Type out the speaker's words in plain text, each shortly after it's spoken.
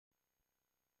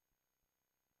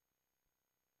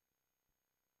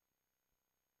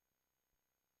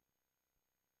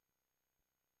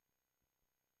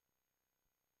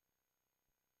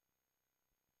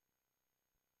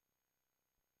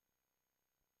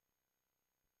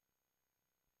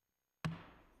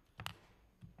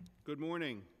Good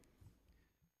morning.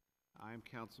 I'm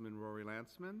Councilman Rory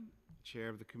Lantzman, Chair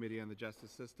of the Committee on the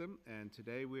Justice System, and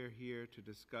today we're here to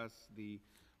discuss the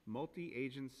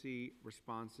multi-agency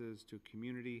responses to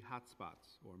community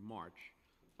hotspots, or MARCH,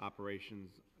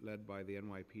 operations led by the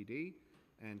NYPD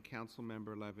and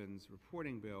Councilmember Levin's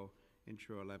reporting bill,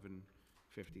 Intro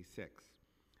 1156.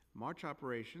 MARCH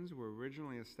operations were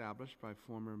originally established by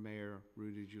former Mayor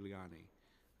Rudy Giuliani.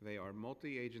 They are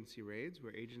multi-agency raids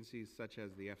where agencies such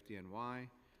as the FDNY,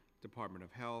 Department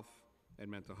of Health and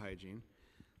Mental Hygiene,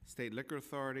 State Liquor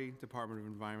Authority, Department of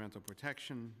Environmental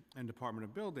Protection, and Department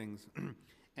of Buildings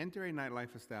enter a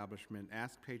nightlife establishment,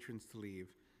 ask patrons to leave,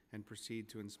 and proceed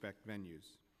to inspect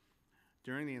venues.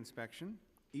 During the inspection,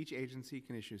 each agency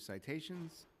can issue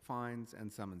citations, fines,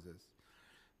 and summonses.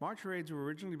 March raids were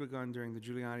originally begun during the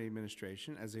Giuliani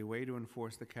administration as a way to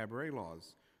enforce the cabaret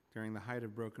laws during the height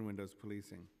of broken windows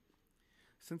policing.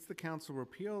 Since the council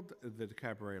repealed the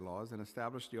cabaret laws and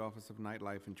established the Office of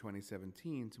Nightlife in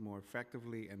 2017 to more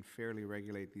effectively and fairly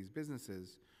regulate these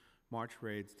businesses, March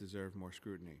raids deserve more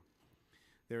scrutiny.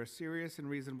 There are serious and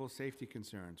reasonable safety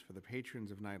concerns for the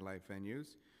patrons of nightlife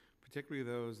venues, particularly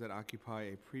those that occupy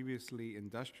a previously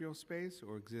industrial space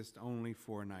or exist only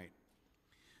for a night.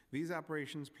 These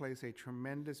operations place a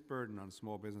tremendous burden on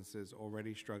small businesses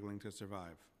already struggling to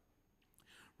survive.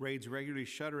 Raids regularly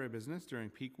shutter a business during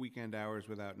peak weekend hours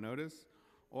without notice,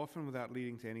 often without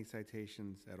leading to any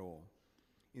citations at all.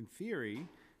 In theory,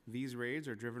 these raids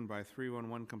are driven by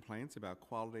 311 complaints about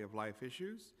quality of life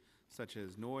issues, such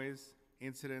as noise,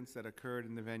 incidents that occurred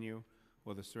in the venue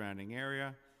or the surrounding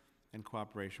area, and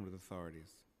cooperation with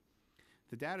authorities.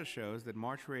 The data shows that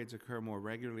March raids occur more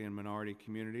regularly in minority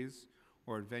communities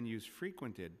or at venues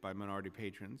frequented by minority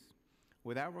patrons,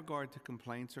 without regard to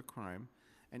complaints or crime,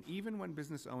 and even when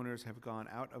business owners have gone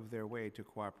out of their way to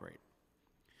cooperate.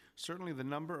 Certainly, the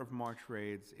number of March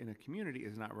raids in a community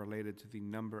is not related to the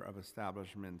number of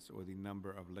establishments or the number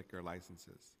of liquor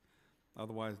licenses.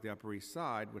 Otherwise, the Upper East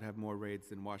Side would have more raids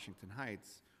than Washington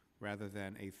Heights, rather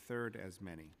than a third as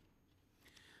many.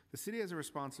 The city has a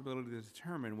responsibility to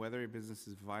determine whether a business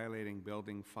is violating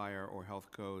building, fire, or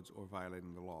health codes or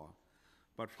violating the law.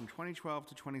 But from 2012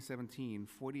 to 2017,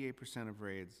 48% of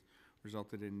raids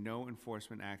resulted in no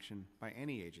enforcement action by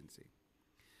any agency.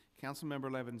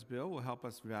 Councilmember Levin's bill will help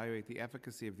us evaluate the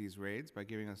efficacy of these raids by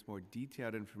giving us more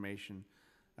detailed information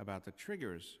about the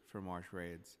triggers for March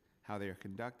raids, how they are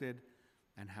conducted,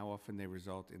 and how often they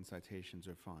result in citations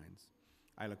or fines.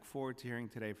 I look forward to hearing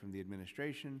today from the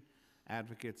administration,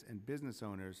 advocates, and business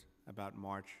owners about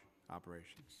March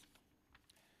operations.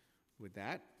 With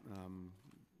that,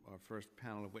 our first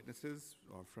panel of witnesses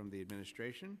are from the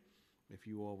administration. If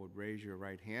you all would raise your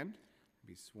right hand and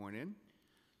be sworn in.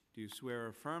 Do you swear or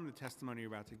affirm the testimony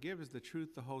you're about to give is the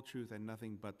truth, the whole truth, and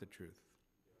nothing but the truth?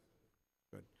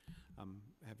 Good.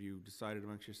 Have you decided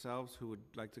amongst yourselves who would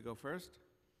like to go first?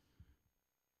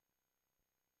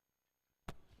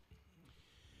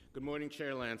 Good morning,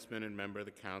 Chair Lantzman and member of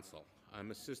the Council.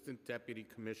 I'm Assistant Deputy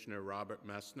Commissioner Robert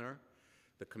Messner,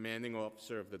 the Commanding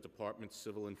Officer of the Department's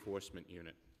Civil Enforcement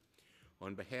Unit.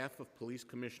 On behalf of Police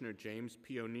Commissioner James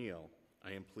P. O'Neill,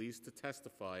 I am pleased to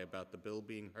testify about the bill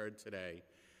being heard today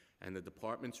and the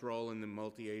Department's role in the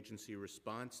multi-agency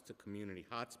response to community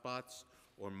hotspots,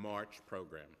 or MARCH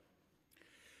program.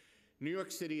 New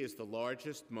York City is the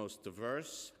largest, most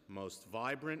diverse, most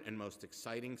vibrant, and most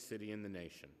exciting city in the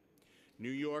nation.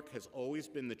 New York has always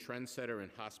been the trendsetter in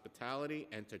hospitality,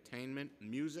 entertainment,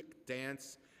 music,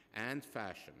 dance, and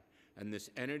fashion, and this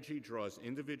energy draws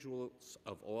individuals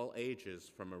of all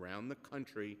ages from around the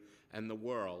country and the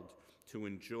world to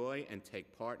enjoy and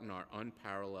take part in our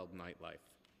unparalleled nightlife.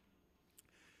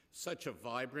 Such a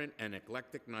vibrant and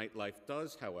eclectic nightlife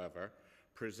does, however,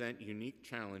 present unique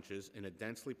challenges in a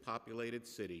densely populated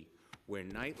city where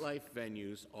nightlife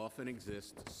venues often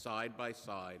exist side by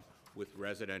side with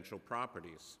residential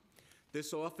properties.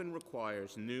 This often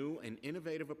requires new and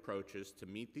innovative approaches to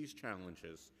meet these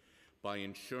challenges by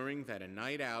ensuring that a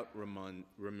night out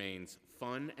remains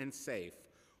fun and safe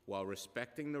while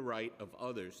respecting the right of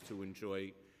others to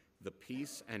enjoy the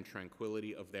peace and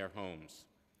tranquility of their homes.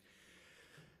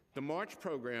 The MARCH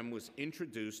program was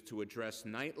introduced to address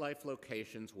nightlife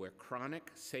locations where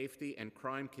chronic safety and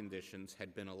crime conditions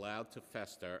had been allowed to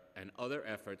fester and other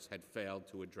efforts had failed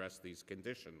to address these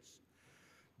conditions.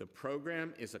 The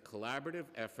program is a collaborative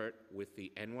effort with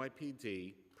the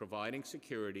NYPD, providing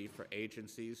security for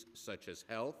agencies such as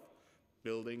health,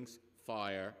 buildings,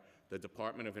 fire, the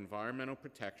Department of Environmental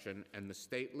Protection, and the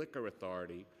State Liquor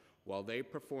Authority while they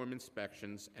perform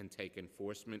inspections and take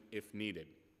enforcement if needed.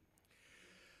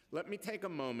 Let me take a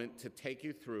moment to take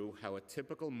you through how a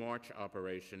typical march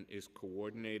operation is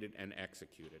coordinated and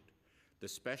executed. The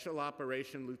Special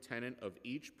Operation Lieutenant of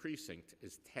each precinct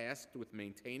is tasked with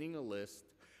maintaining a list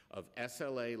of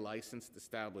SLA licensed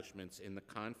establishments in the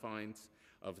confines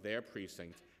of their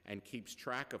precinct and keeps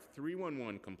track of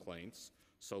 311 complaints,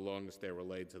 so long as they're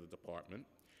relayed to the department,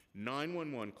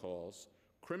 911 calls,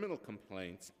 criminal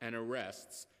complaints, and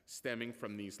arrests stemming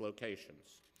from these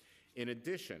locations. In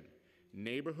addition,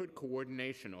 Neighborhood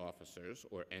Coordination Officers,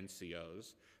 or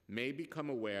NCOs, may become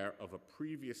aware of a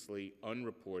previously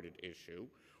unreported issue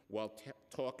while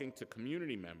talking to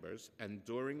community members and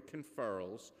during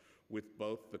conferrals with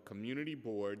both the community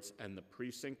boards and the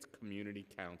precinct community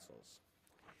councils.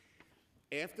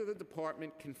 After the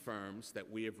department confirms that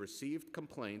we have received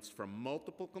complaints from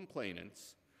multiple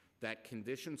complainants that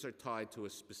conditions are tied to a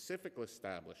specific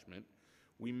establishment,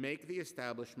 we make the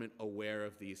establishment aware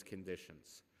of these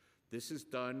conditions. This is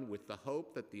done with the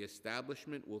hope that the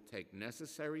establishment will take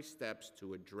necessary steps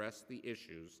to address the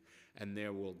issues, and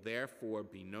there will therefore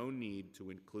be no need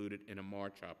to include it in a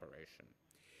march operation.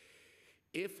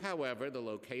 If, however, the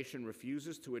location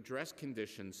refuses to address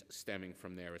conditions stemming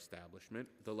from their establishment,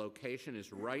 the location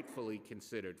is rightfully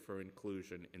considered for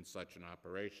inclusion in such an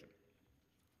operation.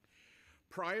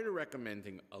 Prior to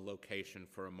recommending a location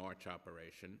for a march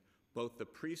operation, both the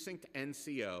precinct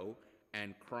NCO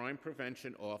and crime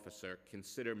prevention officer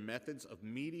consider methods of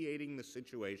mediating the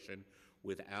situation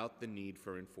without the need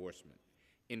for enforcement.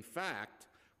 In fact,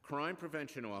 crime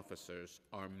prevention officers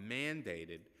are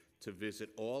mandated to visit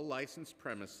all licensed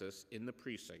premises in the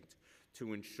precinct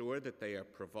to ensure that they are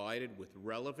provided with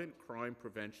relevant crime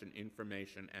prevention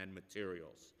information and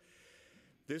materials.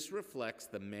 This reflects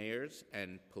the mayor's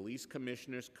and police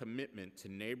commissioner's commitment to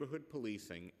neighborhood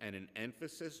policing and an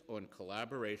emphasis on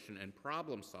collaboration and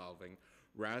problem solving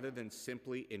rather than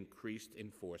simply increased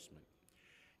enforcement.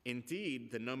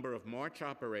 Indeed, the number of march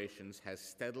operations has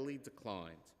steadily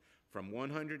declined from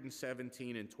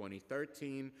 117 in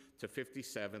 2013 to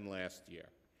 57 last year.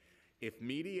 If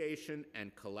mediation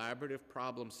and collaborative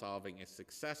problem solving is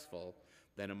successful,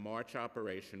 then a march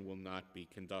operation will not be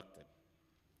conducted.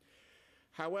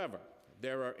 However,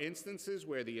 there are instances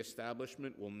where the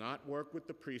establishment will not work with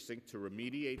the precinct to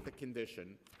remediate the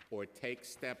condition or take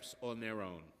steps on their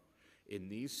own. In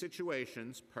these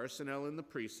situations, personnel in the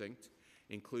precinct,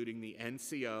 including the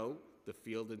NCO, the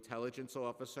field intelligence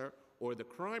officer, or the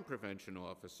crime prevention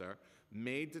officer,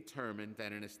 may determine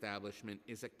that an establishment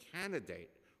is a candidate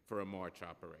for a march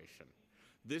operation.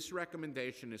 This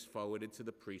recommendation is forwarded to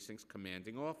the precinct's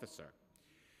commanding officer.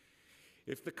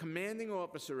 If the commanding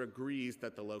officer agrees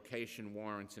that the location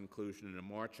warrants inclusion in a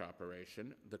march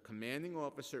operation, the commanding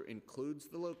officer includes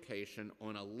the location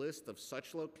on a list of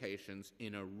such locations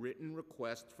in a written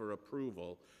request for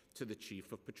approval to the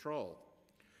Chief of Patrol.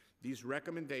 These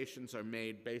recommendations are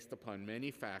made based upon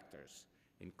many factors,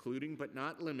 including but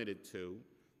not limited to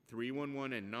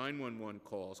 311 and 911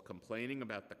 calls complaining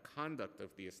about the conduct of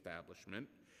the establishment,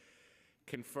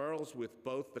 conferrals with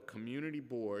both the community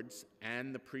boards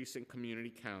and the precinct community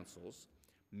councils,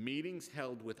 meetings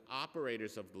held with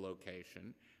operators of the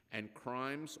location, and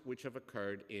crimes which have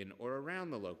occurred in or around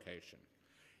the location.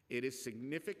 It is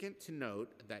significant to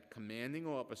note that commanding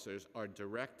officers are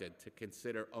directed to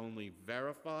consider only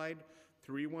verified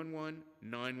 311,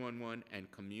 911, and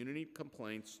community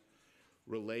complaints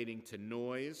relating to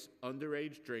noise,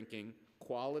 underage drinking,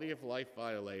 quality of life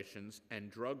violations,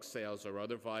 and drug sales or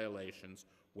other violations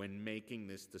when making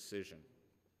this decision.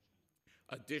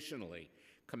 Additionally,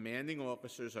 commanding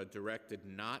officers are directed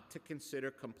not to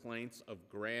consider complaints of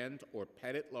grand or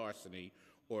petit larceny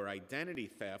or identity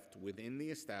theft within the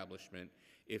establishment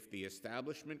if the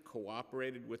establishment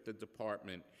cooperated with the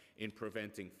department in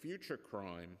preventing future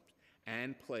crimes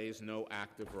and plays no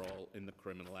active role in the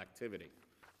criminal activity.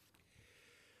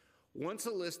 Once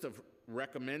a list of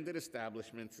recommended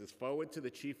establishments is forwarded to the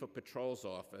Chief of Patrol's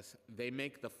office, they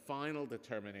make the final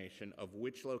determination of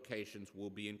which locations will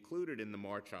be included in the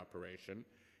march operation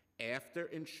after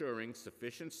ensuring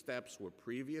sufficient steps were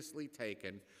previously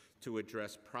taken to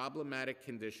address problematic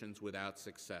conditions without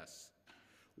success.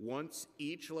 Once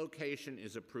each location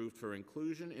is approved for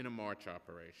inclusion in a march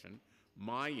operation,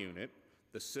 my unit,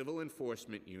 the Civil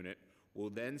Enforcement Unit, will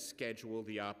then schedule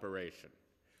the operation.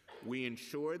 We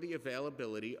ensure the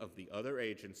availability of the other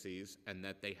agencies and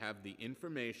that they have the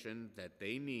information that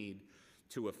they need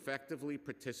to effectively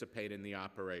participate in the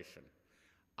operation.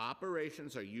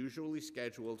 Operations are usually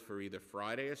scheduled for either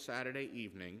Friday or Saturday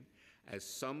evening, as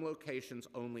some locations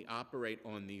only operate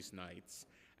on these nights,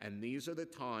 and these are the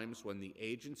times when the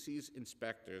agency's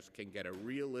inspectors can get a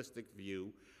realistic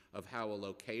view of how a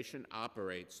location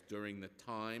operates during the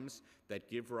times that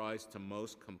give rise to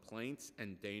most complaints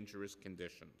and dangerous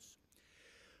conditions.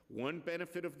 One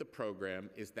benefit of the program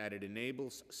is that it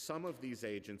enables some of these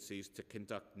agencies to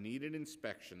conduct needed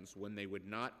inspections when they would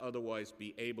not otherwise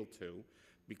be able to,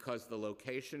 because the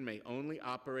location may only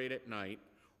operate at night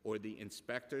or the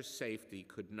inspector's safety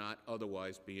could not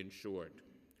otherwise be ensured.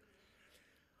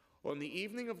 On the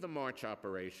evening of the March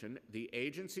operation, the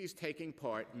agencies taking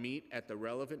part meet at the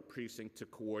relevant precinct to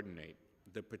coordinate.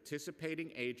 The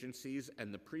participating agencies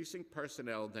and the precinct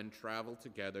personnel then travel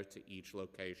together to each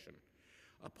location.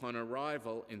 Upon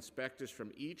arrival, inspectors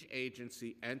from each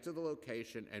agency enter the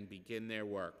location and begin their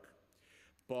work.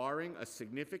 Barring a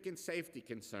significant safety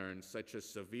concern, such as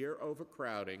severe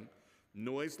overcrowding,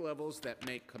 noise levels that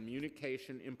make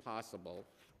communication impossible,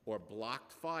 or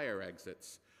blocked fire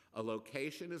exits, a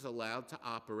location is allowed to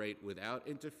operate without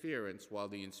interference while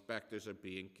the inspectors are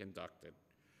being conducted.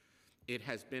 It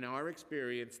has been our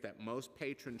experience that most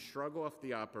patrons shrug off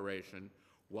the operation,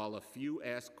 while a few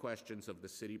ask questions of the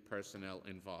city personnel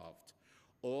involved.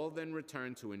 All then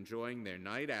return to enjoying their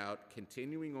night out,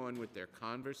 continuing on with their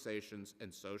conversations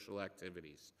and social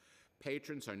activities.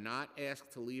 Patrons are not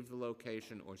asked to leave the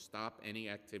location or stop any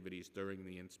activities during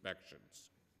the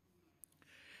inspections.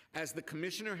 As the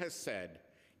Commissioner has said,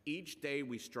 each day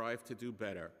we strive to do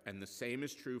better, and the same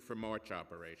is true for March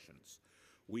operations.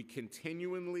 We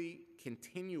continually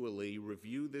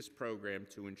review this program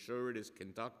to ensure it is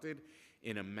conducted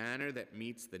in a manner that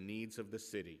meets the needs of the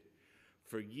city.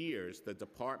 For years, the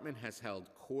department has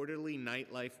held quarterly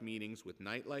nightlife meetings with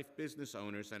nightlife business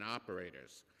owners and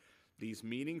operators. These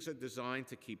meetings are designed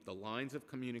to keep the lines of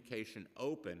communication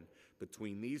open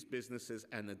between these businesses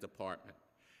and the department.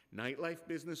 Nightlife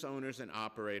business owners and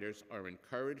operators are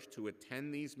encouraged to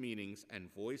attend these meetings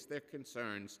and voice their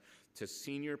concerns to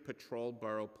senior patrol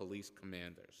borough police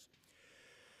commanders.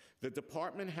 The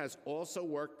department has also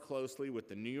worked closely with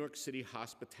the New York City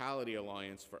Hospitality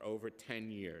Alliance for over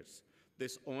 10 years.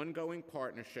 This ongoing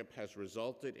partnership has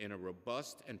resulted in a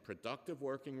robust and productive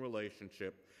working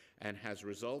relationship and has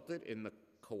resulted in the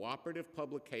cooperative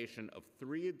publication of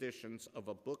 3 editions of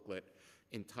a booklet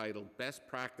entitled Best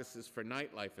Practices for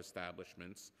Nightlife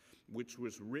Establishments, which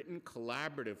was written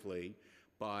collaboratively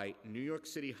by New York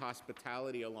City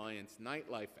Hospitality Alliance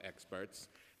nightlife experts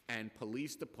and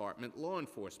police department law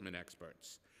enforcement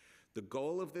experts. The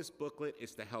goal of this booklet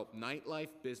is to help nightlife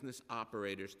business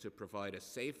operators to provide a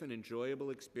safe and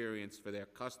enjoyable experience for their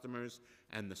customers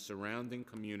and the surrounding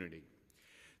community.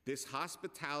 This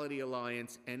Hospitality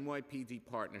Alliance NYPD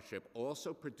partnership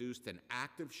also produced an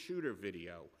active shooter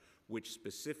video which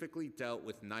specifically dealt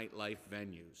with nightlife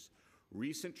venues.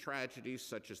 Recent tragedies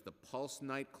such as the Pulse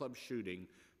nightclub shooting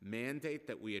mandate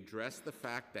that we address the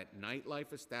fact that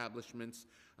nightlife establishments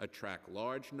attract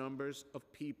large numbers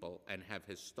of people and have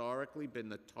historically been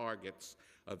the targets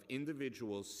of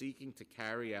individuals seeking to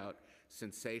carry out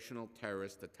sensational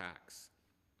terrorist attacks.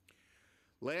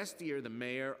 Last year, the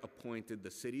mayor appointed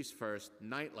the city's first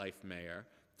nightlife mayor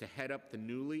to head up the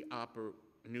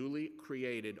newly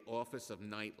created Office of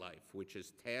Nightlife, which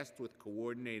is tasked with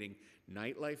coordinating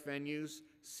nightlife venues,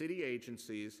 city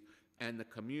agencies, and the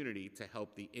community to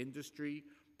help the industry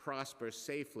prosper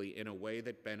safely in a way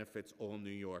that benefits all New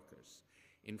Yorkers.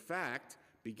 In fact,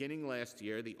 beginning last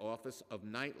year, the Office of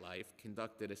Nightlife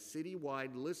conducted a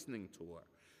citywide listening tour,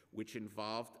 which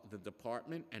involved the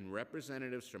department and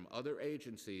representatives from other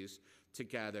agencies to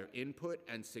gather input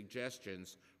and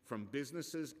suggestions from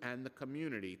businesses and the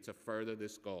community to further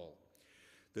this goal.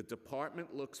 The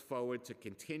department looks forward to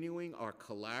continuing our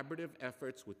collaborative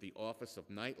efforts with the Office of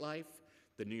Nightlife,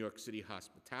 the New York City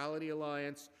Hospitality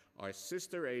Alliance, our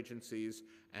sister agencies,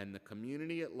 and the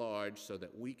community at large so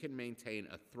that we can maintain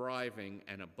a thriving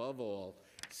and, above all,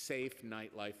 safe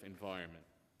nightlife environment.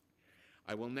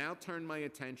 I will now turn my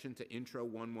attention to Intro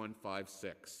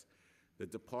 1156. The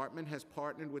department has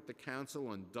partnered with the council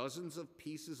on dozens of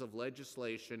pieces of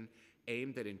legislation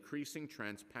aimed at increasing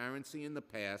transparency in the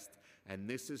past, and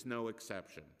this is no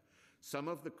exception. Some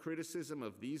of the criticism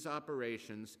of these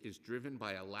operations is driven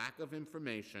by a lack of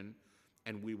information,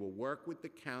 and we will work with the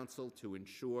council to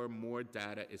ensure more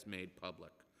data is made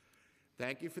public.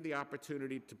 Thank you for the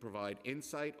opportunity to provide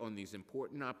insight on these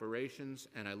important operations,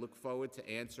 and I look forward to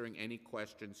answering any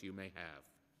questions you may have.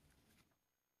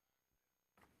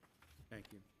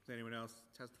 Thank you. Is anyone else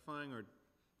testifying or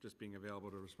just being available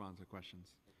to respond to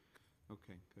questions?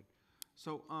 Okay, good.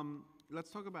 So let's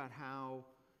talk about how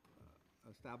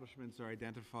establishments are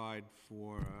identified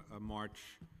for a March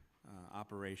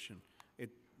operation.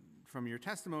 From your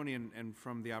testimony and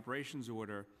from the operations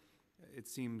order, it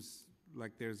seems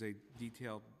like there's a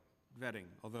detailed vetting,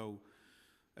 although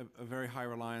a very high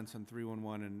reliance on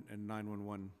 311 and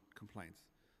 911 complaints.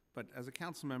 But as a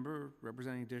council member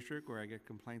representing a district where I get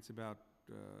complaints about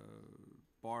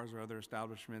bars or other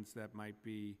establishments that might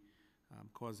be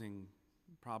causing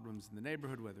problems in the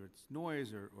neighborhood, whether it's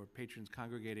noise or patrons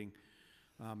congregating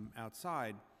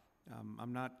outside,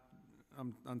 I'm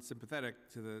unsympathetic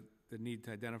to the need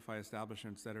to identify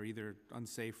establishments that are either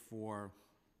unsafe for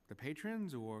the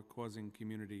patrons or causing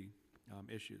community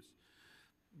issues.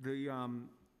 The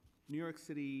New York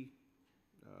City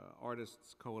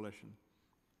Artists Coalition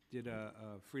did a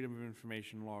Freedom of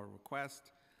Information Law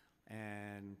request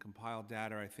and compiled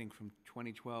data, I think, from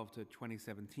 2012 to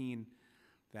 2017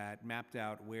 that mapped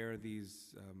out where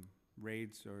these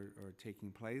raids are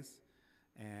taking place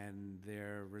and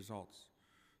their results.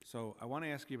 So I want to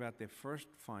ask you about their first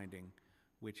finding,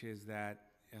 which is that,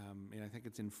 and I think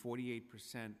it's in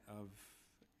 48%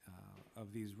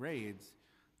 of these raids,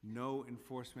 no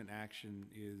enforcement action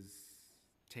is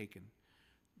taken.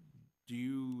 Do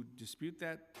you dispute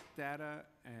that data?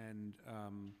 And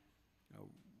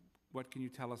what can you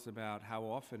tell us about how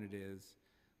often it is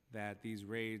that these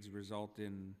raids result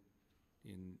in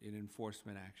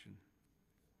enforcement action?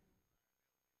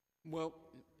 Well,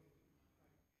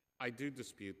 I do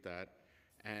dispute that,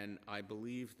 and I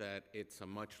believe that it's a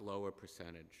much lower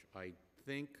percentage. I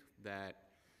think that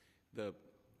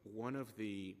one of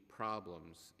the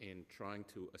problems in trying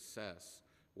to assess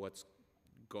what's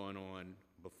gone on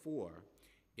before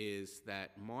is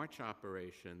that march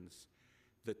operations,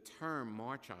 the term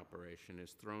march operation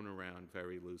is thrown around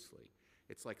very loosely.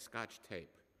 It's like Scotch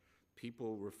tape.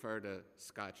 People refer to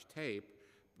Scotch tape,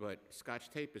 but Scotch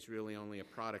tape is really only a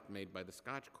product made by the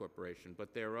Scotch Corporation,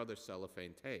 but there are other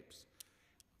cellophane tapes.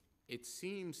 It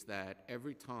seems that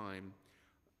every time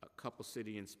a couple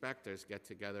city inspectors get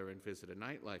together and visit a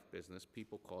nightlife business,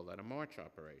 people call that a march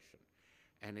operation.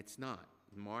 And it's not.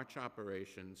 March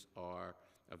operations are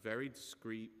a very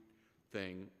discreet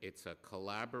thing. It's a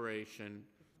collaboration.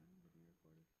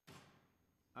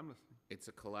 I'm listening. It's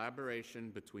a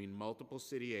collaboration between multiple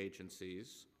city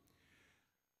agencies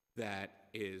that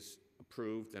is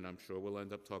approved, and I'm sure we'll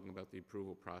end up talking about the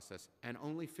approval process, and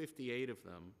only 58 of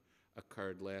them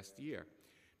occurred last year.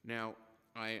 Now,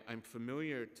 I'm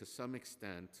familiar to some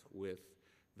extent with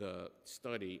the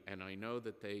study, and I know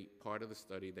that part of the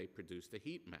study, they produced a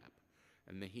heat map.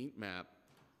 And the heat map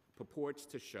purports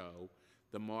to show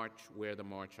where the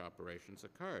march operations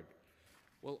occurred.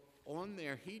 Well, on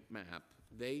their heat map,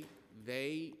 they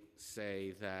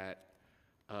say that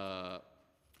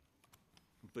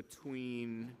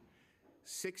between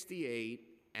 68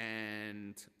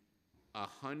 and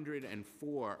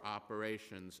 104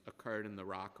 operations occurred in the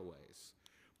Rockaways.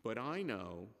 But I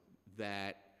know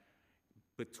that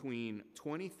between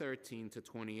 2013 to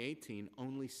 2018,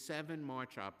 only 7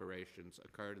 march operations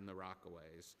occurred in the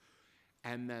Rockaways,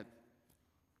 and that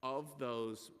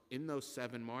in those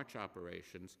 7 march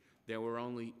operations, there were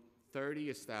only 30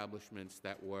 establishments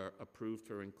that were approved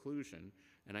for inclusion.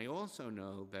 And I also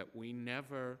know that we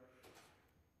never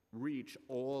reach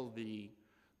all the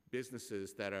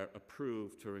businesses that are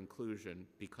approved for inclusion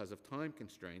because of time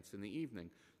constraints in the evening.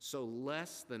 So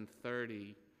less than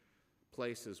 30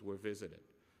 places were visited.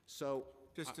 So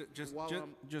just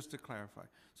to clarify,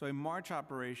 so a march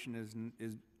operation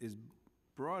is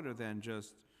broader than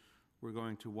just we're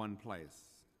going to one place.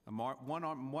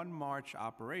 One march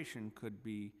operation could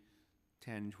be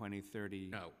 10, 20, 30.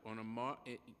 No,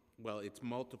 well, it's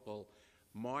multiple.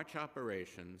 March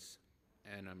operations,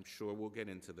 and I'm sure we'll get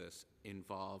into this,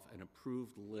 involve an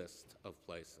approved list of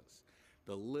places.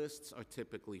 The lists are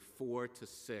typically 4 to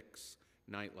 6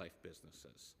 nightlife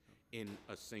businesses in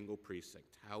a single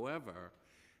precinct. However,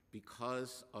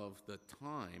 because of the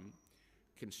time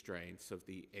constraints of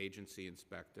the agency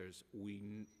inspectors, we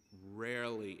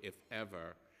rarely, if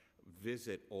ever,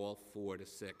 visit all 4 to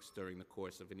 6 during the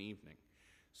course of an evening.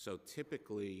 So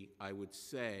typically, I would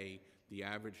say the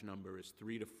average number is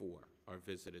 3 to 4 are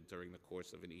visited during the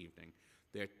course of an evening.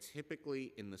 They're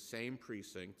typically in the same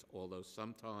precinct, although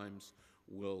sometimes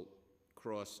will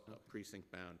cross a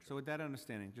precinct boundary. So with that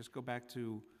understanding, just go back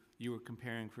to, you were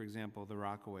comparing, for example, the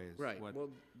Rockaways. Right. Well,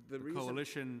 the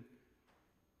coalition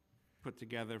put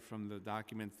together from the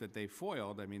documents that they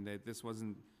foiled. I mean, this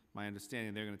wasn't my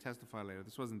understanding. They're going to testify later.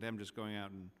 This wasn't them just going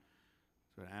out and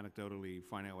sort of anecdotally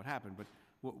finding out what happened. But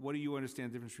what do you understand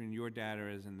the difference between your data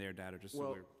is and their data, just so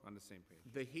we're on the same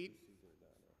page?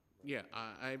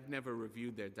 I've never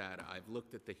reviewed their data. I've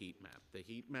looked at the heat map. The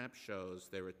heat map shows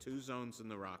there are 2 zones in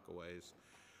the Rockaways.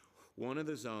 One of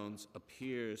the zones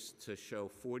appears to show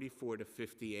 44 to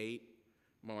 58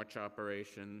 march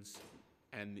operations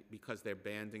and because they're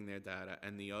banding their data,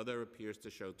 and the other appears to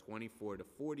show 24 to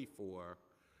 44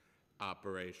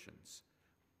 operations.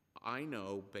 I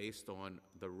know, based on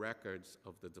the records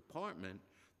of the department,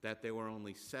 that there were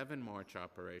only 7 March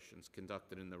operations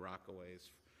conducted in the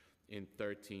Rockaways in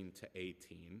 13 to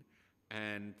 18,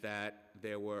 and that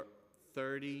there were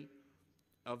 30,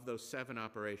 of those 7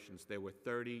 operations, there were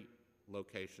 30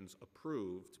 locations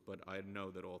approved, but I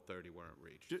know that all 30 weren't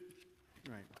reached.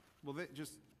 Right. Well,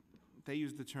 they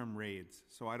use the term raids,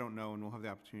 so I don't know, and we'll have the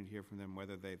opportunity to hear from them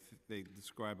whether they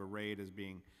describe a raid as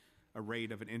being a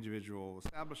raid of an individual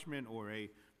establishment or a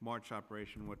March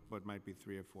operation, what might be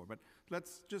 3 or 4. But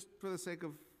let's just, for the sake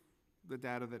of the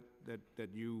data that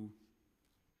you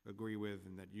agree with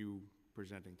and that you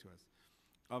presenting to us,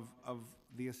 of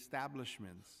the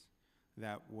establishments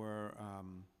that were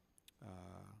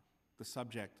the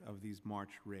subject of these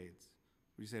March raids,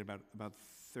 would you say about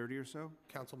 30 or so?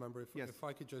 Council member, Yes. if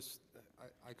I could just,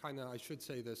 I should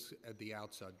say this at the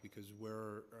outset, because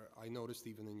I noticed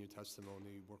even in your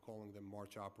testimony, we're calling them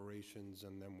March operations,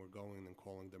 and then we're going and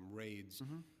calling them raids.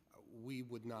 We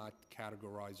would not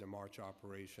categorize a March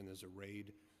operation as a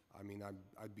raid. I mean,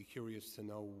 I'd be curious to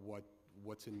know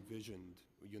what's envisioned,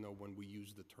 when we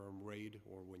use the term raid,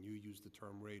 or when you use the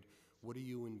term raid. What do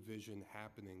you envision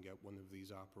happening at one of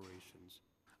these operations?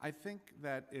 I think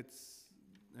that it's,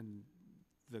 and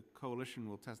the coalition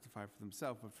will testify for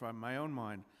themselves, but from my own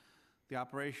mind, the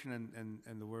operation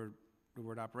and the word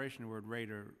operation and the word raid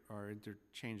are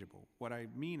interchangeable. What I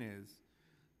mean is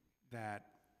that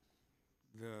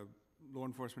the law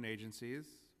enforcement agencies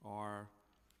are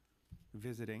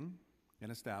visiting an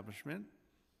establishment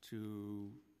to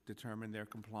determine their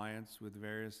compliance with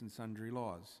various and sundry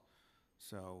laws.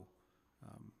 So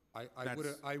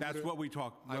that's what we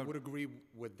talk about. I would agree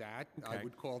with that. Okay. I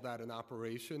would call that an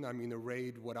operation. I mean, a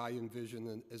raid, what I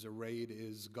envision as a raid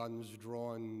is guns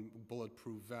drawn,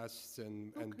 bulletproof vests,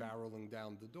 and barreling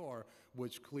down the door,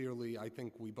 which clearly I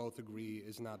think we both agree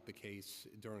is not the case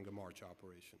during a March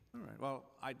operation. All right. Well,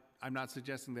 I'm not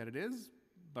suggesting that it is,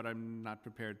 but I'm not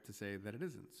prepared to say that it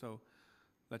isn't. So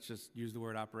let's just use the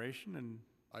word operation, and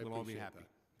we'll all be happy.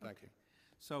 That. Thank you.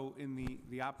 So in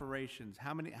the operations,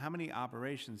 how many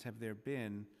operations have there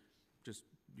been, just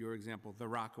your example, the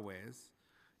Rockaways,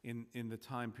 in the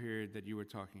time period that you were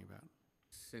talking about?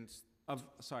 Since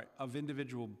Of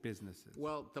individual businesses.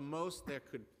 Well,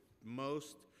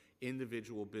 most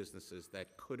individual businesses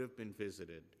that could have been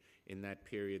visited in that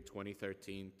period,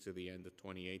 2013 to the end of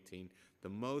 2018, the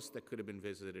most that could have been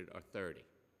visited are 30.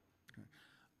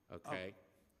 Okay?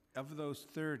 Of those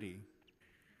 30,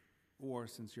 or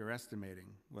since you're estimating,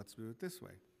 let's do it this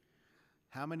way.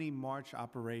 How many March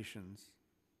operations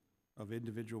of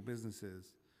individual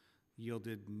businesses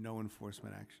yielded no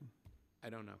enforcement action? I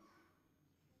don't know.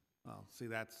 Well, see,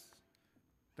 that's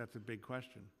a big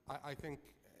question. I think,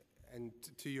 and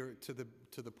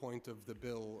to the point of the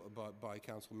bill by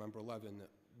Councilmember Levin,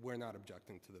 we're not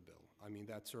objecting to the bill. I mean,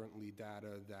 that's certainly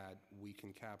data that we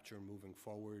can capture moving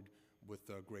forward with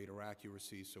greater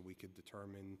accuracy, so we could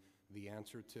determine the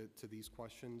answer to these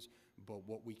questions. But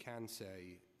what we can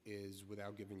say is,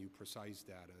 without giving you precise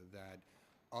data, that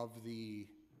of the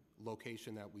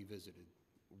location that we visited,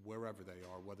 wherever they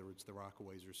are, whether it's the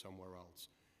Rockaways or somewhere else,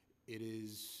 it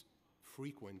is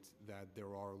frequent that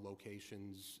there are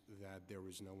locations that there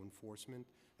is no enforcement,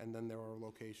 and then there are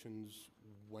locations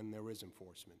when there is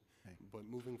enforcement. Okay. But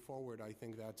moving forward, I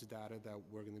think that's data that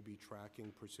we're going to be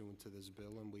tracking pursuant to this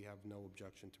bill, and we have no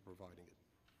objection to providing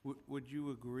it. Would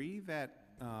you agree that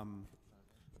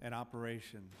an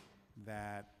operation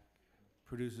that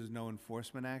produces no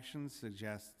enforcement action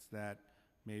suggests that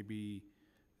maybe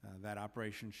that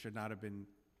operation should not have been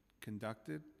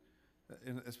conducted?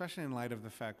 Especially in light of the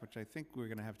fact, which I think we're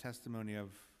going to have testimony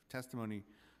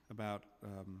about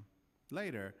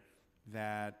later,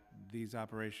 that these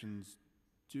operations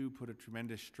do put a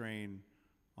tremendous strain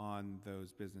on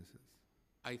those businesses.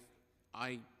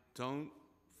 I don't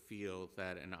feel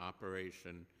that an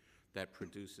operation that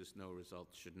produces no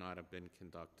results should not have been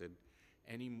conducted,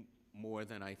 any more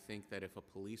than I think that if a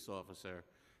police officer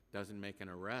doesn't make an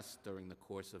arrest during the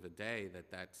course of a day,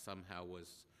 that somehow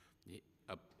was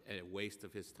a waste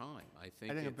of his time. I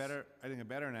think a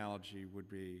better analogy would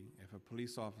be if a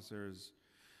police officer is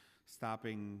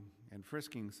stopping and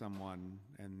frisking someone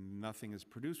and nothing is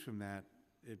produced from that,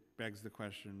 it begs the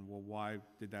question, well, why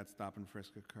did that stop and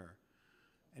frisk occur?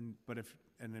 And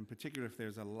in particular, if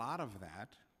there's a lot of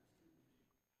that,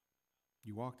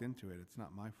 you walked into it, it's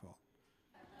not my fault.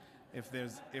 If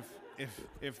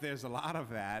there's a lot of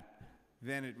that,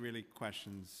 then it really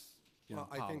questions, Well,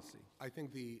 policy. I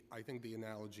think the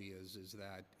analogy is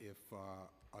that if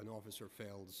an officer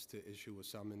fails to issue a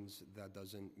summons, that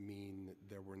doesn't mean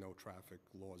there were no traffic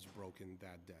laws broken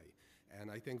that day. And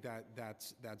I think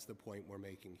that's the point we're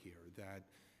making here, that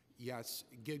yes,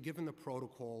 given the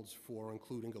protocols for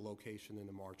including a location in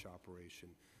a march operation,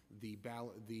 the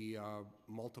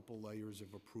multiple layers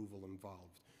of approval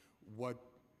involved, what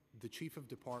the chief of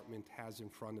department has in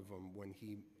front of him when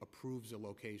he approves a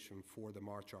location for the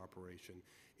march operation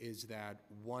is that,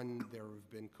 one, there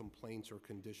have been complaints or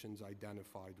conditions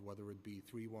identified, whether it be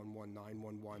 311,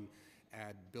 911,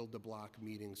 at build-a-block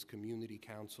meetings, community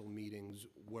council meetings,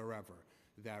 wherever,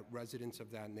 that residents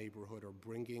of that neighborhood are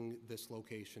bringing this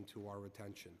location to our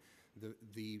attention.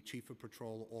 The chief of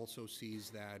patrol also sees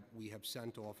that we have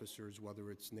sent officers,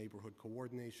 whether it's neighborhood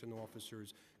coordination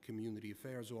officers, community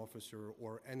affairs officer,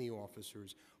 or any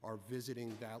officers, are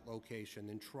visiting that location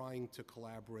and trying to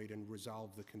collaborate and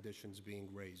resolve the conditions being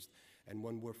raised. And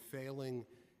when we're failing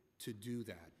to do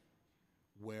that,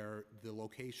 where the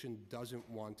location doesn't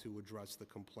want to address the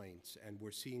complaints, and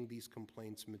we're seeing these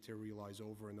complaints materialize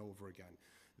over and over again,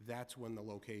 that's when the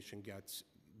location gets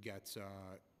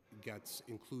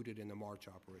included in the march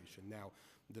operation. Now,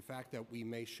 the fact that we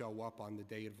may show up on the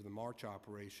day of the march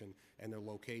operation and a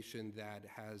location that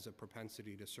has a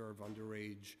propensity to serve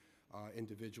underage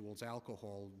individuals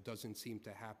alcohol doesn't seem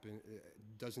to have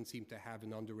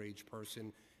an underage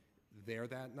person there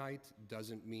that night,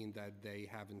 doesn't mean that they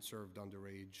haven't served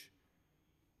underage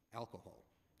alcohol.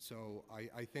 So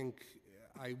I think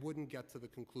I wouldn't get to the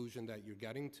conclusion that you're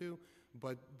getting to,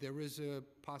 but there is a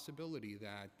possibility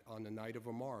that on the night of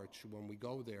a march, when we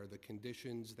go there, the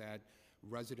conditions that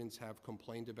residents have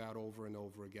complained about over and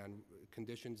over again,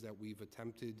 conditions that we've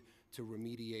attempted to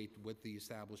remediate with the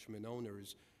establishment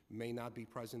owners, may not be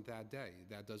present that day.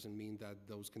 That doesn't mean that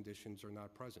those conditions are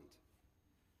not present.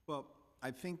 Well,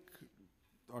 I think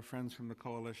our friends from the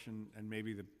coalition and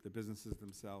maybe the businesses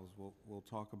themselves will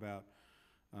talk about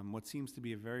what seems to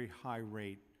be a very high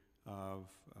rate of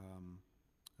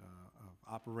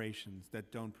operations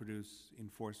that don't produce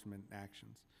enforcement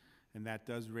actions. And that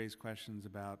does raise questions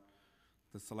about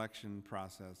the selection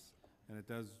process, and it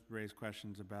does raise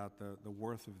questions about the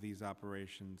worth of these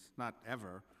operations, not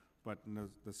ever, but in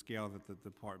the scale that the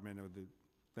department or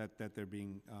that they're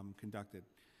being conducted.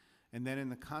 And then in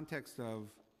the context of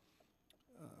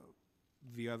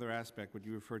the other aspect, what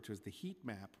you refer to as the heat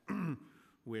map,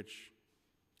 which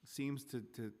seems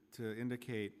to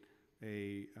indicate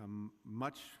a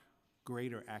much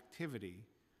greater activity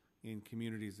in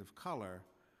communities of color.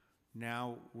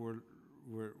 Now we're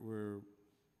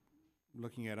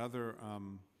looking at other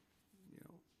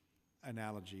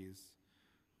analogies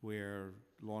where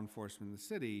law enforcement in the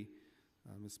city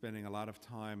is spending a lot of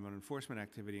time on enforcement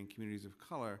activity in communities of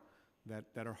color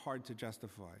that are hard to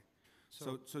justify.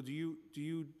 So do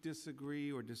you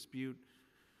disagree or dispute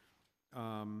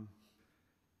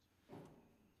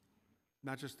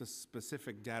not just the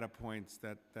specific data points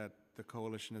that the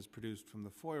coalition has produced from the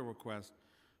FOIA request,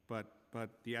 but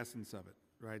the essence of it,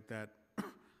 right? That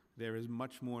there is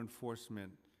much more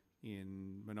enforcement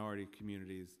in minority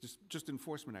communities, just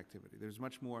enforcement activity. There's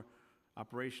much more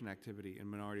operation activity in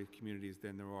minority communities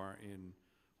than there are in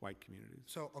white communities.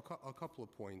 So a couple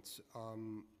of points.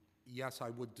 Yes, I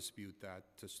would dispute that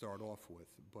to start off with,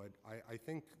 but I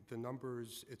think the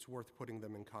numbers, it's worth putting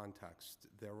them in context.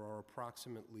 There are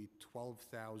approximately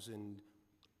 12,000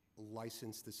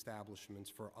 licensed establishments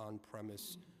for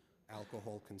on-premise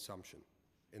alcohol consumption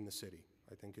in the city.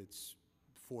 I think it's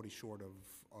 40 short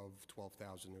of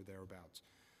 12,000 or thereabouts.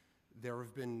 There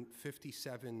have been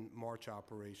 57 march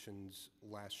operations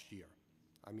last year.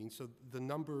 I mean, so the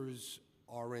numbers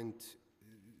aren't,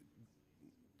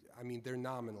 I mean, they're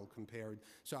nominal compared.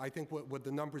 So I think what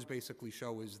the numbers basically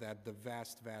show is that the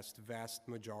vast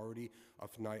majority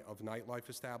of nightlife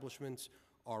establishments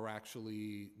are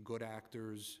actually good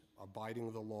actors,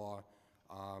 abiding the law.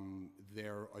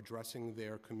 They're addressing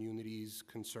their community's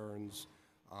concerns.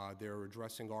 They're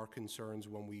addressing our concerns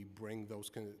when we bring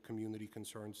those community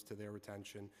concerns to their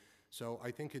attention. So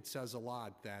I think it says a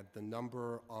lot that the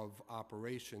number of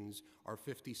operations are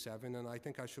 57, and I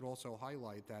think I should also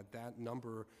highlight that that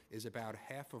number is about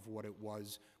half of what it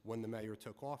was when the mayor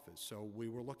took office. So we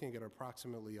were looking at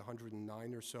approximately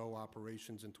 109 or so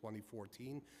operations in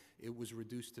 2014. It was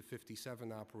reduced to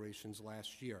 57 operations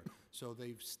last year. So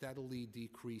they've steadily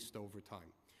decreased over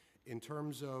time. In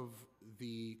terms of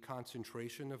the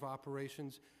concentration of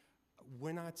operations,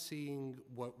 we're not seeing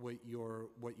what you're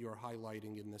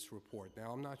highlighting in this report.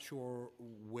 Now, I'm not sure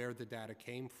where the data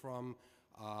came from.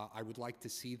 I would like to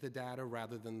see the data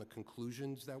rather than the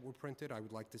conclusions that were printed. I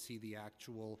would like to see the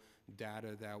actual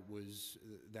data that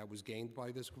was gained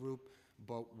by this group.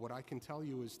 But what I can tell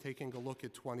you is, taking a look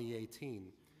at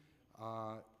 2018,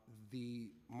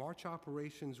 the march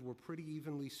operations were pretty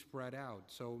evenly spread out.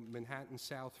 So Manhattan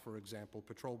South, for example,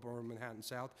 Patrol Borough Manhattan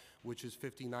South, which is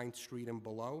 59th Street and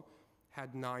below,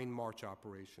 had 9 march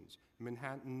operations.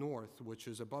 Manhattan North, which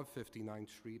is above 59th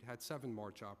Street, had 7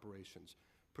 march operations.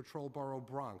 Patrol Borough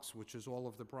Bronx, which is all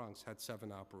of the Bronx, had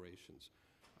 7 operations.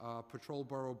 Patrol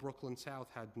Borough Brooklyn South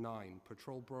had 9.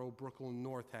 Patrol Borough Brooklyn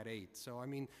North had 8. So, I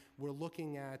mean, we're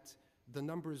looking at, the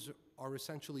numbers are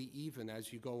essentially even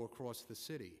as you go across the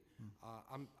city.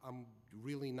 I'm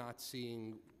really not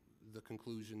seeing the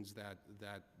conclusions that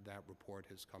report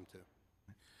has come to.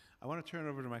 I want to turn it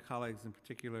over to my colleagues, in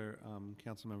particular,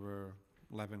 Councilmember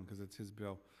Levin, because it's his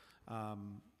bill.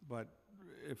 But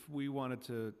if we wanted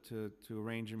to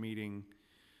arrange a meeting,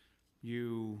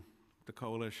 you, the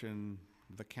coalition,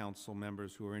 the council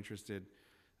members who are interested,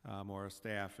 or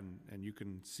staff, and you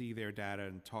can see their data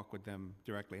and talk with them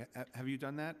directly. Have you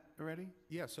done that already?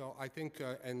 Yeah, so I think,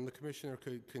 and the commissioner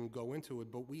can go into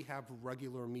it, but we have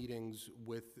regular meetings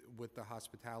with the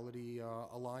Hospitality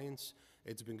Alliance.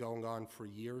 It's been going on for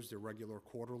years. They're regular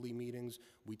quarterly meetings.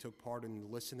 We took part in the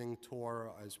listening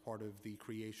tour as part of the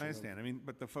creation. I understand. I mean,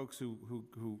 but the folks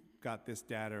who got this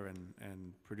data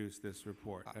and produced this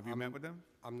report, have you met with them?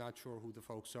 I'm not sure who the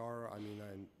folks are. I mean,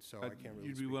 so I can't really.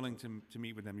 You'd be willing to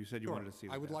meet with them. You said you wanted to see.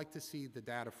 I would like to see the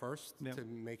data first to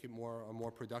make it a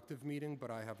more productive meeting,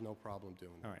 but I have no problem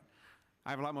doing it. All right.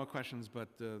 I have a lot more questions,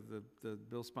 but the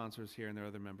bill sponsor is here and there are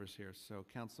other members here. So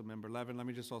Councilmember Levin, let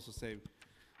me just also say,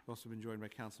 we've also been joined by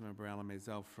Councilmember Alan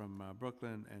Maisel from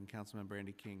Brooklyn and Councilmember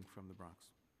Andy King from the Bronx.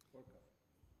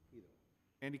 Either.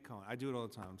 Andy Cohen. I do it all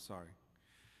the time. I'm sorry.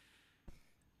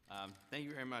 Thank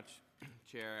you very much,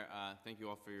 Chair. Thank you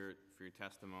all for your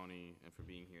testimony and for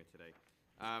being here today.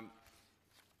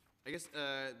 I guess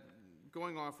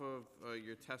going off of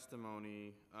your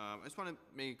testimony, I just want to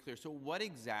make it clear. So, what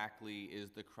exactly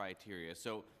is the criteria?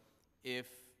 So, if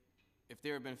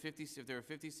there have been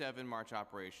 57 march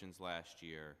operations last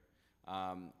year,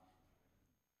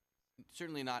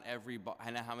 certainly not every.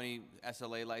 And how many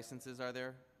SLA licenses are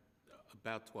there?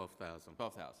 About 12,000.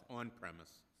 12,000 on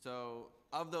premise. So,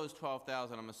 of those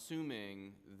 12,000, I'm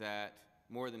assuming that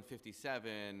more than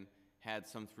 57 had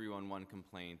some 311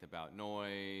 complaint about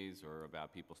noise or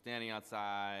about people standing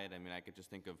outside. I mean, I could just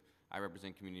think of, I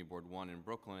represent Community Board 1 in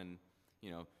Brooklyn.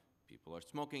 You know, people are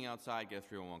smoking outside, get a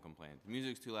 311 complaint. The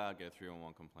music's too loud, get a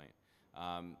 311 complaint.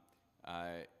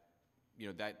 You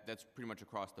know, that's pretty much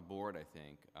across the board, I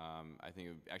think. I think it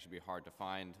would actually be hard to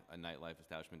find a nightlife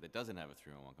establishment that doesn't have a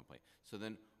 311 complaint. So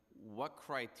then, what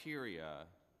criteria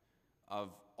of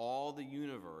all the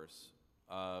universe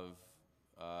of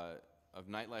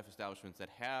nightlife establishments that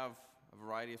have a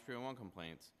variety of 311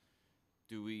 complaints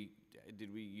did we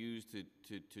use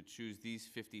to choose these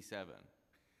 57?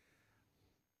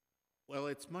 Well,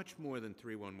 it's much more than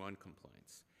 311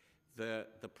 complaints.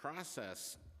 The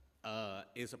process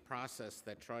is a process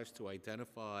that tries to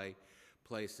identify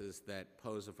places that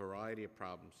pose a variety of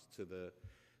problems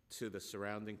to the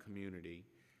surrounding community,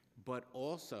 but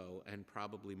also, and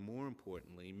probably more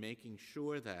importantly, making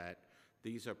sure that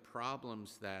these are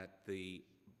problems that the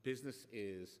business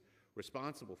is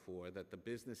responsible for, that the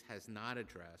business has not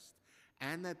addressed,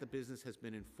 and that the business has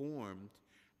been informed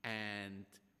and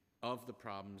of the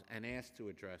problems and asked to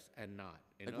address and not.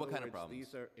 Like what kind of problems?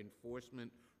 These are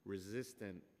enforcement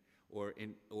resistant or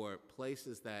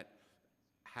places that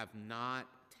have not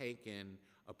taken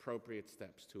appropriate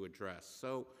steps to address.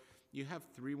 So you have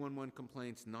 311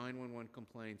 complaints, 911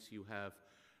 complaints, you have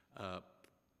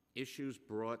issues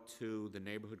brought to the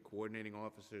neighborhood coordinating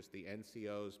officers, the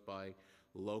NCOs, by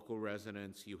local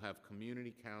residents, you have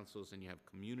community councils, and you have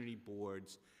community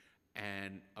boards,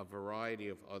 and a variety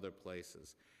of other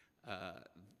places.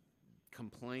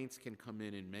 Complaints can come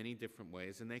in many different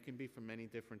ways, and they can be for many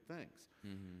different things.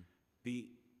 Mm-hmm.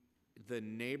 The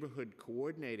neighborhood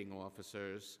coordinating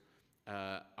officers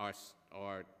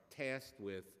are tasked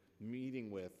with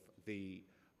meeting with the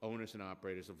owners and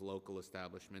operators of local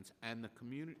establishments, and the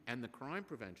community and the crime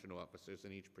prevention officers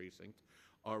in each precinct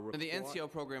are required. And the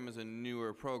NCO program is a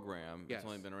newer program. Yes. It's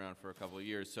only been around for a couple of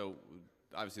years, so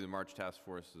obviously the March Task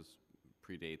Force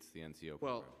predates the NCO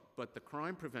program. Well, but the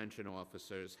crime prevention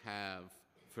officers have,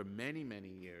 for many, many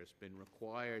years, been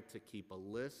required to keep a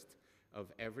list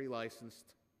of every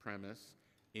licensed premise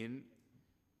in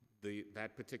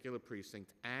that particular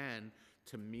precinct, and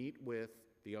to meet with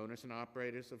the owners and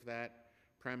operators of that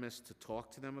premise, to talk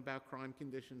to them about crime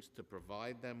conditions, to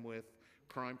provide them with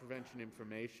crime prevention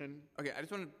information. Okay, I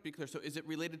just want to be clear. So is it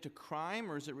related to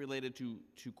crime or is it related to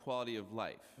quality of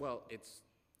life? Well, it's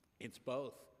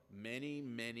both.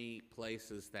 Many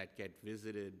places that get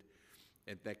visited,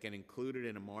 that get included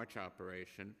in a march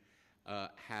operation,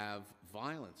 have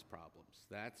violence problems.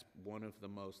 That's one of the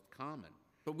most common.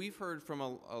 But we've heard from a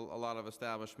lot of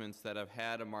establishments that have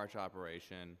had a march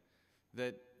operation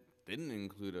that they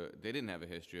didn't have a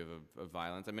history of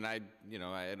violence. I mean, I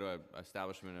had an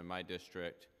establishment in my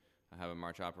district have a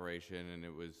march operation, and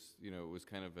it was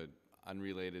kind of an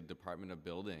unrelated Department of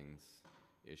Buildings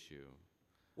issue.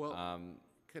 Well,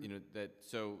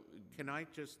 can I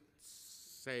just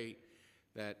say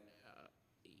that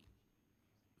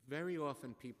very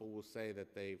often people will say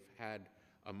that they've had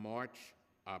a march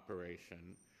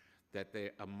operation, that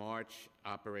a march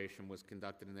operation was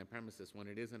conducted in their premises when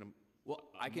it isn't a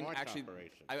I can march actually,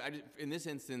 operation. in this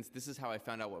instance, this is how I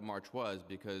found out what March was,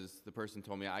 because the person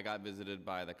told me I got visited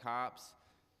by the cops,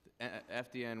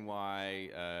 FDNY,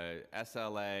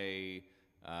 SLA,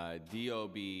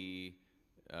 DOB,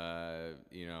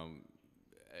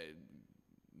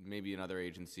 maybe another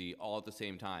agency, all at the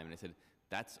same time. And I said,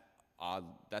 that's odd,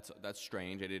 that's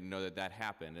strange. I didn't know that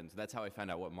happened. And so that's how I found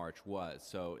out what March was.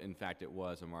 So in fact, it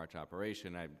was a March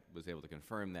operation. I was able to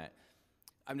confirm that.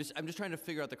 I'm just trying to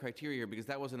figure out the criteria here, because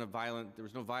that wasn't there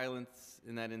was no violence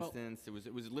in that instance. It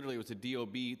was literally a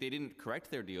DOB. They didn't correct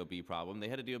their DOB problem. They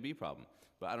had a DOB problem.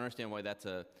 But I don't understand why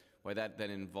why that then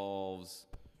involves,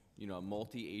 a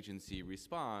multi-agency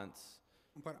response.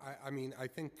 But I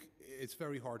think it's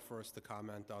very hard for us to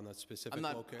comment on a specific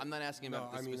location. I'm not asking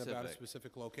about the specific. About a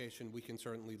specific location. We can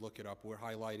certainly look it up. We're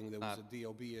highlighting there was a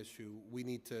DOB issue. We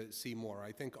need to see more.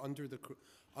 I think under the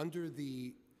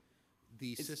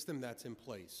system that's in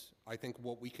place, I think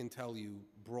what we can tell you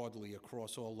broadly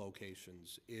across all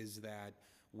locations is that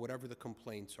whatever the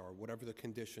complaints are, whatever the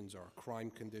conditions are,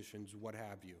 crime conditions, what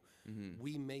have you,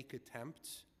 we make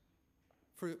attempts,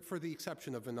 for the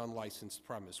exception of an unlicensed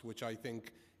premise, which I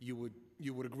think you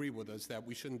would agree with us that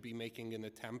we shouldn't be making an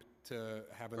attempt to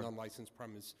have an unlicensed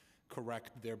premise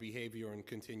correct their behavior and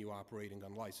continue operating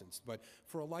unlicensed. But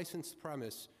for a licensed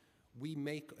premise, we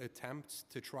make attempts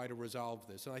to try to resolve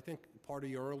this. And I think part of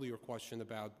your earlier question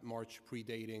about March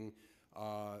predating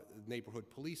neighborhood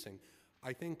policing,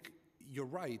 I think you're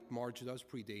right, March does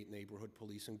predate neighborhood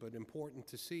policing, but important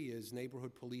to see is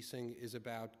neighborhood policing is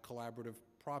about collaborative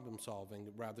problem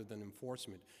solving rather than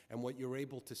enforcement. And what you're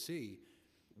able to see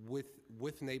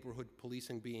with neighborhood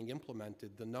policing being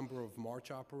implemented, the number of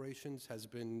march operations has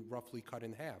been roughly cut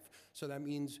in half. So that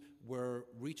means we're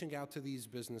reaching out to these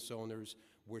business owners,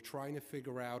 we're trying to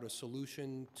figure out a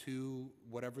solution to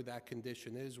whatever that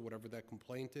condition is, whatever that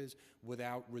complaint is,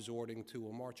 without resorting to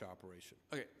a march operation.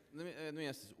 Okay, let me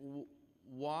ask this.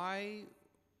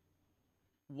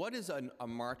 What is a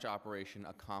march operation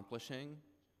accomplishing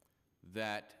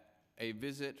that a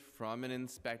visit from an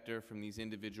inspector from these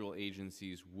individual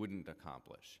agencies wouldn't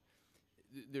accomplish?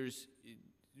 If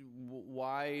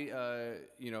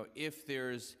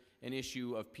there's an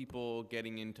issue of people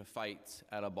getting into fights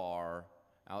at a bar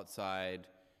outside,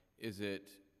 is it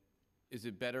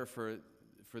better for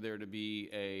there to be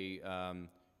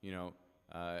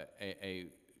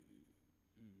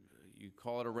you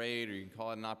call it a raid or you can call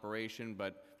it an operation,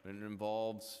 but when it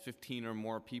involves 15 or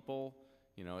more people,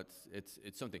 it's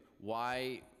something.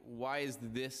 Why is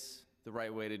this the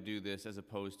right way to do this, as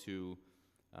opposed to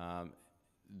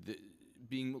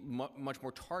being much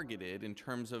more targeted in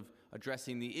terms of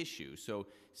addressing the issue? So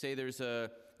say there's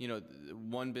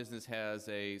one business has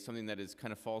something that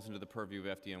kind of falls into the purview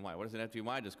of FDNY. Why doesn't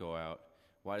FDNY just go out?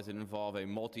 Why does it involve a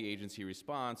multi-agency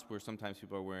response where sometimes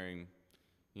people are wearing,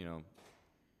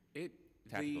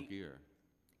 tactical gear?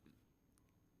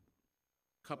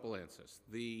 Couple answers.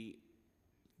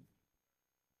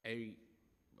 A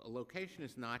location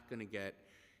is not going to get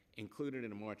included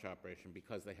in a march operation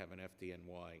because they have an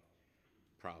FDNY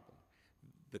problem.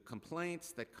 The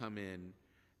complaints that come in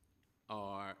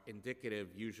are indicative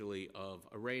usually of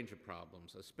a range of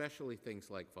problems, especially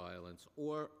things like violence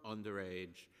or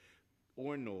underage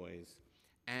or noise.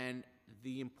 And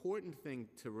the important thing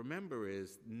to remember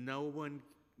is no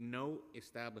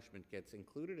establishment gets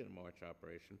included in a march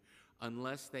operation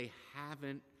unless they've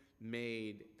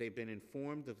been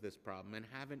informed of this problem and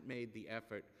haven't made the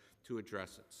effort to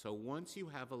address it. So once you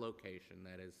have a location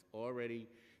that has already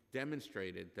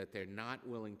demonstrated that they're not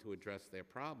willing to address their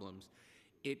problems,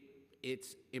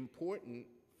 it's important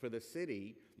for the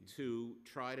city to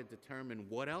try to determine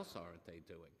what else aren't they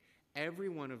doing. Every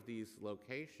one of these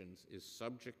locations is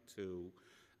subject to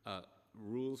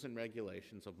rules and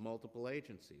regulations of multiple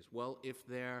agencies. Well, if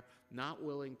they're not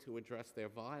willing to address their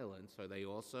violence, are they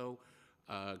also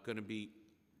going to be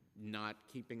not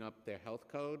keeping up their health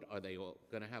code? Are they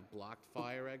going to have blocked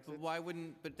fire exits? But why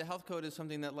wouldn't, but the health code is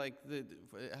something that, like, the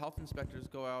health inspectors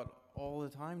go out all the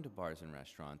time to bars and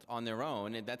restaurants on their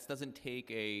own, and that doesn't take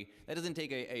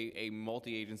a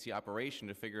multi-agency operation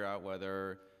to figure out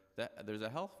whether there's a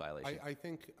health violation. I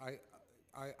think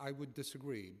I would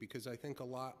disagree, because I think a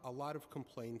lot of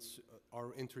complaints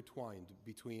are intertwined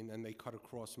between, and they cut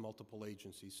across multiple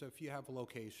agencies. So if you have a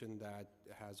location that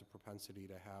has a propensity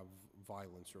to have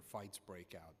violence or fights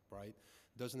break out, right?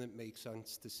 Doesn't it make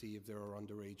sense to see if there are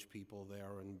underage people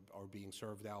there and are being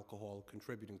served alcohol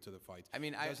contributing to the fights? I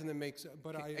mean, doesn't it make sense?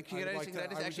 But I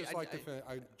just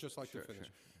like to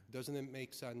finish. Doesn't it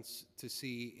make sense to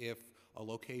see if a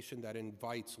location that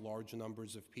invites large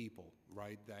numbers of people,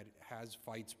 right, that has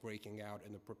fights breaking out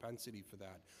and a propensity for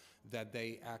that, that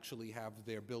they actually have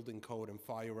their building code and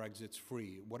fire exits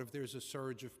free? What if there's a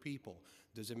surge of people?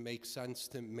 Does it make sense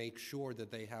to make sure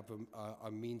that they have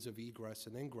a means of egress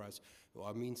and ingress,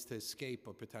 a means to escape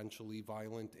a potentially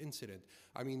violent incident?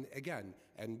 I mean, again,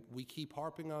 and we keep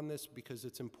harping on this because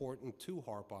it's important to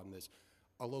harp on this,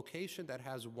 a location that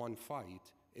has one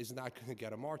fight is not going to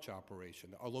get a march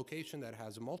operation. A location that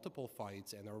has multiple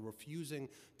fights and are refusing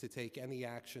to take any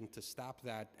action to stop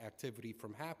that activity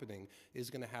from happening is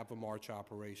going to have a march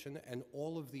operation, and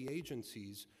all of the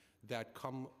agencies that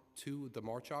come to the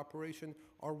march operation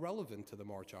are relevant to the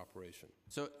march operation.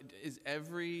 So is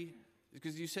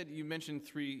because you mentioned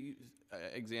three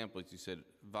examples. You said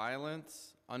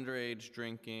violence, underage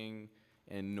drinking,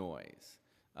 and noise.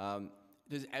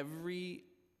 Does every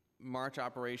march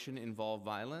operation involve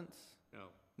violence? No.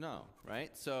 No,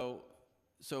 right? So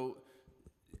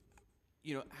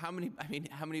you know, how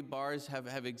many bars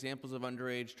have examples of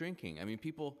underage drinking? I mean,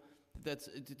 people. That's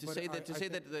to say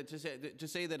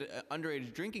that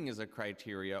underage drinking is a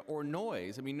criteria, or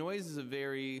noise. I mean, noise is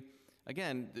underage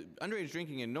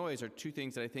drinking and noise are two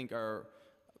things that I think are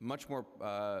much more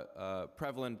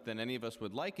prevalent than any of us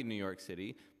would like in New York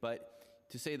City. But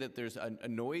to say that there's a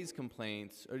noise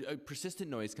complaints, or persistent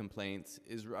noise complaints,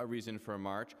 is a reason for a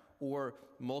march, or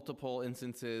multiple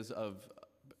instances of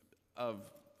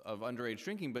underage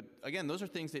drinking. But again, those are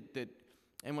things that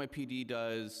NYPD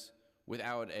does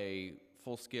without a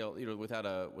full-scale, without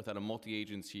a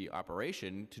multi-agency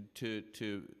operation.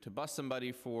 To bust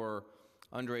somebody for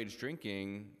underage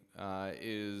drinking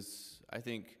is, I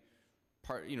think,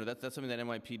 that's something that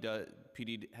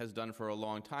NYPD has done for a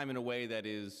long time in a way that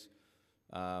is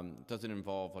doesn't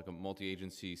involve like a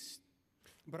multi-agency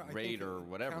raid or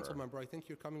whatever. Council member, I think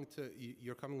you're coming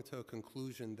to a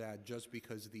conclusion that just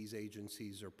because these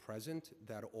agencies are present,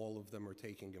 that all of them are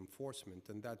taking enforcement,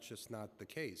 and that's just not the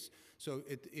case. So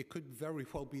it could very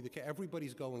well be the case.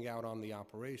 Everybody's going out on the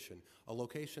operation. A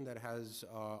location that has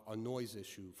a noise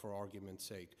issue, for argument's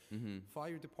sake,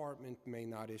 fire department may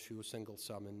not issue a single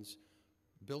summons.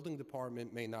 Building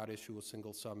department may not issue a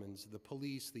single summons. The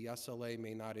police, the SLA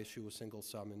may not issue a single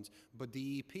summons, but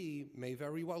DEP may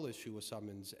very well issue a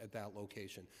summons at that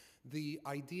location. The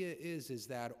idea is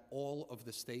that all of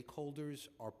the stakeholders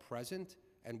are present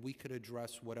and we could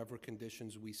address whatever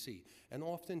conditions we see. And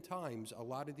oftentimes, a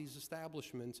lot of these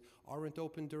establishments aren't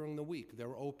open during the week.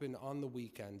 They're open on the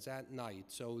weekends, at night.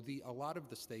 So a lot of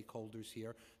the stakeholders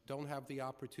here don't have the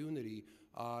opportunity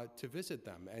to visit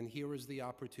them. And here is the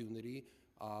opportunity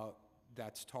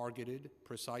that's targeted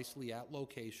precisely at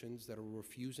locations that are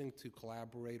refusing to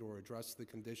collaborate or address the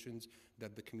conditions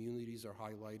that the communities are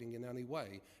highlighting in any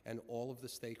way. And all of the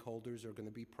stakeholders are going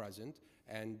to be present,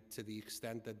 and to the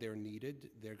extent that they're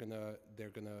needed, they're going to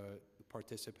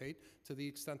participate. To the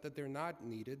extent that they're not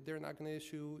needed, they're not going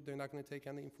to take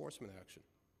any enforcement action.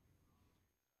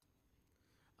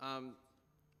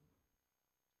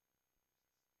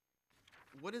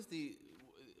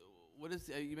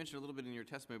 You mentioned a little bit in your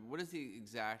testimony, but what is the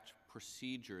exact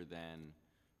procedure then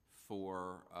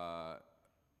for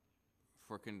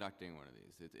conducting one of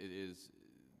these? It is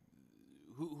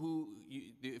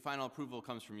the final approval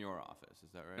comes from your office,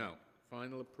 is that right? No,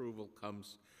 final approval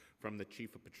comes from the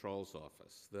Chief of Patrol's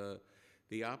office.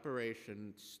 The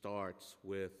operation starts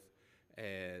with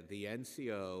the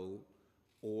NCO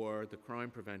or the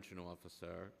crime prevention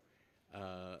officer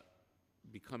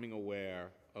becoming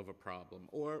aware of a problem,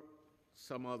 or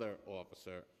some other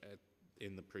officer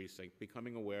in the precinct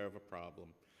becoming aware of a problem,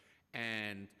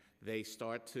 and they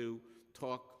start to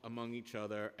talk among each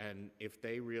other, and if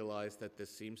they realize that this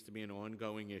seems to be an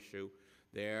ongoing issue,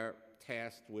 they're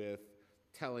tasked with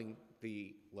telling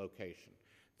the location.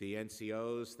 The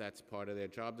NCOs, that's part of their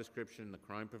job description. The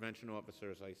crime prevention officer,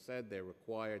 as I said, they're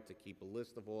required to keep a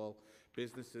list of all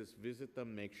businesses, visit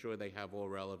them, make sure they have all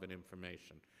relevant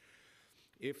information.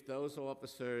 If those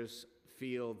officers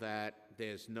feel that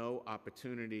there's no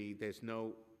opportunity,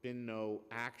 been no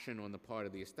action on the part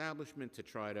of the establishment to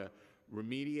try to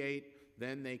remediate,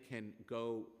 then they can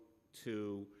go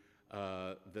to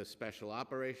the special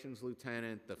operations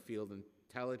lieutenant, the field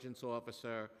intelligence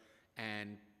officer,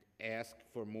 and ask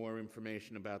for more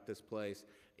information about this place.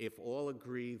 If all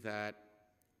agree that,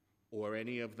 or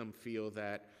any of them feel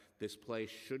that this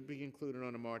place should be included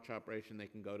on a march operation, they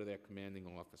can go to their commanding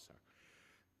officer.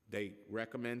 They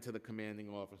recommend to the commanding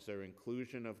officer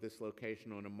inclusion of this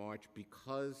location on a march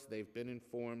because they've been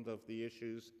informed of the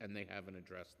issues and they haven't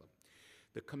addressed them.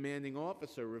 The commanding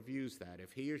officer reviews that.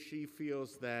 If he or she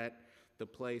feels that the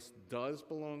place does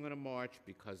belong on a march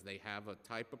because they have a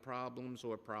type of problems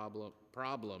or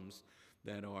problems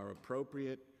that are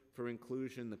appropriate for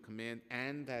inclusion,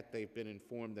 and that they've been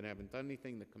informed and haven't done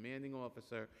anything, the commanding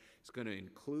officer is going to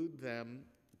include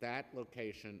that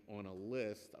location on a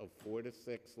list of 4 to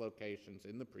 6 locations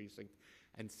in the precinct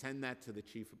and send that to the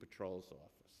Chief of Patrol's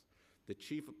office. The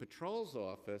Chief of Patrol's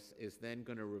office is then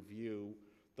going to review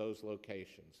those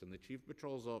locations, and the Chief of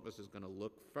Patrol's office is going to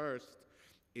look first,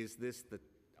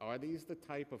 are these the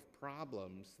type of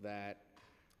problems that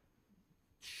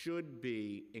should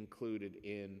be included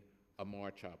in a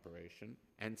march operation?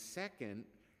 And second,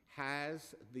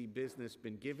 has the business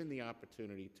been given the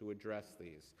opportunity to address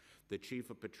these? The Chief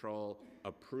of Patrol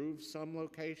approves some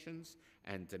locations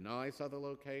and denies other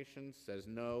locations, says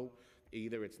no,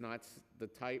 either it's not the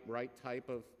right type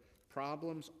of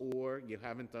problems or you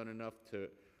haven't done enough to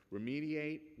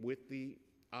remediate with the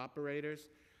operators.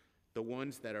 The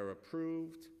ones that are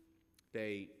approved,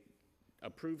 they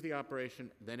approve the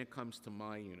operation, then it comes to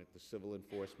my unit, the Civil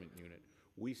Enforcement Unit.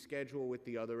 We schedule with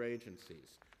the other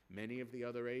agencies. Many of the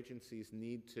other agencies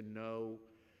need to know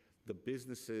the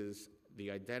businesses,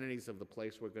 the identities of the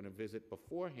place we're going to visit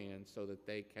beforehand so that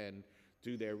they can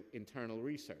do their internal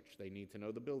research. They need to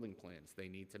know the building plans. They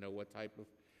need to know what type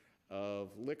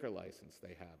of liquor license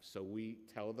they have. So we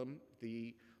tell them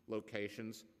the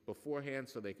locations beforehand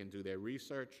so they can do their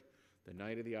research. The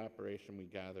night of the operation, we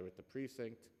gather at the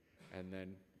precinct, and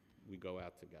then we go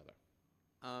out together.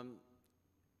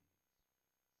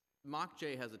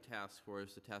 MOCJ has a task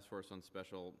force, the Task Force on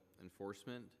Special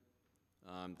Enforcement,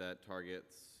 that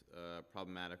targets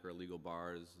problematic or illegal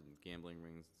bars and gambling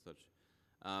rings and such.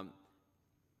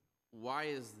 Why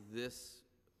is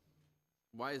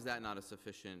that not a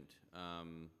sufficient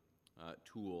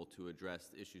tool to address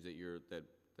the issues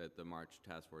that the March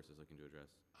Task Force is looking to address?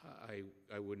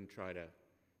 I wouldn't try to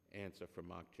answer for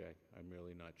MOCJ. I'm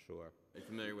really not sure. Are you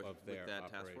familiar with their that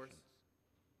operations. task force?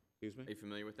 Excuse me? Are you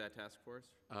familiar with that task force?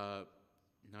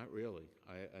 Not really.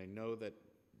 I know that,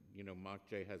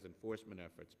 MOCJ has enforcement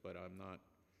efforts, but I'm not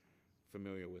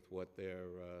familiar with what they're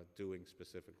doing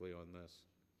specifically on this.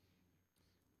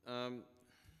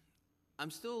 I'm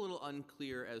still a little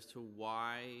unclear as to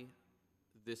why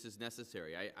this is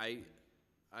necessary.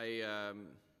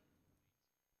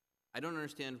 I don't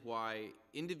understand why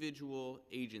individual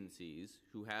agencies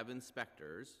who have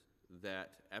inspectors,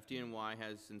 that FDNY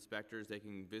has inspectors, they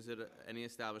can visit any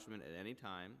establishment at any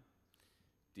time.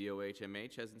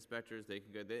 DOH-MH has inspectors, they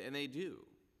can go, and they do,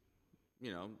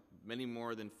 many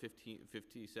more than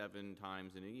 57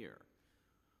 times in a year.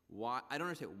 Why? I don't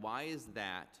understand. Why is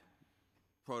that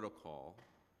protocol,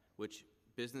 which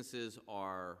businesses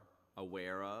are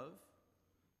aware of,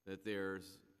 that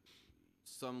there's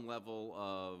some level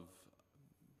of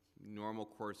normal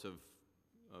course of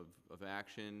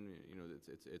action,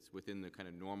 it's within the kind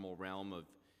of normal realm of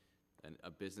a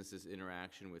business's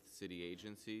interaction with city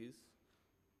agencies.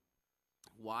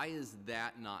 Why is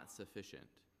that not sufficient?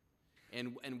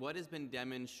 And what has been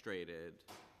demonstrated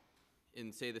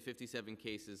in, say, the 57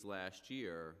 cases last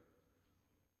year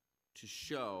to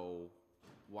show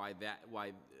why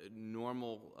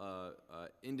normal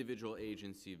individual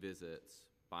agency visits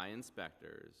by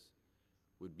inspectors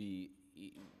would be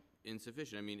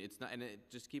insufficient? I mean, it's not, and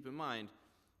just keep in mind,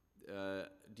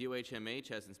 DOH-MH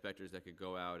has inspectors that could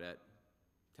go out at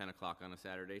 10 o'clock on a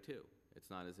Saturday too. It's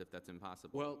not as if that's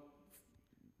impossible. Well,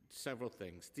 several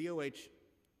things.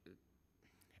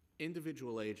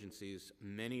 Individual agencies,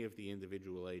 many of the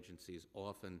individual agencies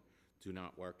often do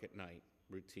not work at night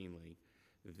routinely.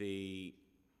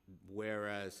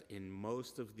 Whereas in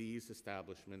most of these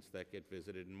establishments that get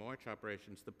visited in march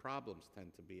operations, the problems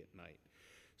tend to be at night.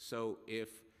 So if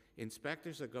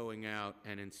inspectors are going out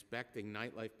and inspecting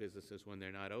nightlife businesses when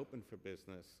they're not open for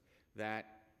business,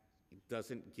 that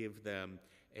doesn't give them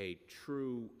a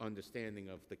true understanding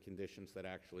of the conditions that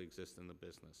actually exist in the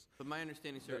business. But my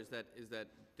understanding, sir, is that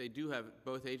they do have,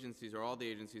 both agencies, or all the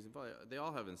agencies involved, they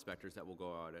all have inspectors that will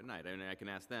go out at night. I mean, I can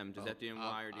ask them, does FDNY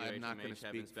or I'm not gonna DHMH have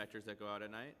speak- inspectors that go out at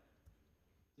night?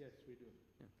 Yes, we do.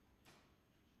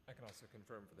 I can also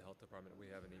confirm for the health department, we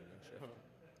have an evening shift.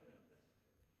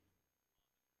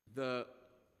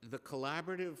 The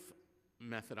collaborative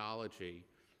methodology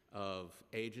of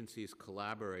agencies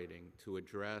collaborating to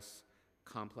address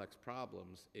complex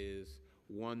problems is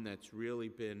one that's really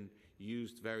been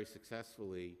used very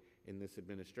successfully in this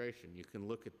administration. You can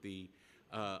look at the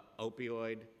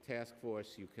opioid task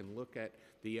force. You can look at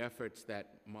the efforts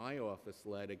that my office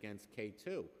led against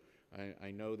K2.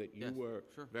 I know that you Yes, were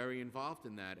sure. very involved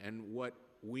in that. And what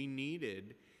we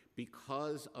needed,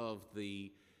 because of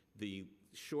the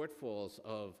shortfalls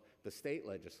of the state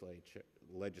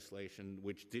legislation,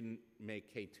 which didn't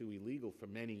make K2 illegal for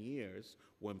many years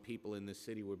when people in the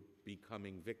city were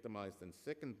becoming victimized and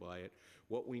sickened by it,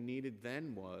 what we needed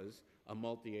then was a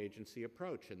multi-agency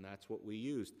approach, and that's what we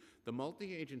used. The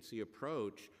multi-agency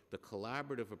approach, the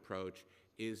collaborative approach,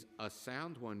 is a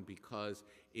sound one because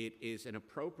it is an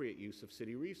appropriate use of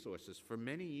city resources. For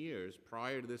many years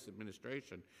prior to this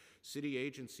administration, city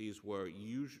agencies were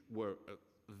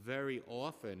very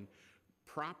often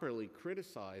properly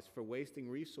criticized for wasting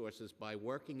resources by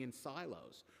working in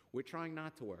silos. We're trying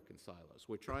not to work in silos.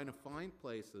 We're trying to find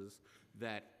places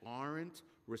that aren't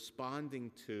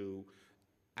responding to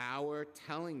our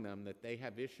telling them that they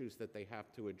have issues that they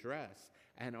have to address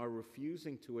and are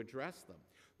refusing to address them.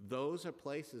 Those are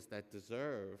places that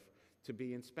deserve to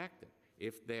be inspected.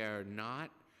 If they're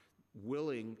not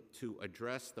willing to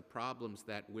address the problems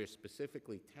that we're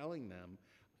specifically telling them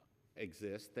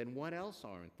exist, then what else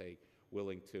aren't they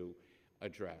willing to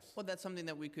address? Well, that's something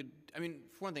that we could, I mean,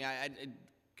 for one thing,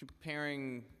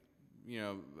 comparing,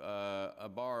 a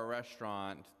bar or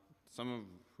restaurant, some of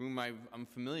whom I'm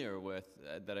familiar with,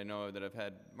 that I know that have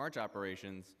had march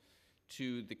operations,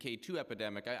 to the K2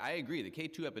 epidemic, I agree, the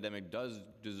K2 epidemic does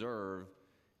deserve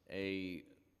a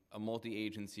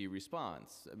multi-agency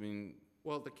response. I mean,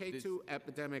 Well, the K2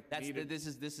 epidemic needed... this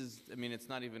is, I mean, it's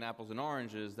not even apples and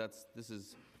oranges,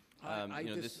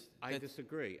 I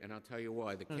disagree, and I'll tell you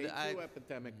why. The K2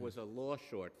 epidemic was a law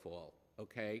shortfall,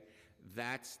 okay?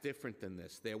 That's different than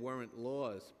this. There weren't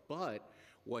laws, but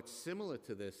what's similar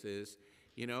to this is,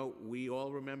 we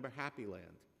all remember Happy Land,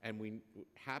 and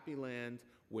Happy Land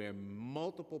where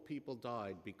multiple people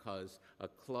died because a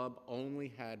club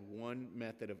only had one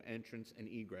method of entrance and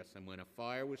egress, and when a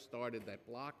fire was started that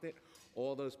blocked it,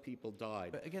 all those people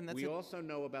died. But again, we also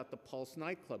know about the Pulse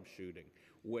nightclub shooting,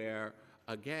 where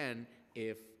again,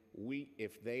 if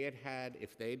they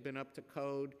had been up to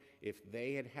code, if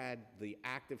they had had the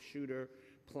active shooter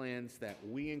plans that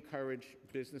we encourage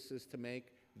businesses to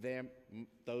make,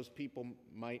 those people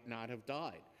might not have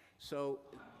died. So,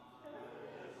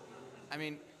 I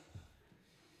mean,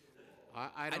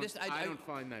 I don't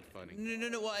find that funny.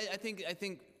 No. Well, I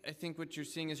think what you're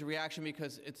seeing is a reaction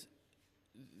because it's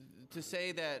to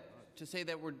say that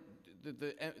we're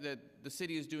that the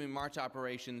city is doing march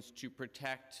operations to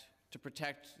protect,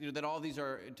 that all these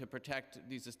are to protect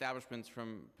these establishments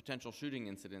from potential shooting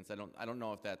incidents. I don't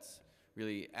know if that's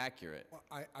really accurate.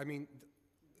 Well, I mean,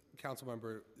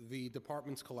 Councilmember, the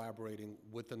department's collaborating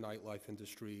with the nightlife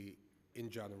industry in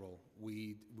general.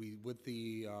 We with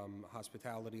the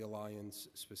Hospitality Alliance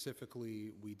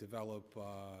specifically, we develop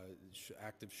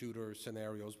active shooter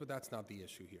scenarios, but that's not the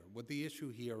issue here. What the issue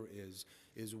here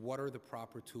is what are the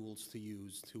proper tools to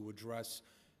use to address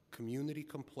community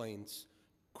complaints,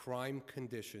 crime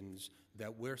conditions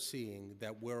that we're seeing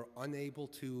that we're unable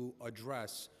to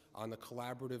address on a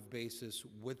collaborative basis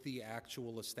with the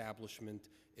actual establishment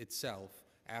itself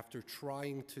after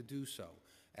trying to do so.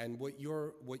 And what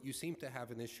you seem to have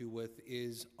an issue with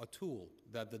is a tool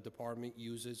that the department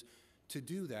uses to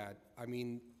do that. I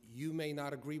mean, you may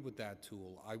not agree with that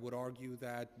tool. I would argue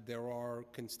that there are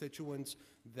constituents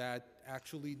that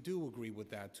actually do agree with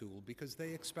that tool because they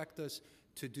expect us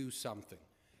to do something.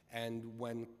 And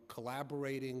when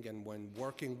collaborating and when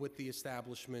working with the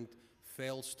establishment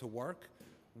fails to work,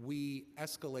 we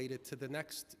escalate it to the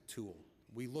next tool.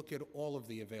 We look at all of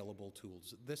the available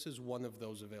tools. This is one of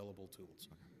those available tools.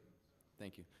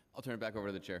 Thank you. I'll turn it back over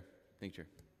to the chair. Thank you, Chair.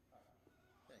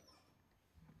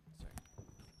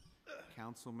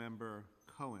 Councilmember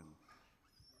Cohen.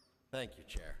 Thank you,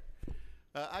 Chair.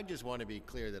 I just want to be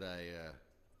clear that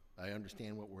I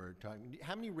understand what we're talking.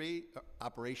 How many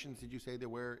operations did you say there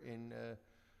were in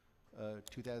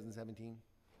 2017?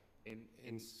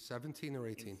 In 17 or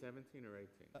 18? In 17 or 18?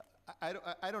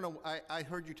 I don't know, I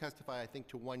heard you testify, I think,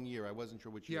 to 1 year. I wasn't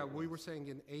sure which year Yeah, it we was. were saying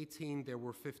in 18, there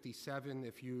were 57.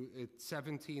 At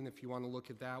 17, if you want to look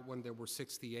at that one, there were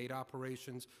 68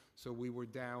 operations. So we were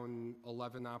down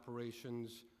 11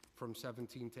 operations from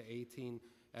 17 to 18.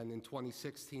 And in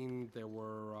 2016, there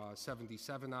were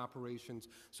 77 operations.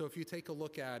 So if you take a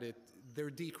look at it, they're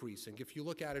decreasing. If you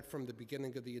look at it from the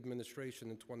beginning of the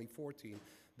administration in 2014,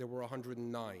 there were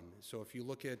 109. So if you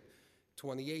look at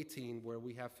 2018, where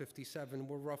we have 57,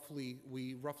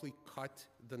 we roughly cut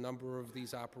the number of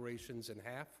these operations in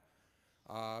half.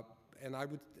 And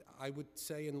I would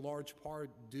say in large part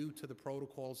due to the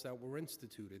protocols that were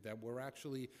instituted, that we're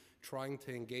actually trying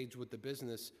to engage with the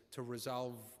business to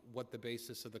resolve what the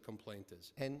basis of the complaint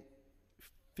is. And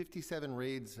 57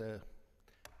 raids,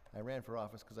 I ran for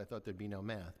office because I thought there'd be no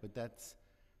math, but that's,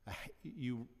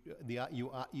 you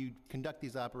conduct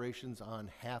these operations on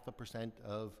 0.5%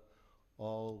 of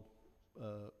all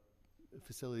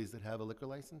facilities that have a liquor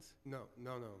license? No.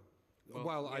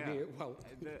 Well, I mean,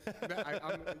 yeah.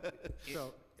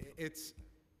 so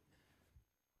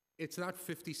it's not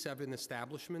 57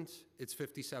 establishments, it's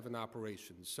 57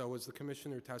 operations. So as the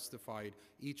commissioner testified,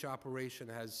 each operation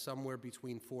has somewhere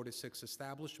between 4 to 6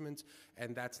 establishments,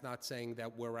 and that's not saying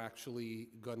that we're actually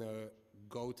gonna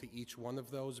go to each one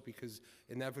of those, because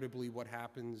inevitably what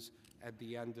happens at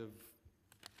the end of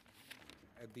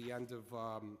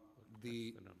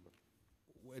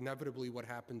inevitably what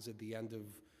happens at the end of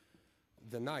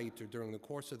the night or during the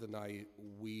course of the night,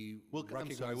 we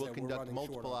recognize that we'll we're conduct running short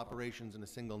multiple on operations in a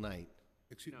single night.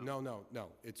 No.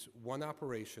 It's one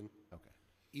operation. Okay.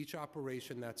 Each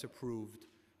operation that's approved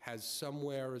has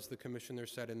somewhere, as the commissioner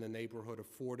said, in the neighborhood of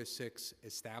 4 to 6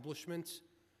 establishments.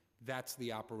 That's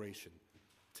the operation.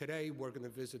 Today, we're going to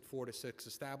visit 4 to 6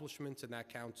 establishments, and that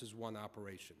counts as one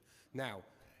operation. Now,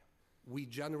 we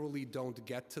generally don't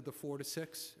get to the 4 to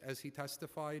 6, as he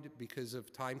testified, because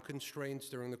of time constraints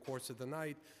during the course of the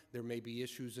night. There may be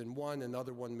issues in one,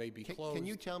 another one may be closed. Can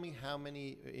you tell me how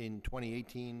many, in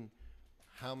 2018,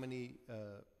 how many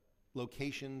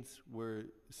locations were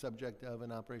subject of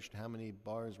an operation? How many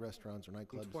bars, restaurants, or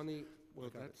nightclubs? Well,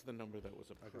 that's the number that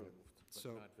was approved, but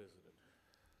So- not visited.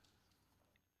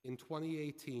 In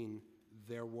 2018,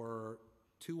 there were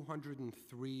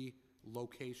 203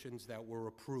 locations that were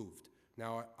approved.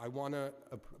 Now, I want to,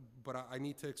 but I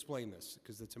need to explain this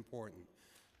because it's important.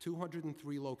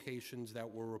 203 locations that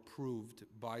were approved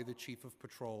by the Chief of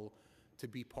Patrol to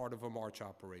be part of a march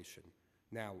operation.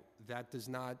 Now, that does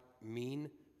not mean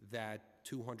that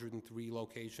 203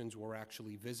 locations were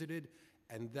actually visited,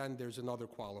 and then there's another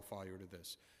qualifier to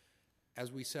this. As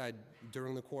we said,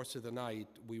 during the course of the night,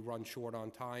 we run short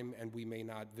on time, and we may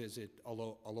not visit a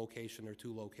location or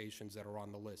 2 locations that are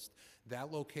on the list. That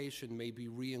location may be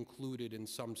re-included in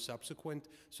some subsequent,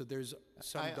 so there's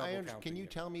some double counting. Can you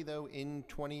here. tell me, though, in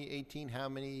 2018, how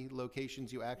many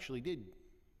locations you actually did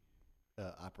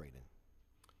operate in?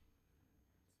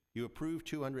 You approved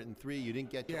 203, you didn't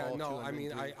get to all 203? Yeah, no, I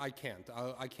mean, I can't.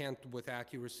 I can't with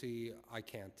accuracy, I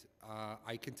can't.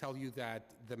 I can tell you that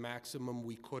the maximum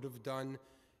we could have done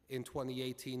in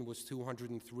 2018 was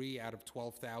 203 out of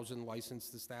 12,000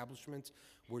 licensed establishments.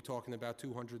 We're talking about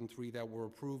 203 that were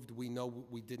approved. We know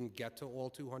we didn't get to all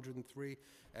 203,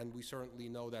 and we certainly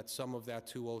know that some of that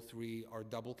 203 are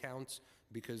double counts,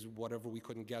 because whatever we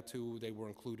couldn't get to, they were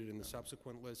included in the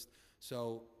subsequent list.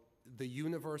 So the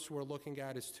universe we're looking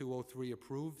at is 203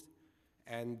 approved,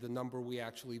 and the number we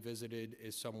actually visited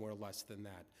is somewhere less than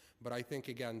that. But I think,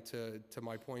 again, to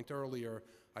my point earlier,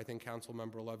 I think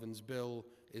Councilmember Levin's bill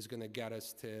is going to get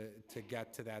us to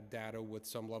get to that data with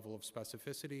some level of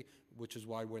specificity, which is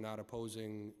why we're not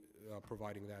opposing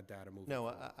providing that data moving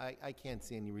forward. No, I can't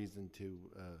see any reason to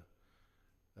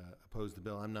oppose the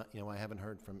bill. I'm not, I haven't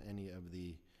heard from any of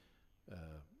the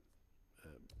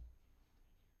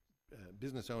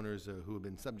business owners who have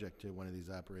been subject to one of these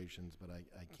operations, but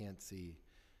I can't see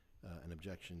an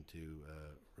objection to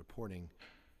reporting.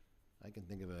 I can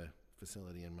think of a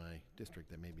facility in my district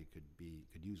that maybe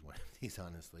could use one of these,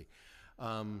 honestly.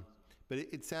 But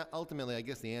it's ultimately, I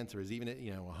guess the answer is, even at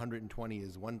 120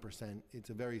 is 1%. It's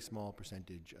a very small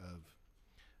percentage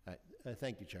of.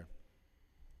 Thank you, Chair.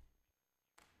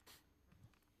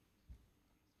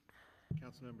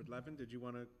 Councilmember Levin, did you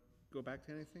want to go back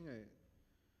to anything?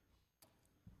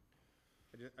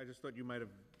 I just thought you might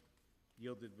have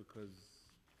yielded because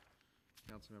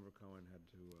Councilmember Cohen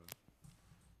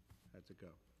had to go.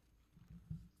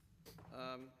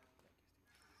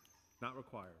 Not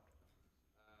required.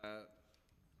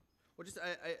 Well, just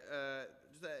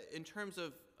in terms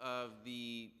of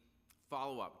the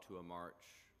follow-up to a march,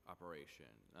 operation.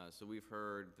 So we've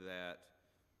heard that,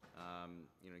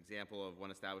 example of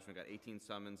one establishment got 18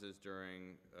 summonses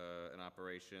during an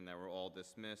operation that were all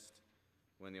dismissed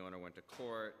when the owner went to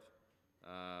court.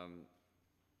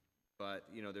 But,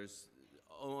 there's,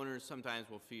 owners sometimes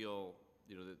will feel,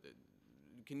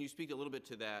 can you speak a little bit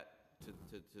to that,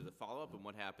 to the follow-up and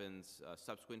what happens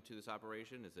subsequent to this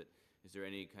operation? Is there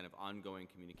any kind of ongoing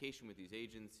communication with these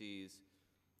agencies?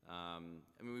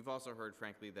 We've also heard,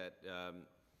 frankly, that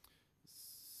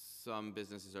some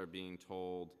businesses are being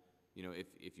told,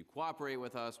 if you cooperate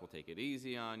with us, we'll take it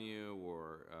easy on you,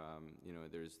 or,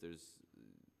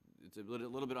 it's a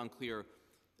little bit unclear.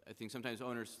 I think sometimes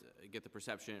owners get the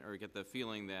perception or get the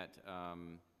feeling that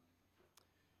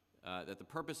that the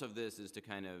purpose of this is to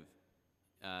kind of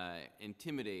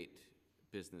intimidate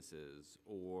businesses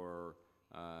or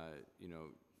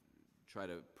try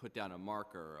to put down a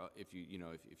marker. If you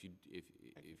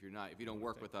don't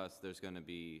work with us, there's going to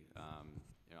be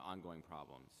ongoing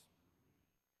problems.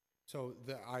 So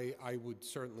I would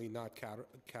certainly not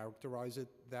characterize it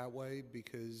that way,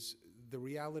 because the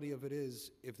reality of it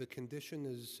is, if the condition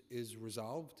is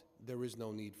resolved, there is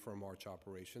no need for a March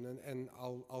operation. And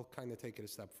I'll kind of take it a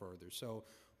step further. So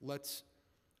let's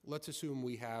assume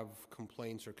we have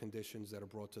complaints or conditions that are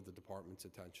brought to the department's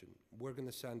attention. We're going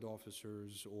to send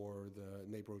officers or the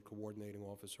neighborhood coordinating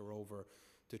officer over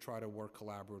to try to work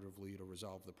collaboratively to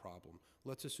resolve the problem.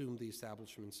 Let's assume the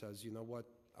establishment says, you know what,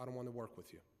 I don't want to work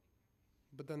with you.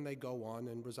 But then they go on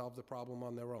and resolve the problem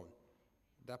on their own.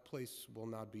 That place will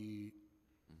not be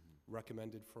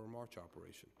recommended for a March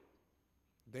operation.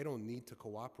 They don't need to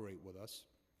cooperate with us.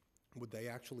 What they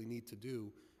actually need to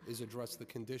do is address the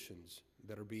conditions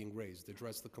that are being raised,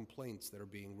 address the complaints that are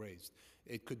being raised.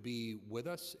 It could be with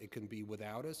us, it can be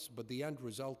without us, but the end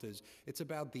result is, it's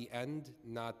about the end,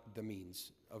 not the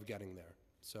means of getting there.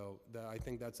 So I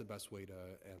think that's the best way to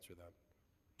answer that.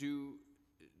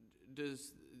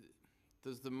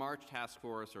 Does the March Task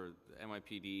Force or the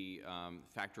NYPD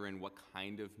factor in what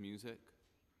kind of music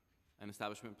an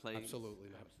establishment plays? Absolutely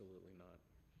not. Absolutely not.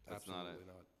 That's not Absolutely it.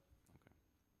 not.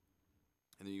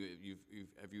 And then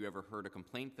have you ever heard a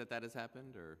complaint that has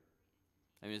happened, or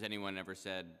has anyone ever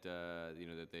said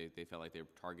that they felt like they were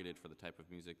targeted for the type of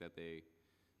music that they?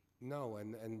 No,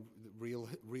 and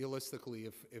realistically,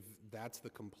 if that's the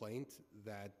complaint,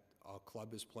 that a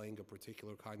club is playing a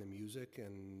particular kind of music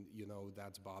and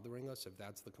that's bothering us, if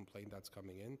that's the complaint that's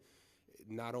coming in,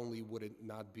 not only would it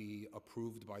not be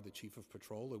approved by the chief of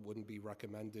patrol, it wouldn't be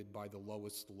recommended by the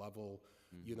lowest level,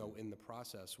 in the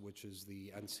process, which is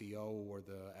the NCO or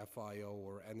the FIO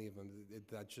or any of them.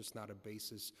 That's just not a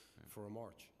basis for a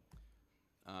march.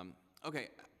 Okay,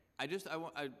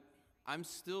 I'm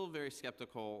still very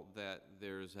skeptical that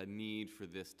there's a need for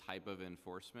this type of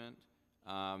enforcement,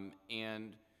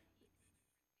 and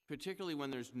particularly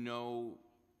when there's no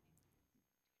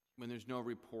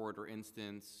report or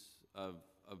instance of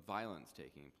violence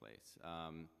taking place.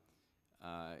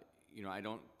 I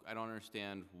don't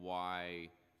understand why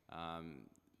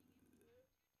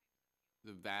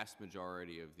the vast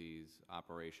majority of these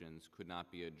operations could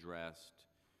not be addressed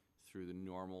through the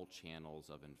normal channels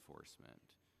of enforcement,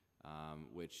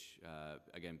 which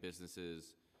again,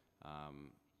 businesses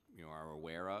are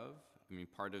aware of.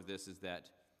 Part of this is that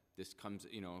this comes,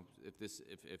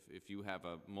 if you have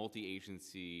a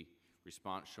multi-agency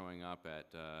response showing up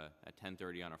at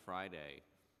 10:30 on a Friday,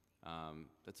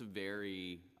 that's a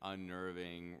very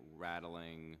unnerving,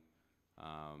 rattling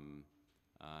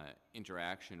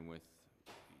interaction with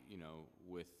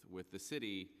the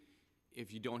city.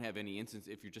 If you don't have any instance,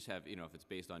 if you just have, if it's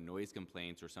based on noise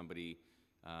complaints or somebody,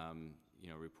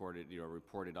 reported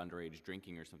underage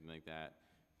drinking or something like that,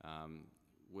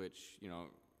 which,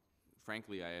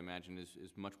 frankly, I imagine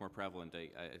is much more prevalent,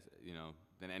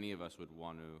 than any of us would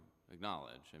want to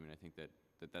acknowledge. I think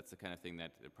that's the kind of thing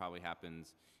that probably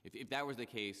happens. If that was the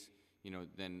case,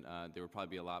 then there would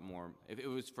probably be a lot more. If it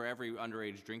was for every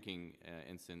underage drinking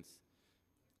instance,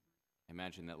 I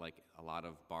imagine that a lot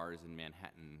of bars in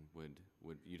Manhattan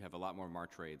you'd have a lot more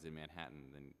March raids in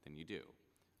Manhattan than you do,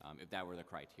 if that were the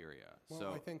criteria. Well,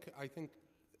 so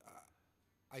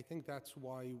I think that's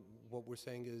why what we're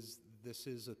saying is this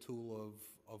is a tool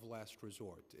of last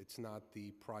resort. It's not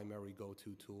the primary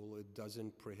go-to tool. It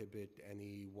doesn't prohibit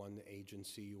any one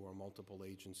agency or multiple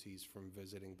agencies from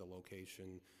visiting the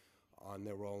location on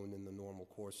their own in the normal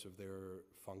course of their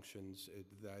functions.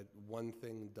 That one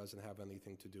thing doesn't have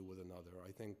anything to do with another.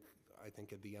 I think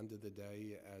at the end of the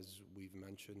day, as we've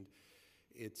mentioned,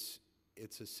 it's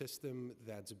a system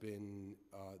that's been,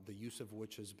 the use of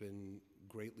which has been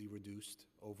greatly reduced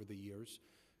over the years.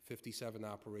 57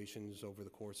 operations over the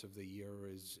course of the year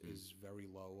is very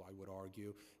low, I would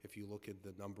argue. If you look at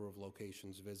the number of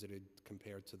locations visited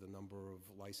compared to the number of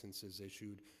licenses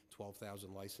issued,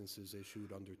 12,000 licenses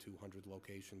issued, under 200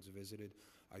 locations visited,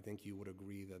 I think you would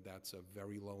agree that that's a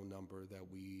very low number that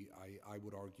I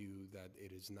would argue that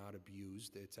it is not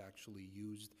abused. It's actually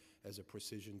used as a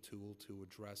precision tool to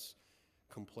address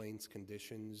complaints,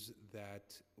 conditions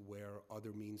that where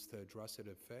other means to address it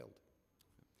have failed.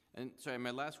 And sorry,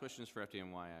 my last question is for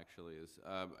FDNY actually.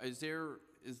 Is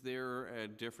there a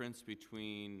difference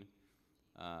between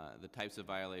the types of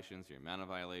violations, the amount of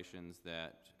violations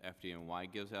that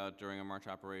FDNY gives out during a March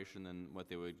operation than what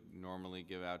they would normally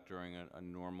give out during a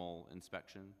normal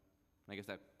inspection? I guess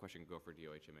that question could go for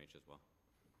DOHMH as well.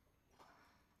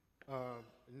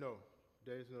 No,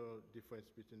 there is no difference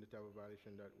between the type of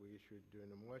violation that we issue during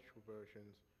the March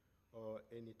operations or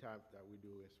any time that we do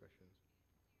inspections.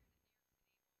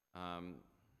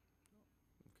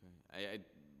 Okay.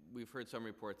 We've heard some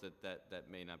reports that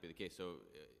may not be the case. So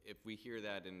if we hear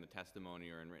that in the testimony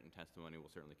or in written testimony,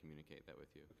 we'll certainly communicate that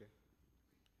with you. Okay.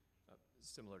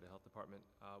 Similar to Health Department,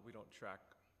 we don't track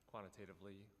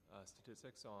quantitatively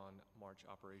statistics on March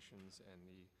operations and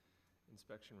the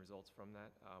inspection results from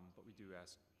that, but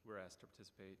we're asked to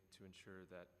participate to ensure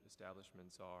that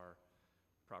establishments are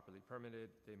properly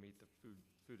permitted, they meet the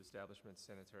food establishment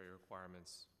sanitary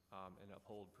requirements, and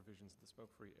uphold provisions of the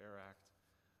Smoke-Free Air Act.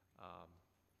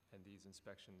 And these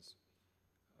inspections,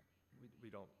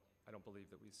 I don't believe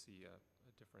that we see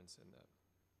a difference in the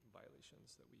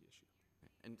violations that we issue.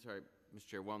 And sorry, Mr.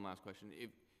 Chair, one last question.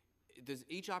 Does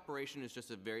each operation is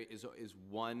just a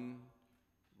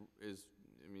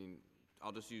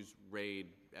I'll just use raid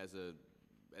as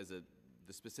the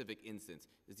specific instance.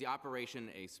 Is the operation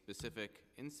a specific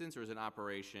instance, or is an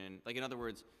operation, like in other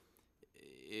words,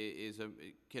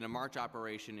 can a March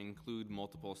operation include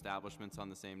multiple establishments on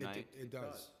the same night? It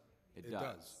does. It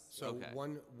does. So Okay.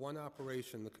 one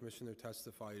operation, the commissioner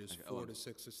testified, is Okay, 4 to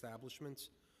 6 establishments.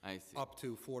 I see. Up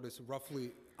to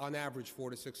roughly, on average, 4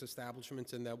 to 6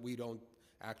 establishments, and that we don't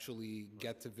actually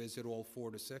get to visit all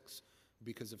 4 to 6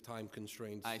 because of time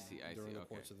constraints I see. during the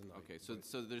Okay. course of the night. Okay,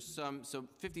 so there's so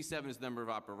 57 is the number of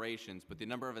operations, but the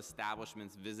number of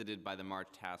establishments visited by the March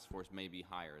Task Force may be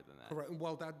higher than that. Correct.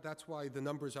 Well, that's why the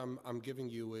numbers I'm giving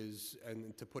you is,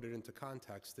 and to put it into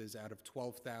context, is out of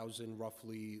 12,000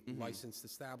 roughly licensed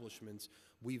establishments,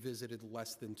 we visited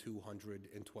less than 200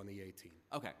 in 2018.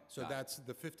 Okay. So got it. that's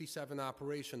the 57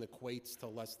 operation equates to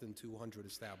less than 200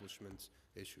 establishments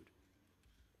issued.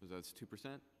 So that's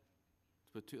 2%?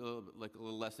 But like a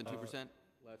little less than 2%? Less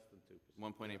than 2%.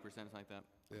 1.8%, something like that?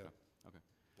 Yeah. Okay.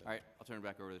 All right, I'll turn it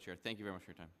back over to the chair. Thank you very much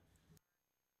for your time.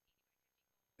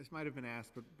 This might have been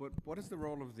asked, but what is the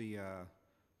role of the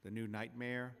new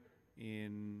nightmare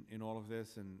in all of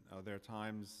this? And are there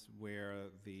times where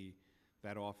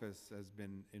that office has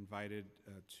been invited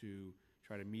to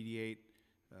try to mediate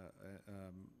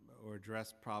or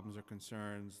address problems or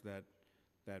concerns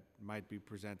that might be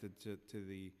presented to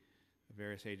the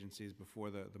various agencies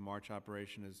before the March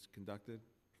operation is conducted?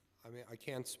 I mean, I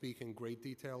can't speak in great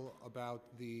detail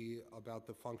about the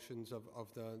functions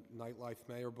of the nightlife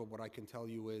mayor, but what I can tell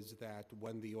you is that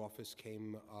when the office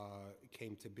came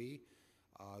to be,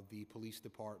 the police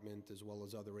department as well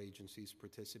as other agencies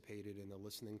participated in a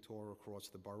listening tour across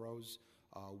the boroughs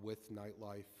with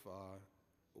nightlife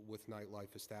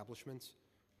establishments.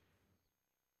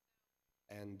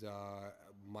 And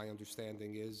my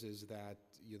understanding is that,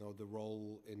 you know, the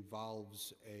role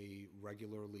involves a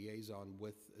regular liaison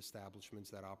with establishments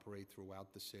that operate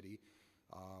throughout the city.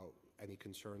 Any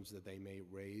concerns that they may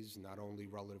raise, not only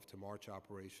relative to March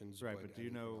operations, Right, but but do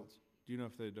you know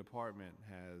if the department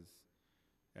has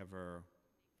ever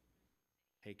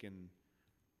taken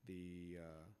the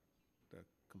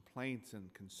complaints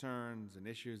and concerns and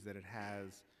issues that it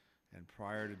has, and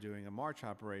prior to doing a March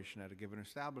operation at a given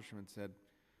establishment said,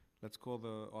 let's call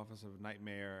the Office of Night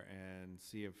Mayor and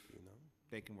see if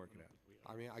they can work it out?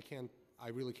 I mean, I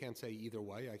really can't say either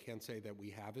way. I can't say that we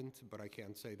haven't, but I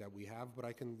can't say that we have, but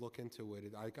I can look into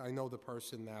it. I know the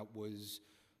person that was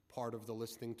part of the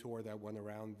listening tour that went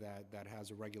around that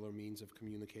has a regular means of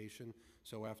communication.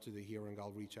 So after the hearing,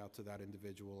 I'll reach out to that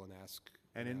individual and ask.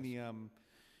 And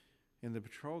in the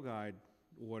patrol guide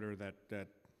order that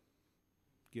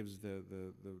gives the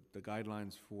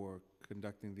guidelines for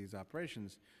conducting these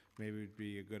operations, maybe it'd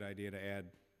be a good idea to add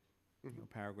a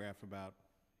paragraph about,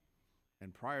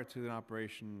 and prior to the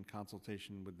operation,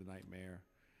 consultation with the night mayor.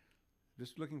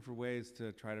 Just looking for ways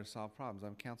to try to solve problems.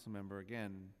 I'm a council member,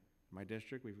 again, my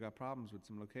district, we've got problems with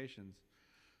some locations.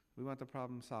 We want the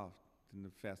problem solved in the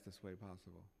fastest way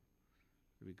possible.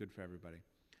 It'd be good for everybody.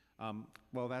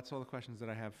 Well, that's all the questions that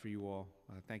I have for you all.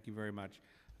 Thank you very much.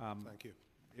 Thank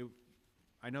you.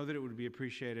 I know that it would be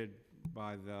appreciated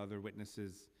by the other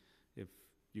witnesses if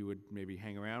you would maybe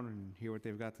hang around and hear what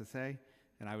they've got to say,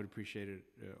 and I would appreciate it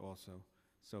also.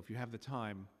 So if you have the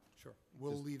time. Sure.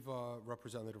 We'll leave a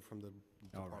representative from the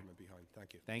All right. department behind.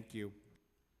 Thank you. Thank you.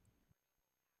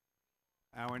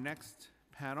 Our next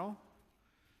panel,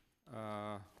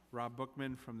 Rob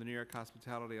Bookman from the New York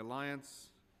Hospitality Alliance,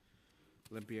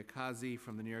 Olympia Kazi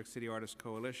from the New York City Artists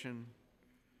Coalition,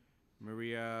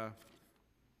 Maria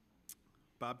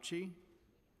Babchi,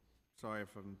 sorry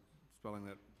if I'm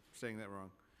saying that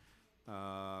wrong,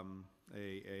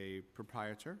 a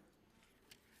proprietor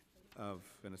of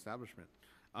an establishment,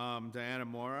 Diana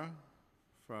Mora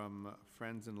from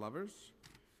Friends and Lovers,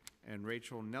 and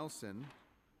Rachel Nelson,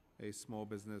 a small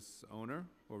business owner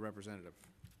or representative.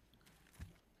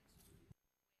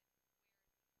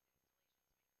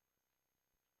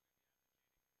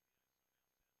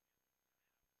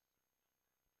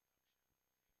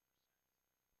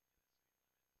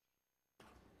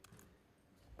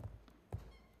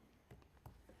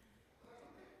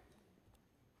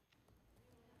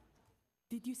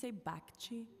 Did you say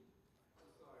Bakchi?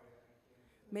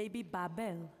 Maybe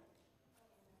Babel?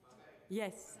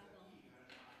 Yes.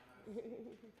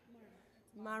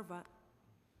 Marva.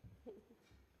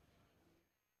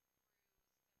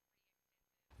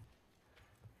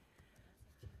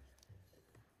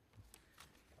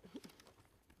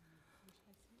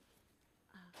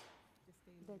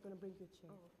 They're going to bring you a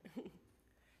chair. Oh.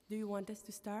 Do you want us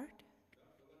to start?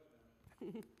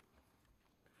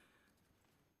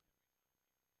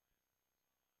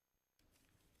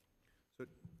 So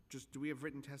just, do we have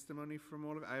written testimony from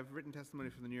all of it? I have written testimony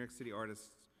from the New York City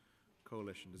Artists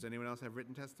Coalition. Does anyone else have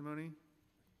written testimony?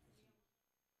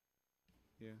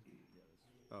 Yeah?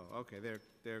 Oh, okay,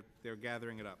 they're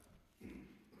gathering it up.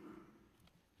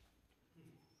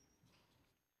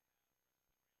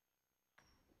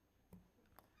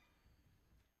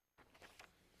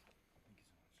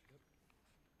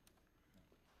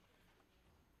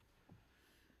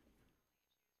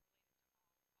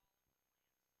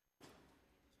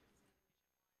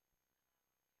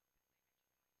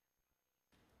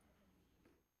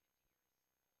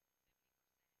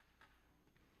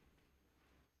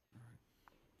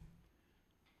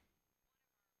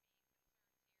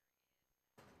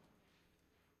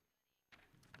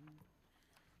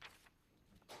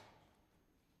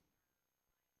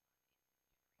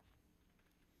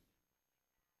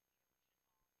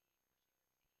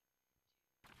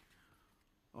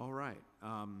 All right.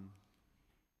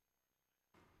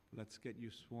 Let's get you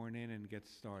sworn in and get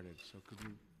started. So could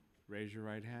you raise your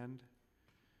right hand?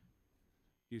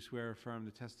 You swear or affirm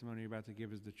the testimony you're about to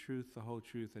give is the truth, the whole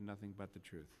truth, and nothing but the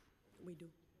truth? We do.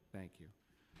 Thank you.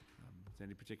 Is there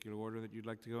any particular order that you'd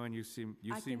like to go in? You seem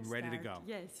I can ready to start. go.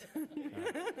 Yes.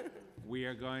 We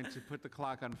are going to put the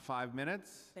clock on 5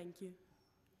 minutes. Thank you.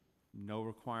 No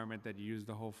requirement that you use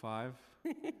the whole 5.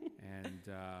 And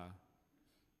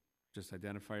just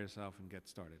identify yourself and get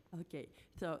started. Okay,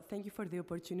 so thank you for the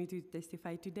opportunity to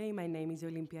testify today. My name is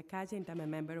Olympia Kazi, and I'm a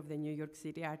member of the New York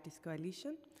City Artists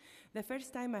Coalition. The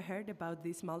first time I heard about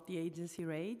these multi-agency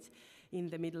raids in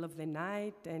the middle of the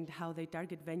night and how they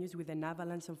target venues with an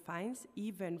avalanche of fines,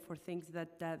 even for things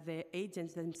that the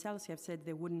agents themselves have said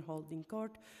they wouldn't hold in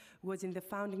court, was in the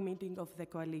founding meeting of the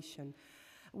coalition.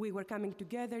 We were coming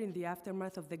together in the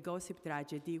aftermath of the gossip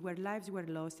tragedy, where lives were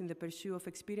lost in the pursuit of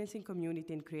experiencing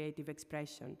community and creative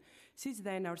expression. Since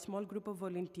then, our small group of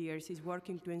volunteers is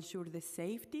working to ensure the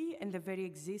safety and the very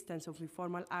existence of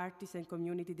informal artists and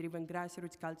community-driven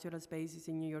grassroots cultural spaces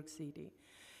in New York City.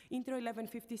 Intro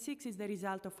 1156 is the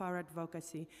result of our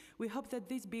advocacy. We hope that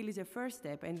this bill is a first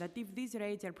step, and that if these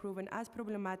raids are proven as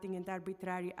problematic and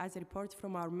arbitrary as reports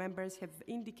from our members have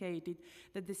indicated,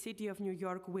 that the City of New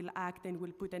York will act and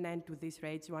will put an end to these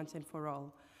raids once and for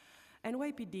all.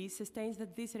 NYPD sustains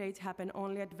that these raids happen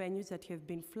only at venues that have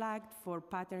been flagged for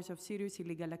patterns of serious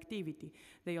illegal activity.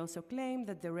 They also claim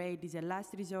that the raid is a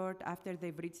last resort after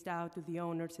they've reached out to the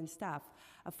owners and staff.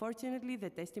 Unfortunately,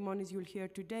 the testimonies you'll hear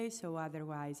today show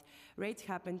otherwise. Raids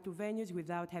happen to venues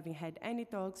without having had any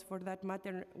talks, for that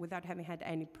matter, without having had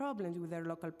any problems with their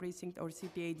local precinct or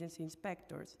city agency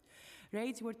inspectors.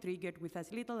 Raids were triggered with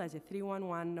as little as a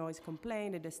 311 noise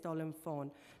complaint and a stolen phone.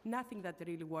 Nothing that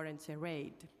really warrants a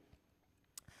raid.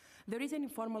 There is an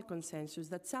informal consensus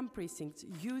that some precincts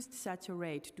used such a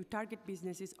raid to target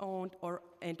businesses owned or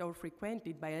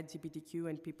frequented by LGBTQ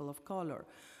and people of color.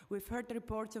 We've heard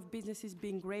reports of businesses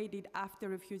being raided after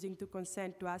refusing to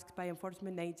consent to ask by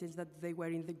enforcement agents that they were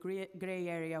in the gray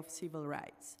area of civil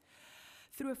rights.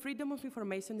 Through a Freedom of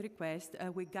Information request,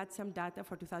 we got some data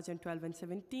for 2012 and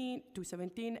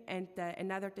 17, and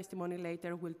another testimony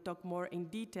later will talk more in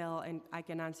detail, and I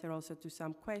can answer also to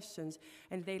some questions,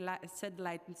 and they shed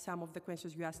light on some of the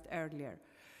questions you asked earlier.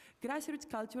 Grassroots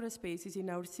cultural spaces in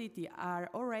our city are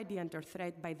already under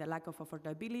threat by the lack of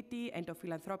affordability and of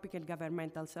philanthropic and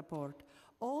governmental support.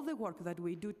 All the work that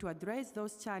we do to address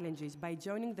those challenges by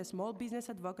joining the Small Business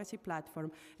Advocacy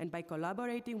Platform and by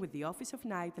collaborating with the Office of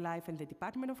Nightlife and the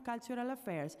Department of Cultural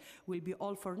Affairs will be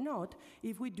all for naught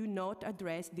if we do not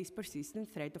address this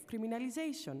persistent threat of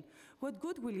criminalization. What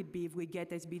good will it be if we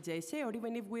get SBJSA or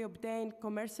even if we obtain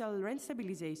commercial rent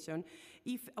stabilization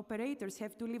if operators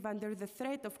have to live under the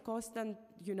threat of constant,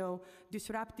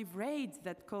 disruptive raids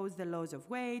that cause the loss of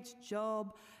wage,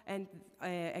 job, and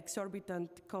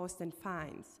exorbitant costs and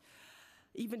fines,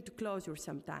 even to closure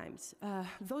sometimes.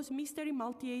 Those mystery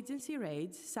multi-agency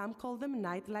raids, some call them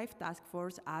nightlife task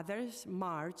force, others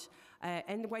march.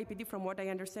 NYPD, from what I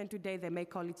understand today, they may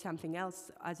call it something else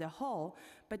as a whole,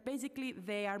 but basically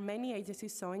they are many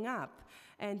agencies showing up,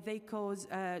 and they cause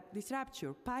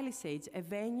disruption. Palisades, a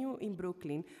venue in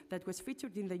Brooklyn that was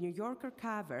featured in the New Yorker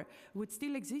cover, would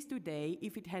still exist today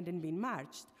if it hadn't been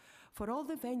marched. For all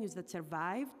the venues that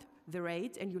survived the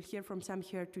raids, and you'll hear from some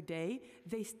here today,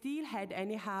 they still had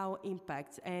anyhow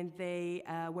impacts, and they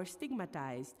were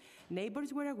stigmatized.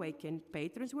 Neighbors were awakened,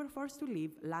 patrons were forced to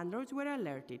leave, landlords were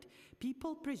alerted.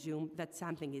 People presume that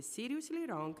something is seriously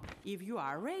wrong if you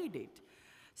are raided.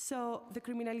 So the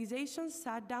criminalization,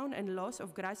 shutdown, and loss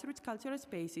of grassroots cultural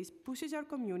spaces pushes our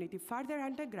community farther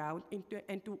underground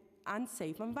into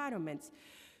unsafe environments.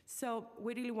 So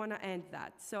we really want to end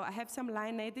that. So I have some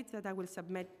line edits that I will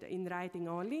submit in writing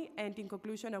only. And in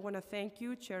conclusion, I want to thank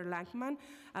you, Chair Langman.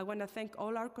 I want to thank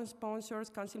all our co-sponsors,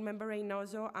 Councilmember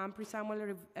Reynoso, Ampry,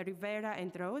 Samuel Rivera,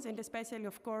 and Rose, and especially,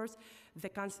 of course, the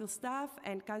council staff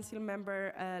and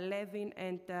Councilmember Levin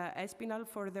and Espinal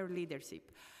for their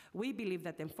leadership. We believe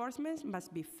that enforcement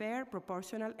must be fair,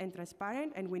 proportional, and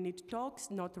transparent, and we need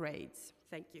talks, not raids.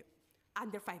 Thank you.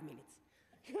 Under 5 minutes.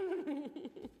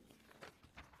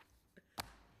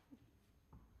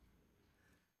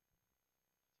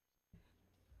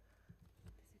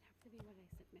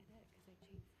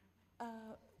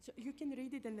 So you can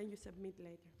read it and then you submit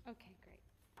later. Okay,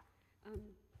 great.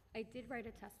 I did write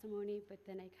a testimony, but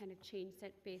then I kind of changed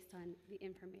it based on the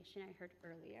information I heard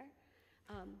earlier.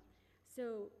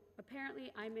 So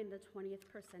apparently I'm in the 20th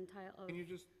percentile of... Can you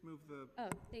just move the... Oh,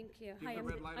 thank you. Hi,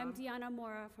 I'm Deanna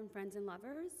Mora from Friends and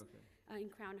Lovers in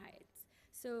Crown Heights.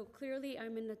 So clearly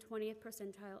I'm in the 20th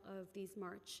percentile of these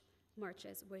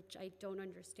marches, which I don't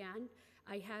understand.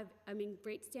 I'm in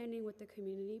great standing with the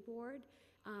community board.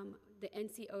 The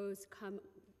NCOs come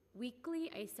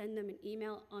weekly. I send them an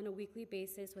email on a weekly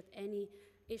basis with any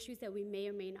issues that we may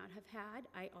or may not have had.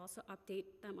 I also update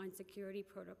them on security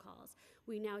protocols.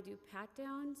 We now do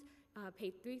pat-downs,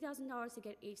 paid $3,000 to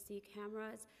get HD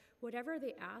cameras. Whatever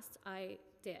they asked, I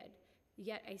did,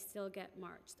 yet I still get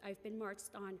marched. I've been marched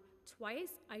on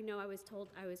twice. I know I was told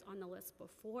I was on the list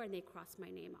before and they crossed my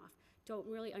name off. Don't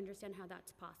really understand how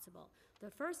that's possible.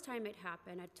 The first time it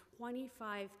happened,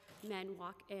 25 men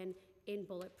walk in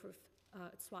bulletproof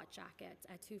SWAT jackets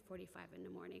at 2:45 in the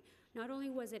morning. Not only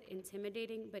was it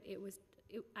intimidating, but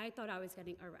I thought I was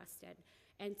getting arrested.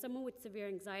 And someone with severe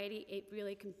anxiety, it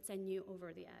really can send you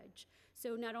over the edge.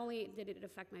 So not only did it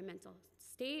affect my mental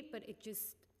state, but it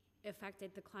just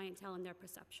affected the clientele and their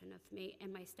perception of me,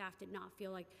 and my staff did not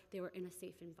feel like they were in a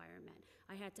safe environment.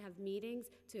 I had to have meetings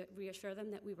to reassure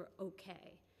them that we were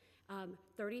okay.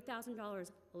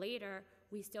 $30,000 later,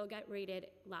 we still get raided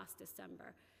last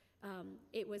December.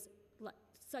 It was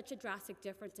such a drastic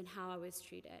difference in how I was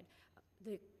treated.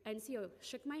 The NCO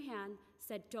shook my hand,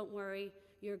 said, "Don't worry,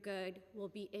 you're good. We'll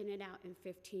be in and out in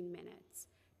 15 minutes.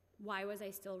 Why was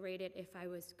I still raided if I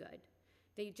was good?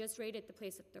 They just raided the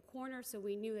place at the corner, so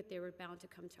we knew that they were bound to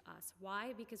come to us.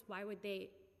 Why? Because why would they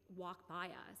walk by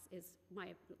us?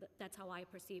 That's how I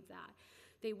perceive that.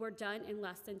 They were done in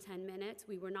less than 10 minutes.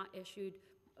 We were not issued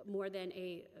more than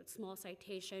a small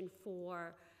citation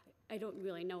for, I don't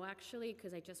really know actually,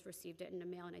 because I just received it in the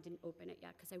mail and I didn't open it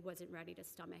yet because I wasn't ready to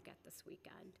stomach it this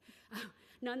weekend.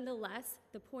 Nonetheless,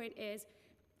 the point is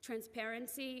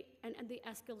transparency and the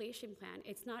escalation plan.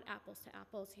 It's not apples to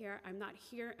apples here.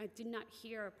 I did not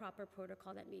hear a proper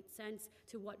protocol that made sense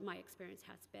to what my experience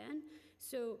has been.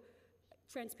 So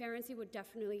transparency would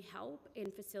definitely help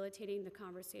in facilitating the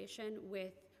conversation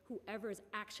with whoever is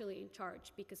actually in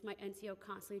charge, because my NCO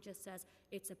constantly just says,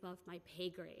 it's above my pay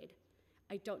grade.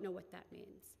 I don't know what that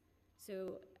means.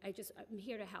 So I'm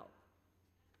here to help.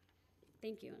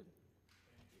 Thank you.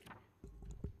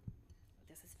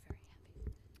 This is very heavy.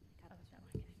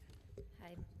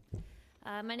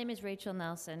 Hi. My name is Rachel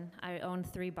Nelson. I own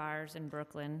 3 bars in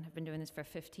Brooklyn. I've been doing this for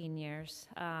 15 years.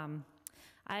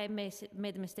 I made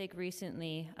the mistake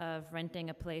recently of renting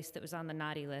a place that was on the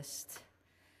naughty list.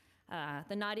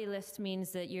 The naughty list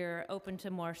means that you're open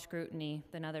to more scrutiny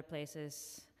than other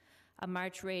places. A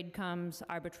March raid comes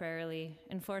arbitrarily,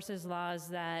 enforces laws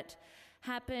that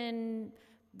happen.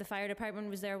 The fire department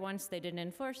was there once, they didn't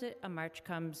enforce it. A march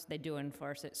comes, they do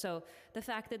enforce it. So the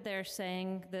fact that they're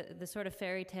saying the sort of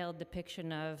fairy tale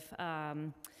depiction of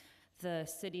the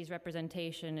city's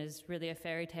representation is really a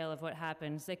fairy tale of what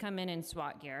happens. They come in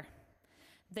SWAT gear.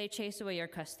 They chase away your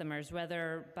customers,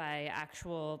 whether by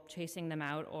actual chasing them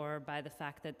out or by the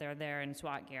fact that they're there in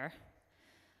SWAT gear.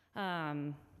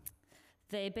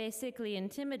 They basically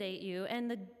intimidate you,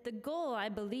 and the goal, I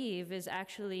believe, is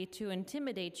actually to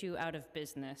intimidate you out of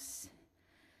business.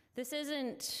 This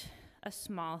isn't a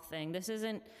small thing. This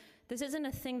isn't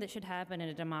a thing that should happen in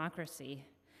a democracy.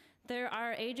 There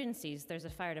are agencies. There's a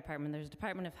fire department. There's a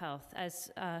Department of Health. As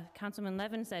Councilman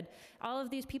Levin said, all of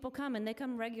these people come, and they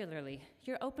come regularly.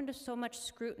 You're open to so much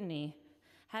scrutiny.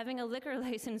 Having a liquor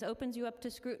license opens you up to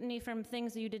scrutiny from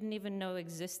things that you didn't even know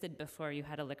existed before you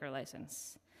had a liquor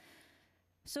license.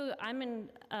 So I'm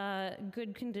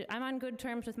on good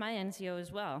terms with my NCO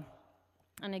as well.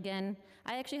 And again,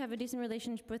 I actually have a decent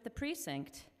relationship with the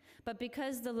precinct. But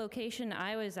because the location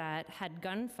I was at had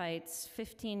gunfights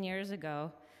 15 years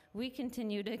ago, we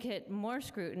continue to get more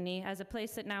scrutiny as a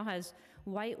place that now has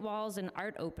white walls and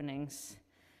art openings.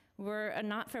 We're a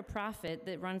not-for-profit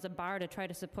that runs a bar to try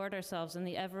to support ourselves in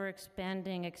the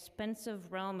ever-expanding,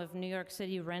 expensive realm of New York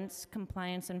City rents,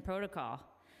 compliance, and protocol.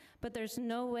 But there's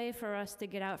no way for us to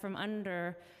get out from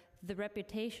under the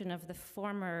reputation of the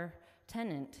former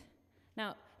tenant.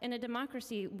 Now, in a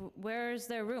democracy, where is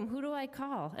there room? Who do I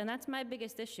call? And that's my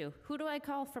biggest issue. Who do I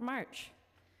call for March?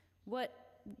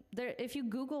 If you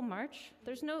Google March,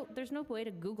 there's no way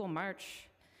to Google March.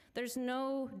 There's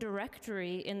no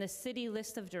directory in the city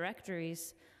list of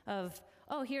directories of,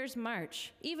 oh, here's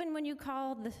March. Even when you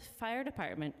call the fire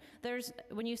department,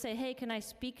 when you say, hey, can I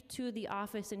speak to the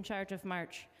office in charge of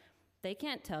March? They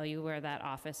can't tell you where that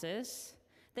office is.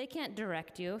 They can't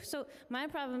direct you. So my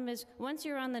problem is, once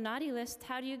you're on the naughty list,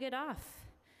 how do you get off?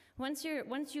 Once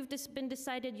you've been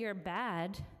decided you're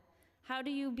bad, how do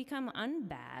you become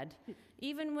unbad?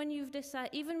 Even when you've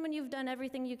done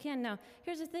everything you can. Now,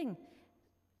 here's the thing.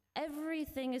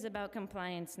 Everything is about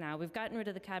compliance now. We've gotten rid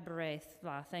of the cabaret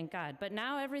law, thank God. But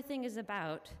now everything is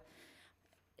about,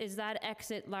 is that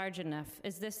exit large enough?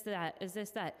 Is this that? Is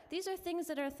this that? These are things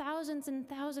that are thousands and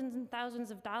thousands and thousands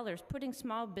of dollars, putting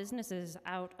small businesses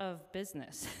out of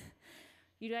business.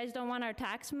 You guys don't want our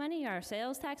tax money, our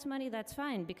sales tax money? That's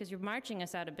fine, because you're marching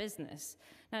us out of business.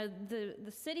 Now, the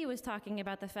city was talking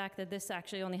about the fact that this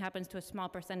actually only happens to a small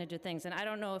percentage of things, and I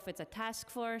don't know if it's a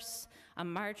task force, a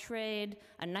march raid,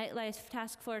 a nightlife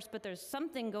task force, but there's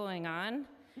something going on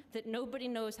that nobody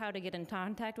knows how to get in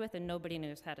contact with and nobody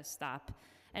knows how to stop.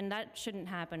 And that shouldn't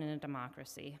happen in a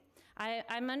democracy.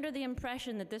 I'm under the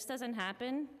impression that this doesn't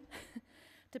happen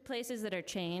to places that are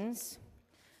chains,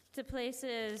 to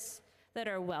places that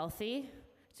are wealthy,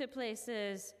 to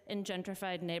places in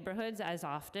gentrified neighborhoods as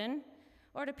often,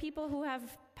 or to people who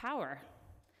have power.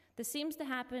 This seems to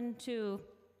happen to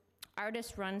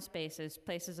artist-run spaces,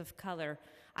 places of color.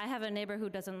 I have a neighbor who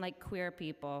doesn't like queer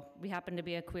people. We happen to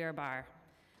be a queer bar.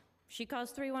 She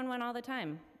calls 311 all the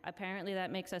time. Apparently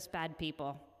that makes us bad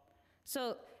people.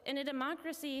 So in a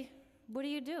democracy, what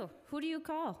do? Who do you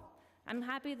call? I'm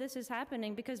happy this is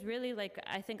happening because really,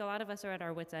 I think a lot of us are at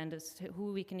our wits' end as to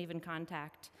who we can even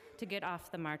contact to get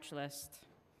off the March list.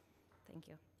 Thank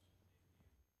you.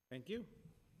 Thank you.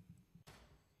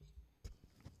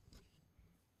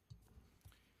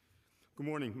 Good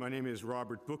morning. My name is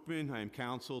Robert Bookman. I am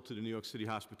counsel to the New York City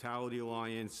Hospitality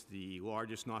Alliance, the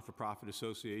largest not-for-profit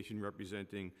association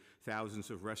representing thousands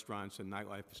of restaurants and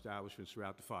nightlife establishments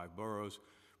throughout the 5 boroughs.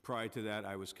 Prior to that,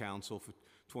 I was counsel for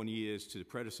 20 years to the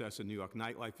predecessor New York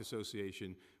Nightlife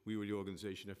Association. We were the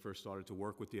organization that first started to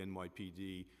work with the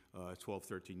NYPD 12,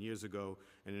 13 years ago.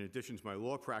 And in addition to my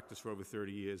law practice for over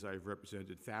 30 years, I've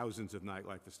represented thousands of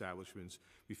nightlife establishments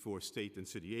before state and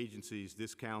city agencies,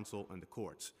 this council, and the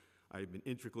courts. I've been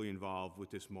intricately involved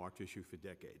with this March issue for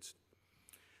decades.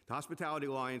 The Hospitality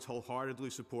Alliance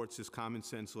wholeheartedly supports this common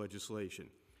sense legislation.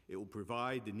 It will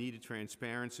provide the needed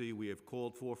transparency we have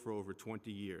called for over 20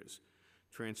 years.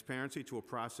 Transparency to a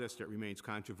process that remains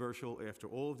controversial after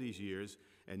all of these years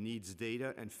and needs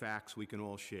data and facts we can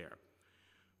all share.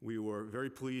 We were very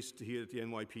pleased to hear that the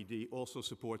NYPD also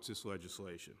supports this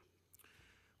legislation.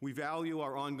 We value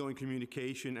our ongoing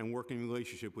communication and working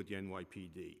relationship with the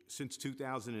NYPD. Since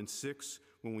 2006,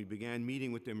 when we began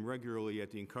meeting with them regularly at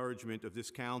the encouragement of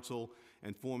this council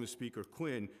and former Speaker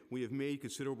Quinn, we have made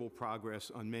considerable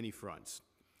progress on many fronts.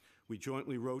 We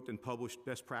jointly wrote and published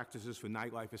best practices for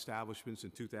nightlife establishments in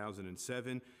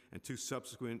 2007 and 2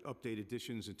 subsequent update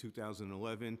editions in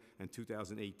 2011 and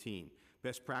 2018.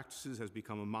 Best practices has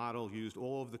become a model used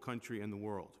all over the country and the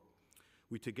world.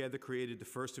 We together created the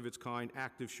first of its kind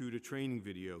active shooter training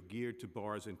video geared to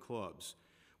bars and clubs.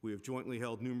 We have jointly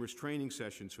held numerous training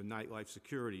sessions for nightlife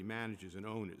security, managers, and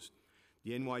owners.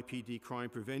 The NYPD Crime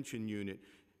Prevention Unit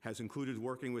has included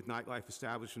working with nightlife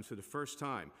establishments for the first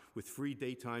time with free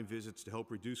daytime visits to help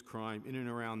reduce crime in and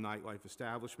around nightlife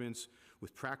establishments,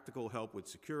 with practical help with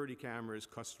security cameras,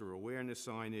 customer awareness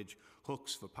signage,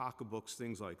 hooks for pocketbooks,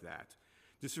 things like that.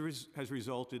 This has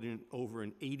resulted in over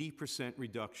an 80%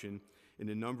 reduction in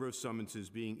the number of summonses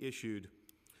being issued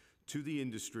to the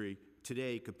industry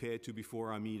today compared to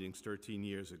before our meetings 13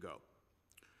 years ago.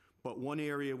 But one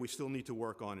area we still need to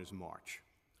work on is March.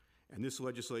 And this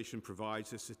legislation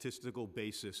provides a statistical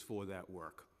basis for that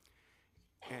work.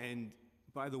 And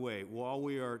by the way, while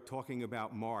we are talking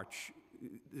about March,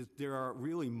 there are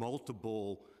really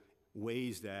multiple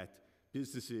ways that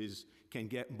businesses can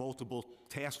get multiple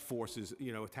task forces,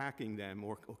 attacking them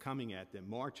or coming at them.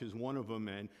 March is one of them,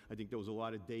 and I think there was a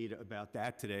lot of data about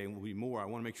that today, and will be more. I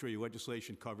want to make sure your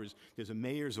legislation covers, there's a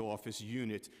mayor's office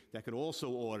unit that could also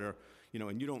order,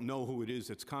 and you don't know who it is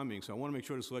that's coming. So I want to make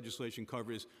sure this legislation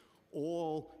covers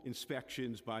all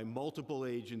inspections by multiple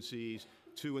agencies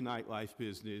to a nightlife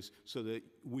business so that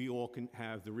we all can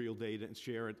have the real data and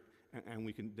share it, and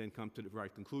we can then come to the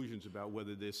right conclusions about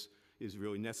whether this is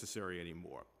really necessary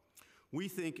anymore. We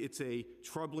think it's a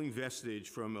troubling vestige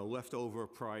from a leftover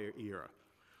prior era.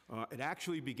 It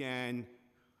actually began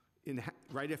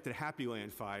right after the Happy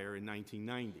Land fire in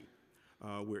 1990,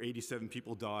 where 87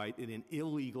 people died in an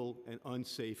illegal and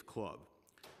unsafe club.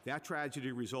 That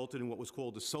tragedy resulted in what was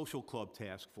called the Social Club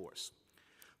Task Force,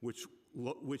 which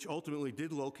ultimately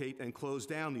did locate and close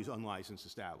down these unlicensed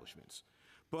establishments.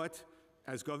 But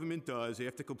as government does,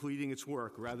 after completing its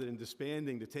work, rather than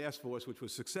disbanding the task force, which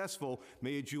was successful,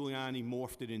 Mayor Giuliani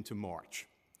morphed it into March,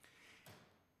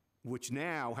 which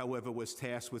now, however, was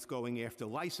tasked with going after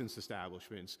licensed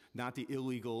establishments, not the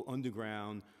illegal,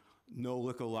 underground, no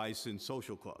liquor license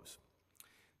social clubs.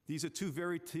 These are 2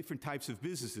 very different types of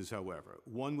businesses, however.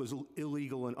 One was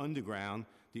illegal and underground.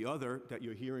 The other, that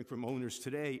you're hearing from owners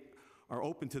today, are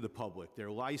open to the public. They're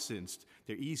licensed.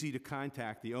 They're easy to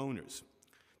contact the owners.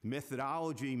 The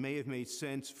methodology may have made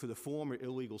sense for the former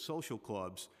illegal social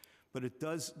clubs, but it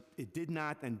did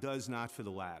not and does not for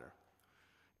the latter.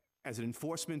 As an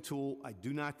enforcement tool, I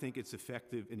do not think it's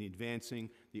effective in advancing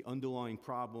the underlying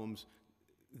problems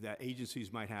that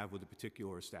agencies might have with a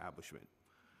particular establishment.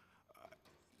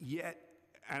 Yet,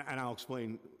 and I'll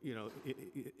explain,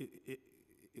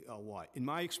 why. In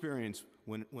my experience,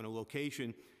 when a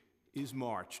location is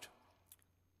marched,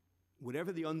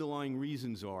 whatever the underlying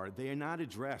reasons are, they are not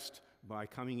addressed by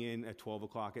coming in at 12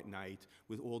 o'clock at night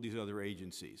with all these other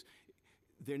agencies.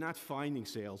 They're not finding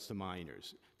sales to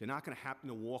minors. They're not going to happen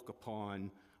to walk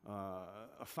upon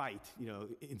a fight,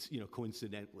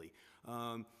 coincidentally.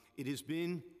 It has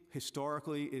been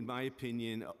historically, in my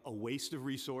opinion, a waste of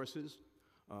resources.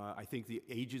 I think the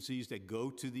agencies that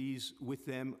go to these with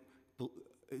them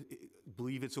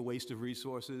believe it's a waste of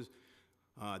resources.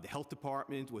 The health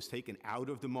department was taken out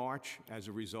of the march as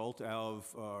a result of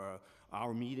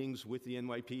our meetings with the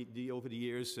NYPD over the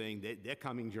years, saying that they're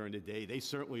coming during the day. They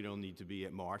certainly don't need to be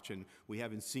at March, and we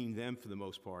haven't seen them for the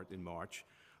most part in March.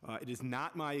 It is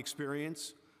not my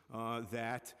experience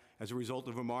that as a result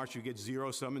of a march you get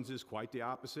 0 summonses, quite the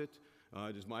opposite.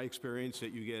 It is my experience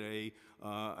that you get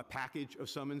a package of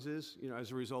summonses,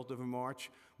 as a result of a march,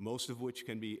 most of which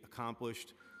can be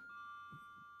accomplished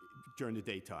during the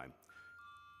daytime.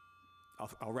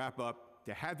 I'll wrap up.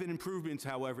 There have been improvements,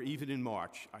 however, even in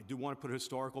March. I do want to put a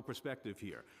historical perspective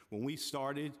here. When we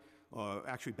started,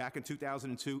 actually back in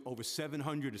 2002, over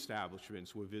 700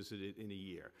 establishments were visited in a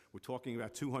year. We're talking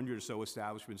about 200 or so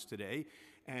establishments today,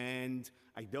 and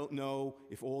I don't know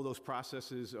if all those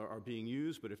processes are being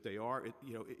used, but if they are,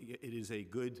 it is a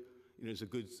good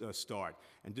start.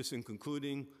 And just in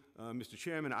concluding, Mr.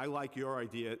 Chairman, I like your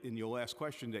idea in your last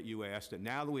question that you asked, that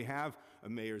now that we have a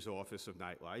mayor's office of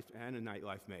nightlife and a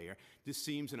nightlife mayor, this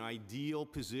seems an ideal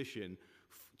position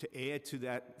to add to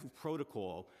that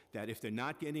protocol that if they're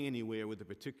not getting anywhere with a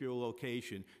particular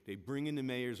location, they bring in the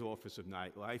mayor's office of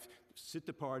nightlife, sit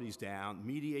the parties down,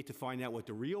 mediate to find out what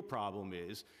the real problem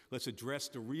is. Let's address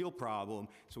the real problem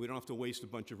so we don't have to waste a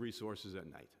bunch of resources at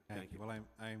night. Thank you. Well,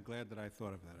 I am glad that I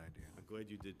thought of that idea. I'm glad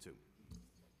you did too.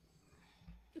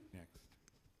 Next.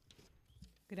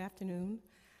 Good afternoon.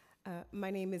 My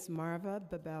name is Marva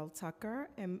Babel Tucker,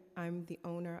 and I'm the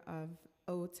owner of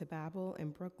Ode to Babel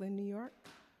in Brooklyn, New York,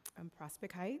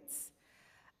 Prospect Heights.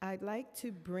 I'd like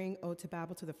to bring Ode to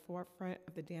Babel to the forefront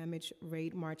of the damage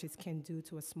raid marches can do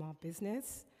to a small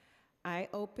business. I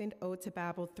opened Ode to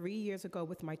Babel 3 years ago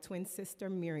with my twin sister,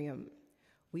 Miriam.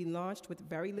 We launched with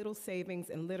very little savings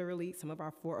and literally some of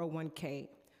our 401k,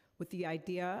 with the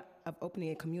idea of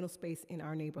opening a communal space in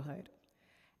our neighborhood.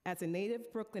 As a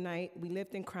native Brooklynite, we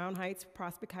lived in Crown Heights,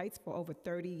 Prospect Heights for over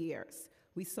 30 years.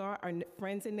 We saw our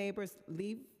friends and neighbors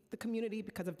leave the community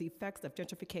because of the effects of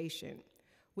gentrification.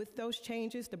 With those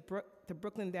changes, the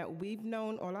Brooklyn that we've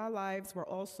known all our lives were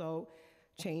also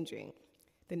changing.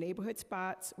 The neighborhood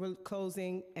spots were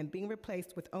closing and being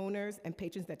replaced with owners and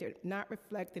patrons that did not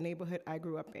reflect the neighborhood I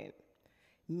grew up in.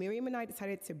 Miriam and I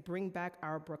decided to bring back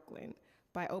our Brooklyn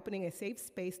by opening a safe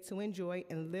space to enjoy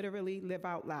and literally live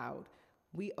out loud.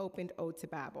 We opened Ode to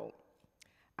Babel.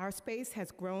 Our space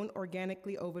has grown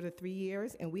organically over the 3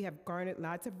 years, and we have garnered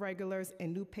lots of regulars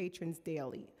and new patrons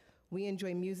daily. We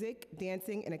enjoy music,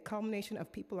 dancing, and a culmination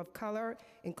of people of color,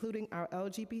 including our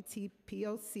LGBT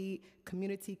POC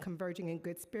community converging in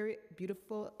good spirit,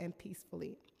 beautiful, and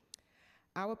peacefully.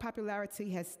 Our popularity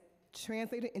has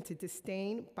translated into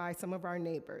disdain by some of our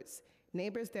neighbors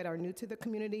that are new to the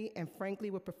community and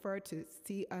frankly would prefer to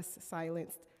see us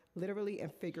silenced, literally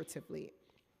and figuratively.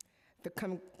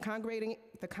 The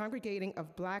congregating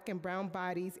of Black and brown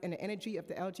bodies and the energy of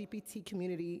the LGBT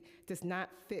community does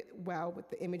not fit well with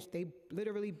the image they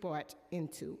literally bought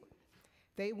into.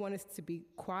 They want us to be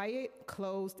quiet,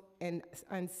 closed, and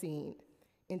unseen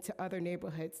into other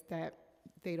neighborhoods that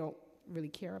they don't really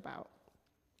care about.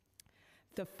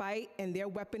 The fight and their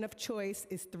weapon of choice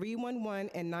is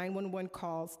 311 and 911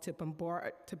 calls to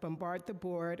bombard the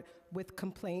board with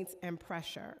complaints and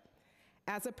pressure.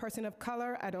 As a person of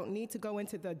color, I don't need to go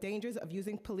into the dangers of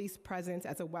using police presence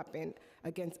as a weapon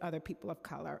against other people of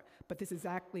color, but this is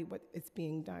exactly what is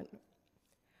being done.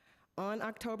 On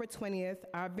October 20th,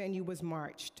 our venue was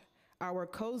marched. Our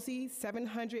cozy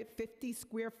 750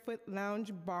 square foot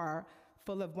lounge bar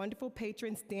full of wonderful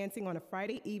patrons dancing on a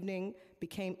Friday evening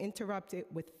became interrupted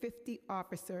with 50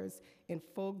 officers in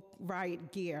full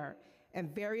riot gear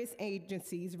and various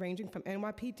agencies ranging from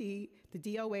NYPD,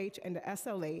 the DOH, and the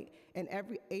SLA, and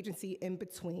every agency in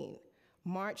between,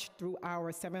 marched through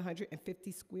our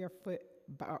 750 square foot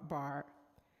bar.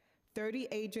 30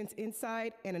 agents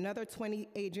inside and another 20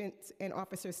 agents and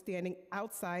officers standing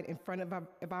outside in front of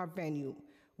our venue.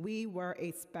 We were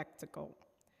a spectacle,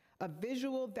 a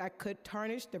visual that could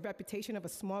tarnish the reputation of a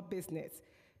small business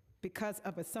because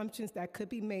of assumptions that could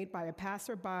be made by a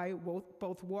passerby,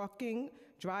 both walking,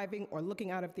 driving, or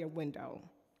looking out of their window.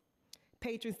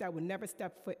 Patrons that would never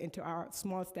step foot into our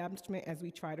small establishment as we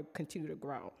try to continue to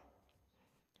grow.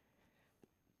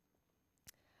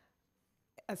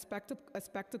 A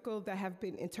spectacle that have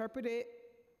been interpreted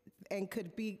and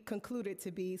could be concluded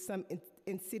to be some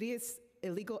insidious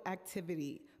illegal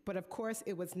activity, but of course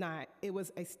it was not. It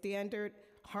was a standard,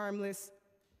 harmless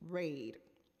raid.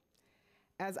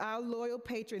 As our loyal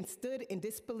patrons stood in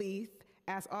disbelief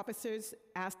as officers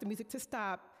asked the music to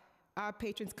stop, our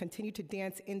patrons continued to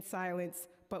dance in silence,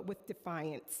 but with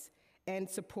defiance and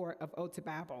support of Ode to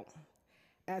Babel.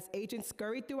 As agents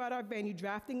scurried throughout our venue,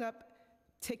 drafting up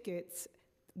tickets,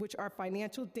 which are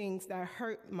financial dings that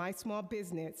hurt my small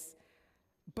business,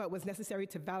 but was necessary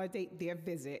to validate their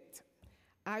visit.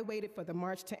 I waited for the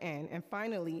march to end, and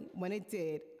finally, when it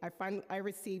did, I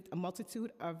received a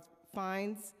multitude of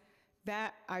fines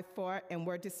that I fought and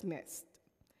were dismissed.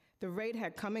 The raid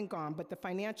had come and gone, but the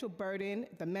financial burden,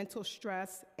 the mental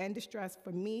stress and distress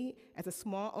for me as a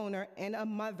small owner and a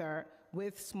mother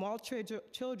with small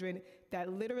children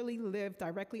that literally live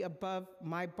directly above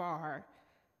my bar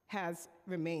has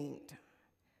remained.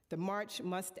 The march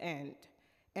must end.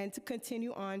 And to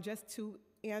continue on, just to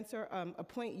answer a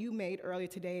point you made earlier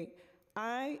today,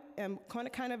 I am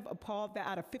kind of appalled that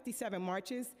out of 57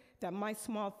 marches, that my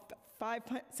small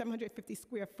 750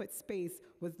 square foot space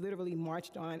was literally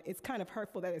marched on. It's kind of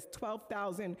hurtful that it's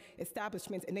 12,000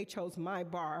 establishments and they chose my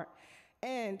bar.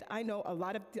 And I know a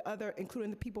lot of the other,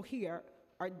 including the people here,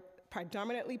 are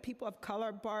predominantly people of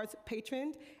color bars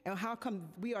patroned, and how come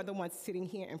we are the ones sitting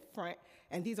here in front,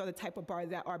 and these are the type of bars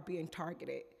that are being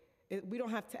targeted? We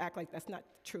don't have to act like that's not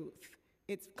the truth.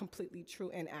 it's completely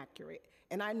true and accurate.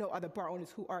 And I know other bar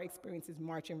owners who are experiencing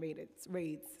march and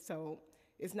raids, so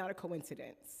it's not a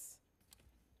coincidence.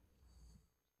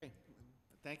 Okay.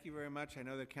 Thank you very much. I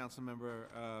know that Councilmember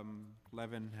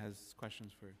Levin has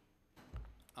questions for you.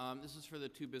 This is for the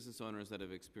two business owners that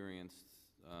have experienced,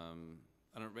 I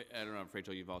don't know if,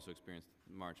 Rachel, you've also experienced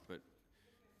March, but.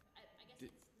 I guess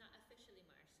it's not officially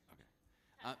Mars. Okay.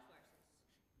 Task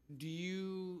forces. Do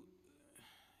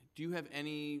you have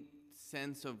any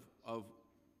sense of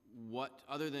what,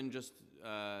 other than just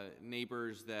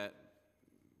neighbors that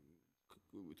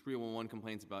 311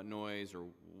 complaints about noise or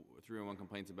 311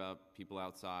 complaints about people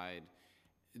outside,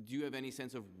 do you have any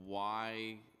sense of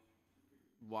why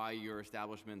your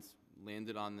establishments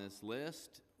landed on this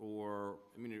list? Or,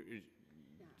 I mean,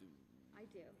 Yeah, I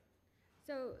do.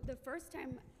 So the first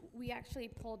time we actually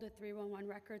pulled the 311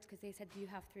 records because they said, do you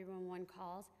have 311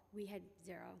 calls? We had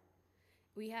 0.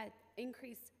 We had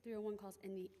increased 301 calls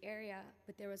in the area,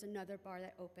 but there was another bar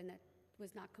that opened that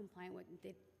was not compliant with,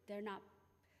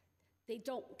 they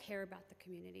don't care about the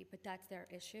community, but that's their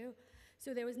issue.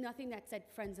 So there was nothing that said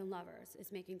friends and lovers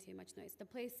is making too much noise. The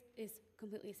place is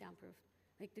completely soundproof.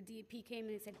 Like the DEP came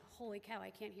and they said, holy cow,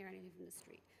 I can't hear anything from the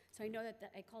street. So I know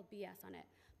that I called BS on it.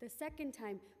 The second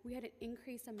time, we had an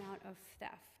increased amount of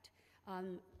theft.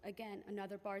 Again,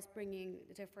 another bar's bringing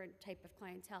a different type of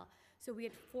clientele. So we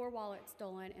had 4 wallets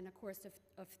stolen in a course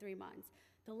of 3 months.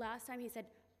 The last time he said,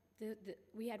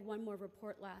 we had one more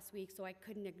report last week, so I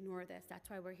couldn't ignore this. That's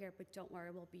why we're here, but don't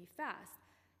worry, we'll be fast.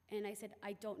 And I said,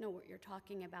 I don't know what you're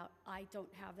talking about. I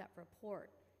don't have that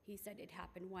report. He said it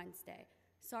happened Wednesday.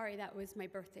 Sorry, that was my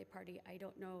birthday party. I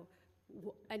don't know,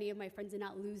 any of my friends did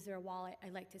not lose their wallet.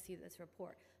 I'd like to see this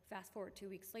report. Fast forward 2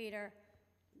 weeks later,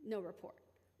 no report.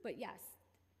 But yes,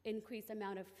 increased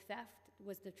amount of theft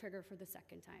was the trigger for the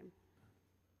second time.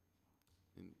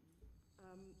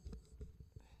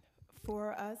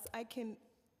 For us,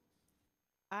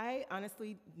 I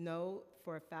honestly know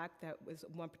for a fact that was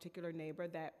one particular neighbor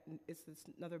that is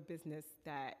another business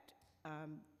that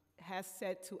has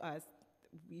said to us,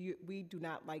 we do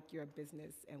not like your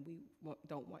business and we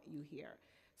don't want you here.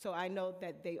 So I know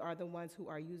that they are the ones who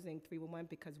are using 311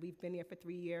 because we've been here for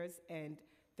 3 years, and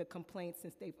the complaints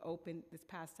since they've opened this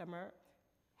past summer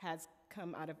has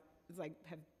come out of,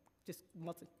 have just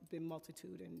been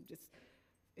multitude, and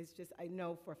it's just, I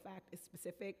know for a fact it's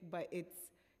specific, but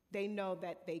they know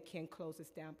that they can close this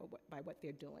down by what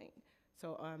they're doing.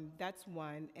 So that's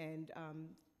one, and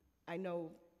I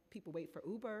know people wait for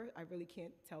Uber. I really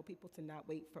can't tell people to not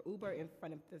wait for Uber in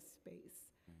front of this space.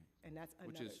 And that's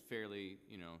another. Which is fairly,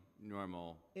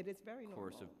 normal. It is very normal.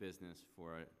 Course of business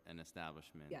for an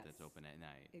establishment Yes. that's open at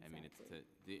night. Exactly.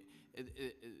 I mean,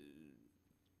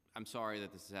 I'm sorry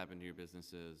that this has happened to your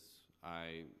businesses.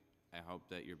 I hope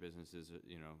that your businesses,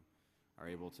 are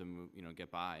able to move, get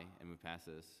by and move past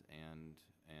this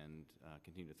and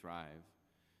continue to thrive.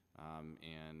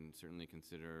 And certainly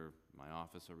consider my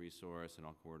office a resource, and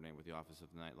I'll coordinate with the Office of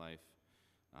Nightlife.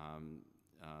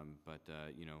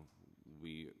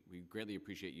 We greatly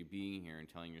appreciate you being here and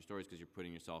telling your stories, because you're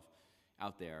putting yourself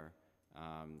out there,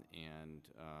 and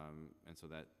so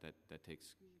that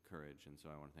takes courage. And so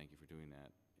I want to thank you for doing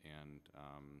that, and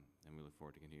we look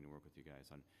forward to continuing to work with you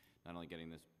guys on not only getting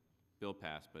this bill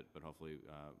passed, but hopefully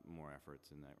more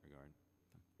efforts in that regard.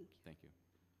 Thank you.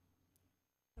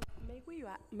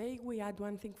 May we add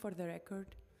one thing for the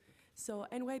record? So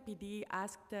NYPD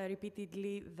asked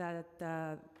repeatedly that,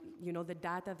 the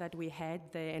data that we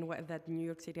had, that New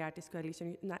York City Artists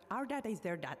Coalition, our data is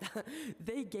their data.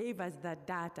 They gave us that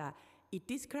data. It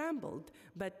is scrambled,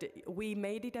 but we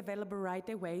made it available right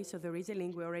away, so there is a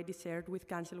link we already shared with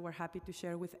Council. We're happy to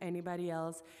share with anybody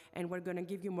else, and we're going to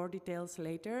give you more details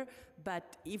later.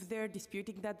 But if they're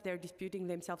disputing that, they're disputing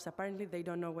themselves. Apparently, they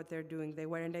don't know what they're doing. They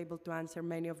weren't able to answer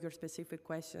many of your specific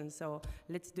questions, so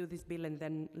let's do this bill and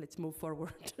then let's move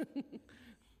forward.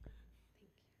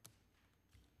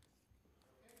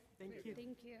 Thank you.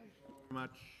 Thank you. Very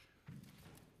much.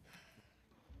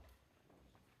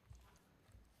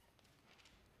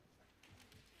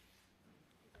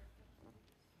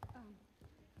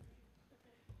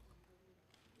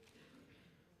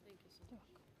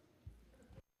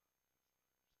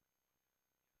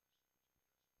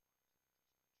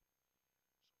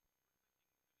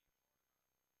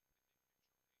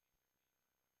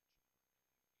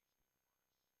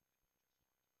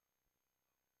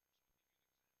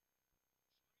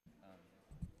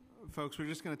 Folks, we're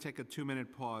just going to take a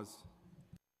 2-minute pause.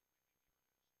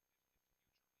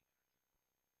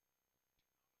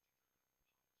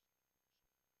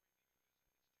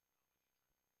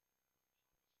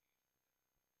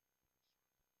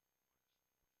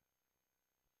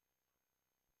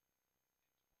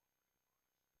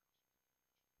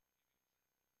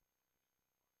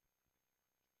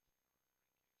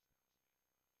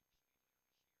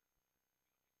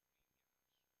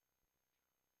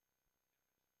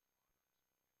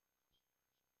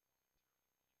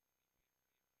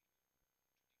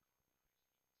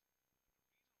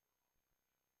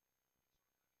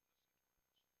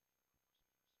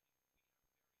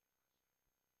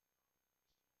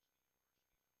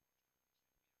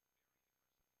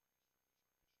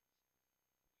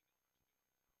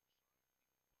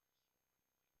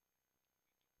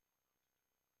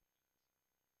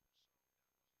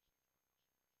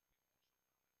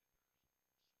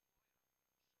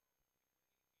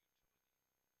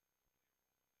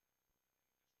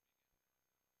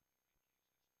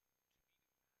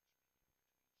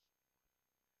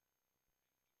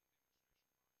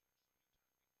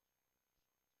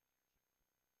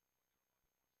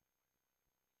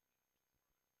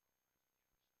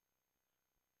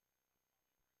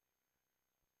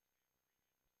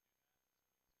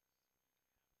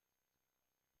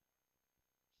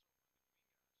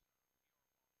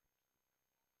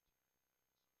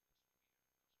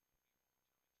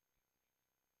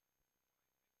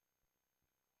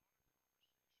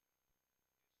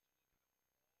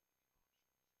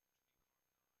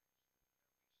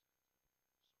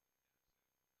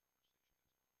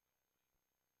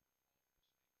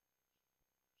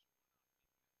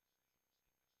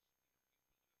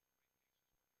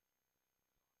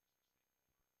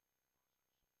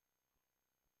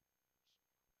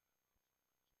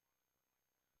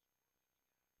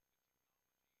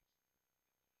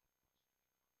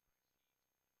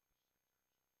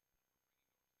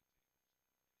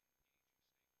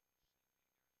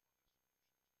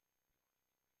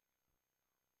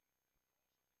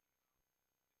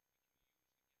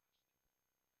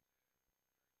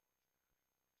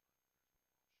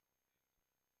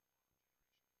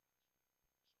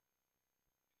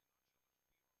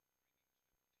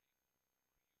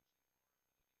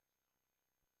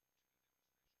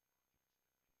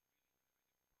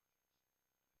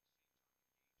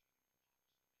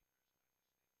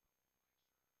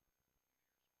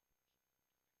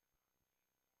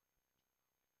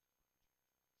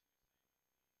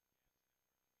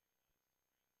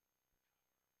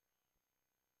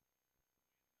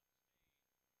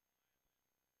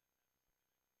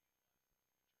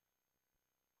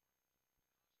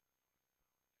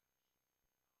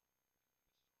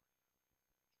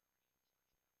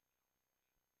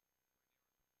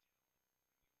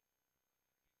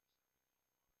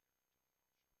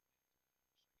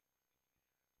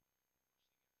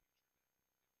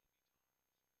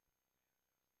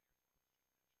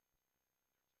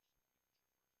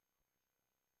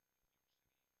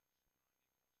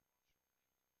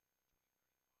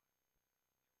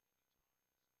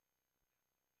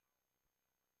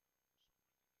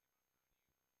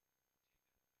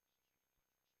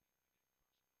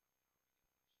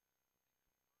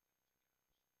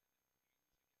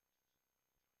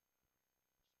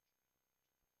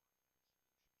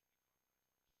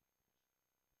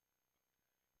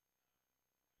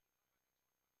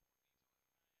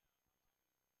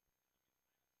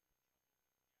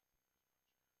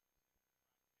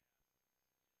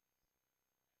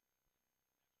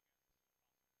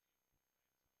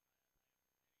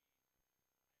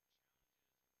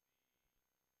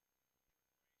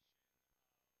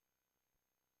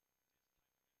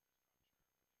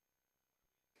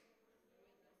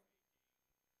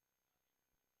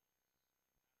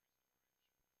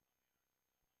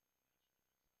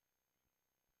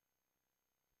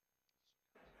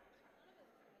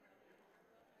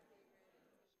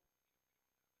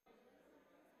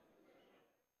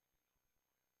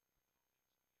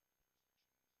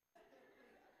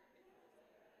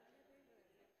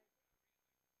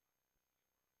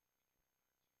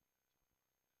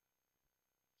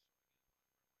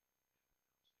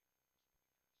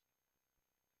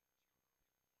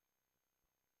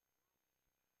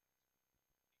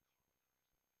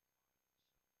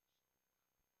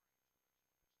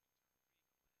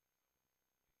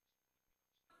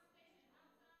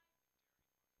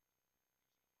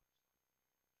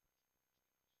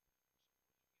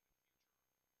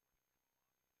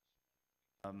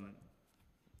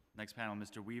 Next panel,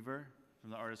 Mr. Weaver from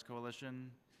the Artists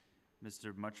Coalition,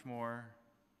 Mr. Muchmore,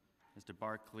 Mr.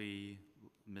 Barkley,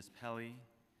 Ms. Pelly,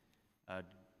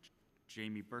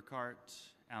 Jamie Burkhart,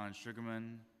 Alan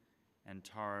Sugarman, and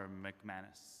Tara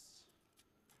McManus.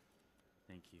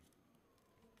 Thank you.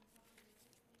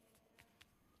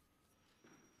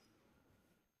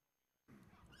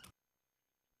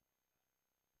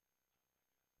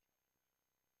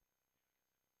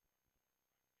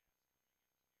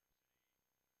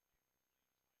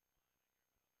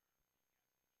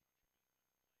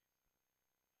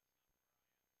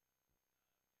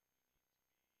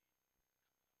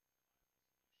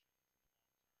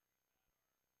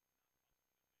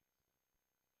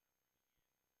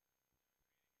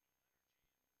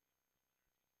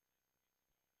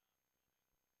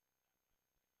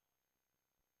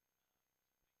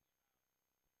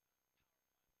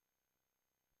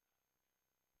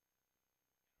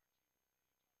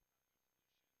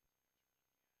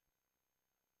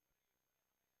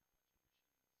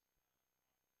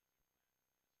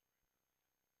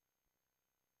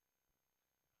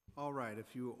 All right,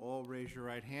 if you all raise your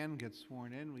right hand, get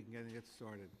sworn in, we can get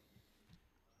started.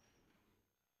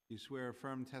 You swear or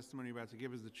affirm testimony you're about to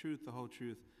give is the truth, the whole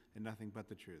truth, and nothing but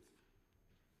the truth.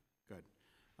 Good.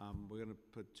 We're going to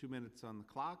put 2 minutes on the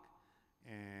clock,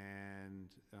 and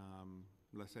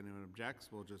unless anyone objects,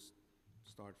 we'll just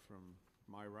start from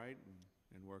my right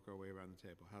and work our way around the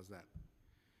table. How's that?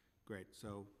 Great.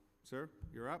 So, sir,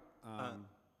 you're up.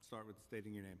 Start with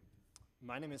stating your name.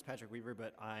 My name is Patrick Weaver,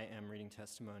 but I am reading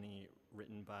testimony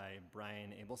written by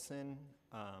Brian Abelson.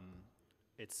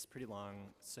 It's pretty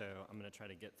long, so I'm going to try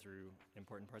to get through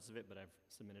important parts of it, but I've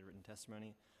submitted written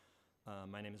testimony.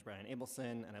 My name is Brian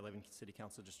Abelson, and I live in City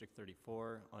Council District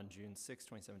 34. On June 6,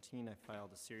 2017, I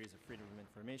filed a series of Freedom of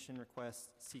Information requests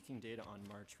seeking data on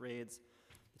March raids.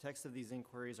 The text of these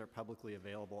inquiries are publicly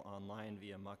available online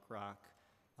via Muckrock.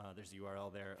 There's a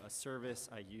URL there. A service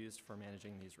I used for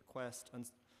managing these requests.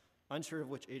 Unsure of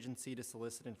which agency to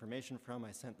solicit information from,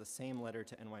 I sent the same letter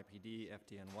to NYPD,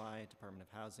 FDNY, Department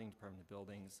of Housing, Department of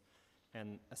Buildings,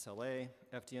 and SLA.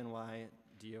 FDNY,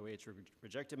 DOH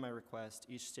rejected my request,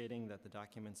 each stating that the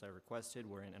documents I requested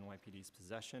were in NYPD's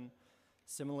possession.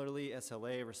 Similarly,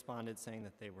 SLA responded saying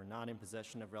that they were not in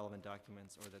possession of relevant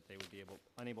documents or that they would be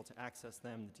unable to access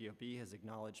them. The DOB has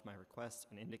acknowledged my request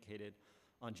and indicated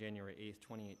on January 8th,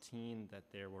 2018 that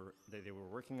they were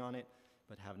working on it,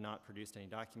 but have not produced any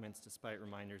documents despite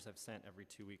reminders I've sent every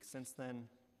 2 weeks since then.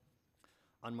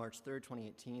 On March 3rd,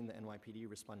 2018, the NYPD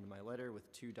responded to my letter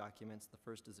with 2 documents. The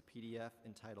first is a PDF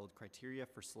entitled Criteria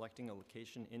for Selecting a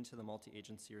Location into the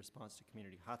Multi-Agency Response to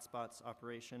Community Hotspots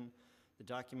Operation. The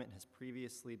document has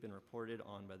previously been reported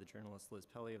on by the journalist Liz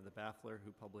Pelly of The Baffler,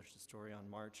 who published a story on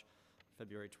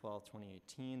February 12,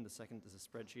 2018. The second is a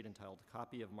spreadsheet entitled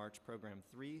Copy of March Program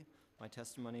 3. My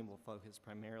testimony will focus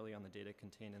primarily on the data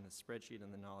contained in the spreadsheet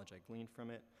and the knowledge I gleaned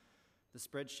from it. The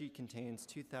spreadsheet contains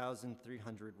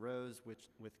 2,300 rows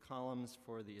with columns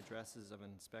for the addresses of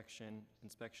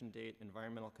inspection date,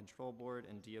 Environmental Control Board,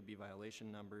 and DOB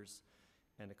violation numbers,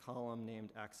 and a column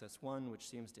named Access 1, which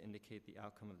seems to indicate the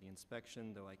outcome of the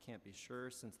inspection, though I can't be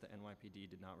sure since the NYPD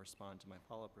did not respond to my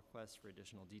follow-up request for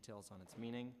additional details on its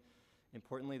meaning.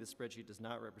 Importantly, the spreadsheet does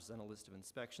not represent a list of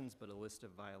inspections, but a list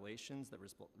of violations that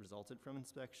resulted from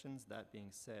inspections. That being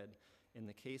said, in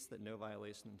the case that no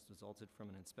violations resulted from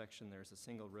an inspection, there is a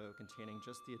single row containing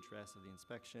just the address of the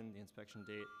inspection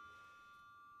date.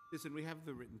 Listen, we have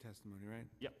the written testimony, right?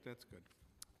 Yep. That's good.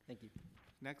 Thank you.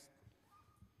 Next.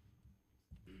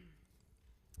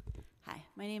 Hi,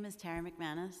 my name is Tara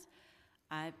McManus.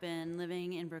 I've been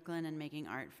living in Brooklyn and making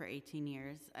art for 18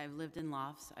 years. I've lived in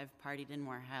lofts, I've partied in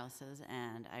warehouses,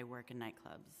 and I work in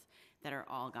nightclubs that are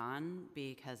all gone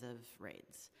because of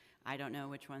raids. I don't know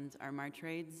which ones are March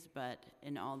raids, but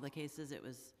in all the cases it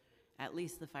was at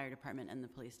least the fire department and the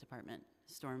police department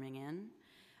storming in.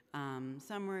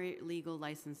 Some were legal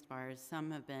licensed bars, some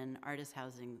have been artist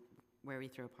housing where we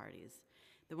throw parties.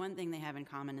 The one thing they have in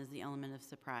common is the element of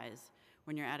surprise.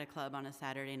 When you're at a club on a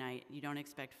Saturday night, you don't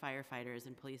expect firefighters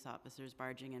and police officers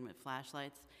barging in with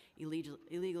flashlights,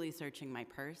 illegally searching my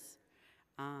purse.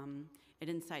 It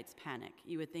incites panic.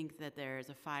 You would think that there's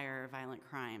a fire or violent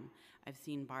crime. I've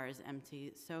seen bars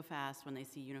empty so fast when they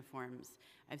see uniforms.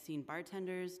 I've seen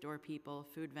bartenders, door people,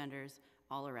 food vendors,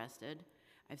 all arrested.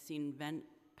 I've seen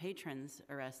patrons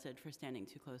arrested for standing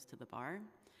too close to the bar.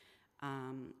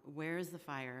 Where is the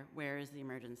fire? Where is the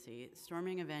emergency?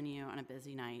 Storming a venue on a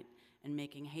busy night and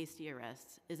making hasty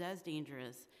arrests is as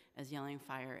dangerous as yelling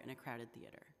fire in a crowded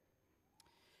theater.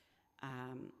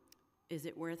 Is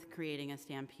it worth creating a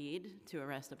stampede to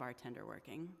arrest a bartender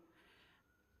working?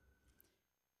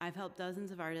 I've helped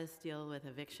dozens of artists deal with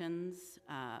evictions.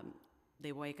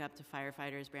 They wake up to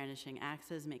firefighters brandishing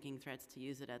axes, making threats to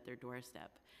use it at their doorstep.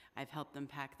 I've helped them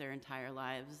pack their entire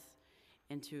lives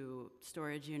into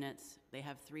storage units. They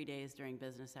have 3 days during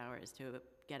business hours to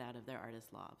get out of their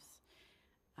artist lofts.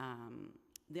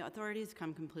 The authorities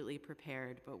come completely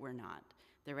prepared, but we're not.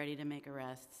 They're ready to make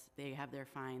arrests. They have their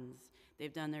fines.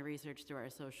 They've done their research through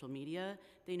our social media.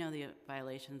 They know the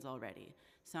violations already.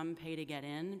 Some pay to get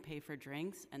in, pay for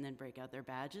drinks, and then break out their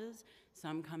badges.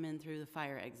 Some come in through the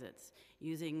fire exits,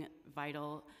 using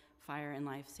vital fire and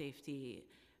life safety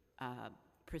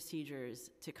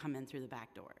procedures to come in through the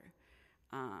back door.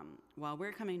 While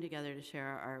we're coming together to share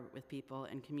our art with people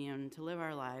and commune, to live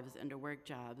our lives and to work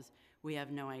jobs, we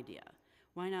have no idea.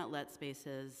 Why not let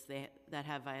spaces that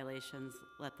have violations,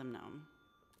 let them know?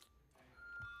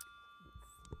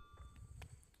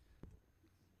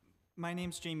 My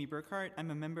name's Jamie Burkhart. I'm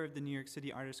a member of the New York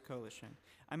City Artists Coalition.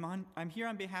 I'm here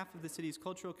on behalf of the city's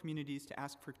cultural communities to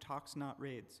ask for talks, not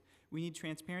raids. We need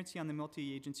transparency on the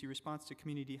multi-agency response to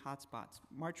community hotspots,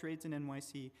 March raids in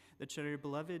NYC that shutter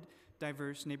beloved,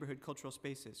 diverse neighborhood cultural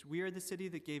spaces. We are the city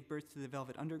that gave birth to the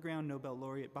Velvet Underground, Nobel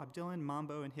laureate Bob Dylan,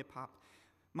 Mambo, and hip hop.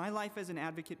 My life as an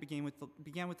advocate began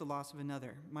with the loss of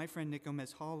another. My friend Nick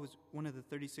Gomez Hall was one of the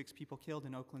 36 people killed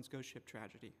in Oakland's ghost ship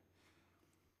tragedy.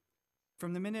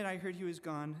 From the minute I heard he was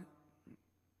gone,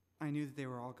 I knew that they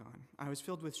were all gone. I was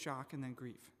filled with shock and then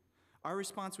grief. Our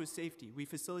response was safety. We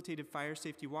facilitated fire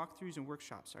safety walkthroughs and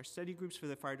workshops. Our study groups for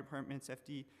the fire department's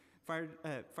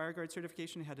fire guard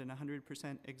certification had an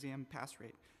 100% exam pass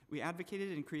rate. We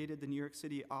advocated and created the New York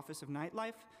City Office of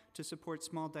Nightlife to support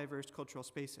small, diverse cultural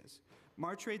spaces.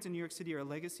 March raids in New York City are a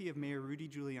legacy of Mayor Rudy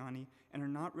Giuliani and are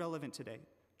not relevant today.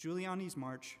 Giuliani's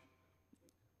March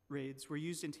raids were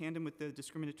used in tandem with the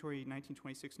discriminatory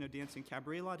 1926 no dancing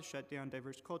cabaret law to shut down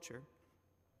diverse culture.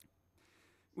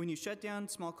 When you shut down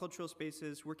small cultural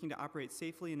spaces working to operate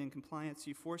safely and in compliance,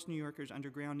 you force New Yorkers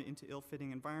underground into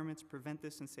ill-fitting environments, prevent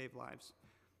this, and save lives.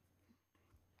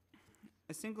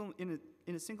 In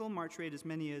a single March raid, as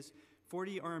many as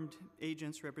 40 armed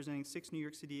agents representing 6 New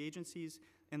York City agencies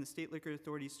and the State Liquor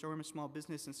Authority storm a small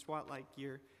business in SWAT-like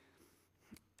gear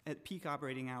at peak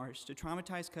operating hours to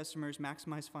traumatize customers,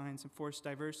 maximize fines, and force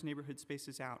diverse neighborhood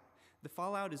spaces out. The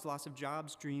fallout is loss of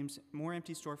jobs, dreams, more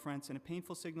empty storefronts, and a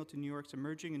painful signal to New York's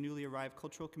emerging and newly arrived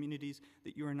cultural communities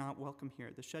that you are not welcome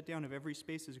here. The shutdown of every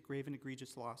space is a grave and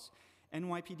egregious loss.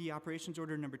 NYPD Operations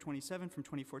Order Number 27 from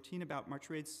 2014 about March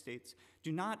raids states,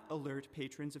 do not alert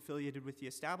patrons affiliated with the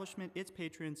establishment, its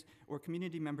patrons, or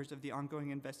community members of the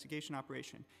ongoing investigation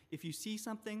operation. If you see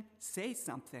something, say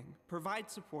something.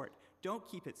 Provide support. Don't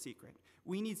keep it secret.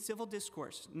 We need civil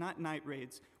discourse, not night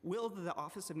raids. Will the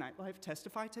Office of Nightlife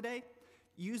testify today?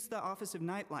 Use the Office of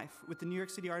Nightlife with the New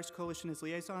York City Artists Coalition as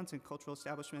liaisons and cultural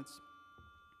establishments.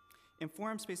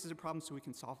 Inform spaces of problems so we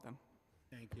can solve them.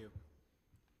 Thank you.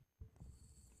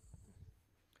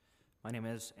 My name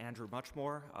is Andrew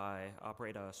Muchmore. I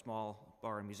operate a small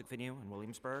bar and music venue in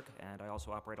Williamsburg, and I also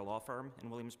operate a law firm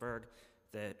in Williamsburg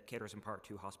that caters in part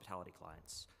to hospitality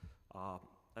clients.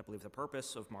 I believe the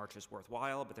purpose of March is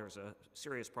worthwhile, but there's a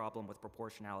serious problem with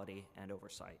proportionality and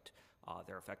oversight.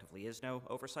 There effectively is no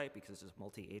oversight because it's a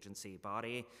multi-agency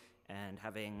body, and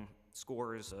having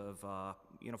scores of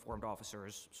uniformed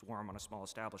officers swarm on a small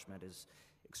establishment is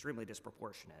extremely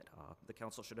disproportionate. The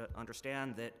council should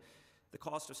understand that the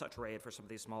cost of such a raid for some of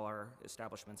these smaller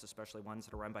establishments, especially ones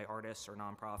that are run by artists or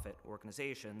nonprofit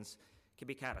organizations, can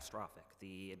be catastrophic.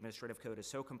 The administrative code is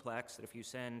so complex that if you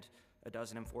send a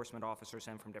dozen enforcement officers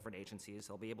in from different agencies,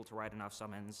 they'll be able to write enough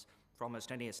summons for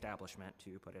almost any establishment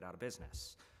to put it out of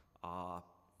business.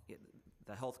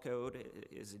 The health code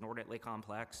is inordinately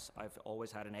complex. I've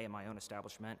always had an A in my own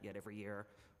establishment, yet every year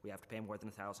we have to pay more than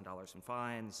 $1,000 in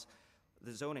fines.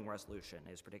 The zoning resolution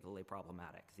is particularly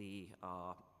problematic.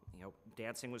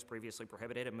 Dancing was previously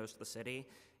prohibited in most of the city,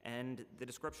 and the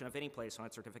description of any place on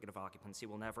its certificate of occupancy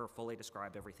will never fully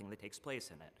describe everything that takes place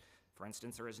in it. For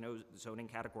instance, there is no zoning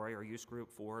category or use group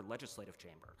for legislative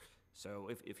chamber. So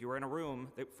if you were in a room,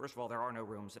 first of all, there are no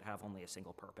rooms that have only a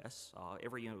single purpose.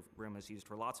 Every room is used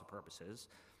for lots of purposes.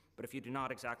 But if you do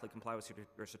not exactly comply with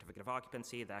your certificate of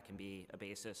occupancy, that can be a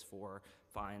basis for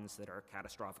fines that are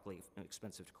catastrophically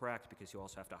expensive to correct because you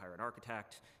also have to hire an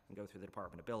architect and go through the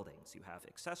Department of Buildings. You have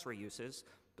accessory uses,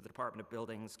 but the Department of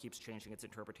Buildings keeps changing its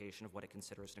interpretation of what it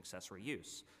considers an accessory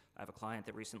use. I have a client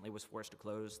that recently was forced to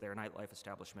close their nightlife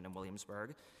establishment in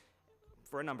Williamsburg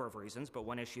for a number of reasons, but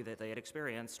one issue that they had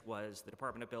experienced was the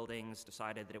Department of Buildings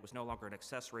decided that it was no longer an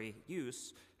accessory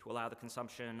use to allow the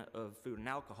consumption of food and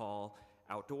alcohol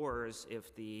outdoors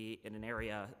in an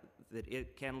area that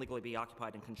it can legally be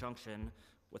occupied in conjunction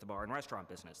with a bar and restaurant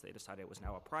business. They decided it was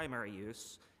now a primary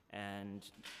use, and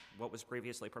what was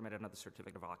previously permitted under the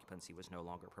certificate of occupancy was no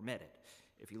longer permitted.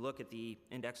 If you look at the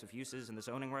index of uses in the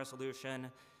zoning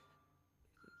resolution,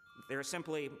 they're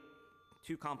simply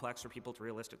too complex for people to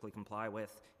realistically comply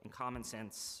with, and common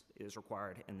sense is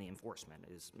required in the enforcement.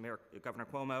 Governor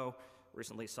Cuomo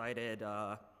recently cited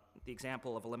the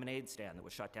example of a lemonade stand that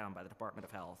was shut down by the Department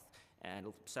of Health, and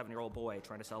a 7-year-old boy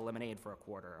trying to sell lemonade for a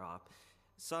quarter.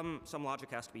 Some logic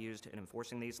has to be used in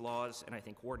enforcing these laws, and I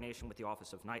think coordination with the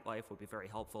Office of Nightlife would be very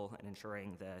helpful in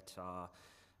ensuring that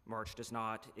March does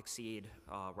not exceed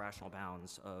rational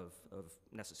bounds of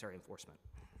necessary enforcement.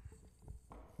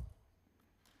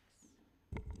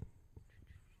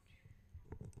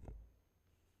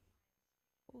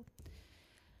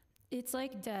 It's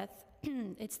like death.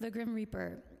 It's the Grim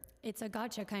Reaper. It's a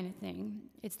gotcha kind of thing.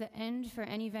 It's the end for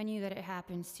any venue that it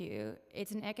happens to.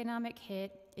 It's an economic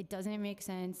hit. It doesn't make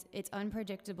sense. It's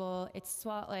unpredictable. It's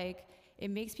SWAT-like.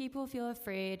 It makes people feel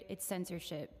afraid. It's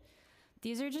censorship.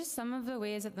 These are just some of the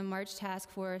ways that the March Task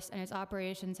Force and its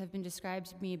operations have been described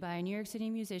to me by New York City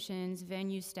musicians,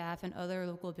 venue staff, and other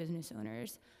local business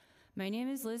owners. My name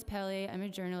is Liz Pelley. I'm a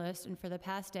journalist, and for the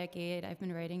past decade, I've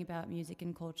been writing about music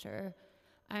and culture.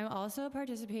 I'm also a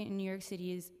participant in New York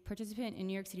City's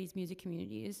music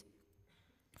communities.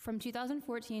 From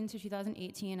 2014 to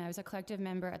 2018, I was a collective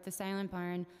member at the Silent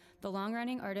Barn, the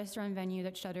long-running artist-run venue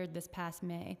that shuttered this past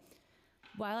May.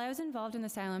 While I was involved in the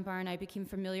Silent Barn, I became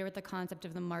familiar with the concept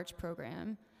of the March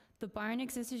program. The barn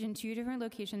existed in 2 different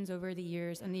locations over the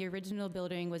years, and the original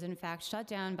building was in fact shut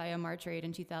down by a March raid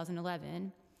in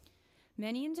 2011.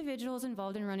 Many individuals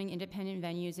involved in running independent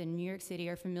venues in New York City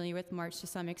are familiar with March to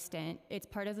some extent. It's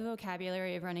part of the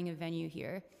vocabulary of running a venue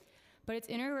here. But its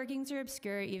inner workings are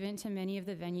obscure even to many of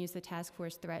the venues the task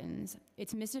force threatens.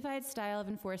 Its mystified style of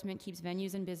enforcement keeps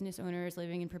venues and business owners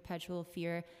living in perpetual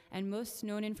fear, and most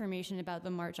known information about the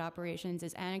March operations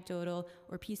is anecdotal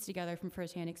or pieced together from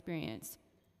firsthand experience.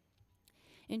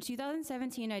 In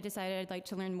 2017, I decided I'd like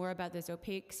to learn more about this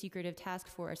opaque, secretive task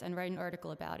force and write an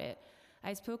article about it.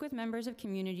 I spoke with members of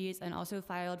communities and also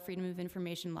filed Freedom of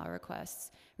Information law requests,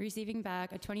 receiving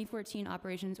back a 2014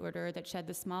 operations order that shed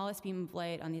the smallest beam of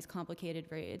light on these complicated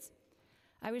raids.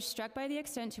 I was struck by the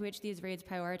extent to which these raids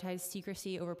prioritize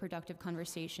secrecy over productive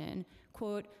conversation.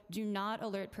 Quote, do not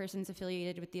alert persons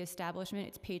affiliated with the establishment,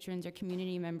 its patrons, or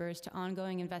community members to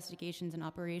ongoing investigations and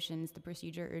operations, the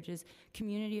procedure urges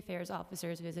community affairs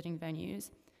officers visiting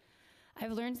venues.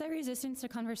 I've learned that resistance to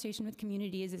conversation with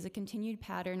communities is a continued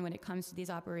pattern when it comes to these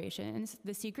operations.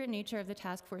 The secret nature of the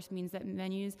task force means that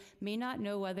venues may not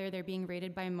know whether they're being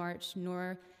raided by March,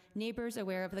 nor neighbors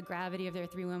aware of the gravity of their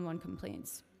 311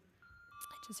 complaints.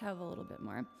 I just have a little bit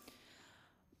more.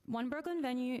 One Brooklyn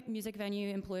music venue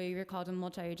employee recalled a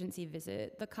multi-agency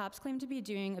visit. The cops claimed to be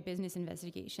doing a business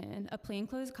investigation. A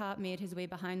plainclothes cop made his way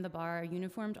behind the bar.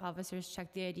 Uniformed officers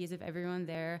checked the IDs of everyone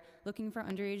there, looking for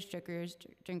underage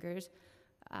drinkers.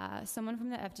 Someone from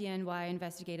the FDNY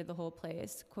investigated the whole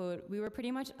place. Quote, we were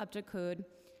pretty much up to code,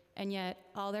 and yet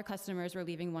all their customers were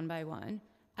leaving one by one.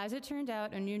 As it turned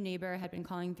out, a new neighbor had been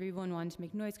calling 311 to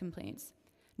make noise complaints.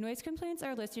 Noise complaints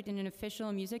are listed in an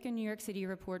official Music in New York City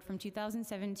report from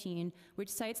 2017, which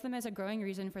cites them as a growing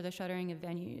reason for the shuttering of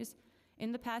venues.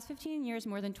 In the past 15 years,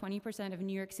 more than 20% of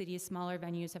New York City's smaller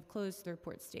venues have closed, the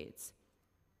report states.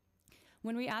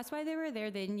 When we asked why they were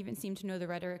there, they didn't even seem to know the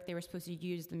rhetoric they were supposed to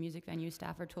use, the music venue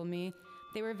staffer told me.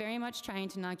 They were very much trying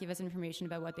to not give us information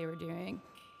about what they were doing.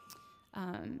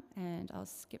 And I'll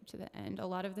skip to the end. A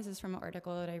lot of this is from an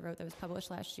article that I wrote that was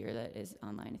published last year that is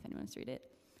online if anyone wants to read it.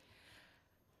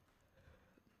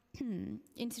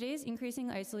 In today's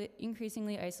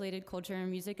increasingly isolated culture,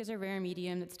 music is a rare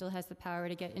medium that still has the power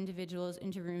to get individuals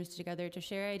into rooms together to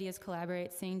share ideas,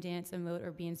 collaborate, sing, dance, emote,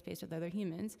 or be in space with other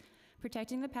humans.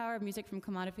 Protecting the power of music from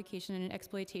commodification and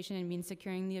exploitation means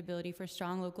securing the ability for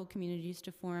strong local communities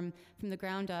to form from the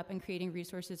ground up and creating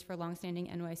resources for longstanding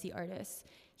NYC artists.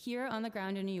 Here on the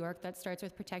ground in New York, that starts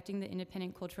with protecting the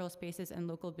independent cultural spaces and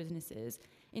local businesses.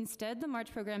 Instead, the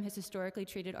March program has historically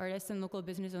treated artists and local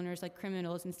business owners like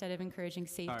criminals instead of encouraging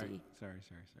safety. Sorry.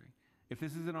 If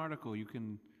this is an article, you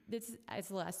can... It's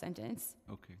the last sentence.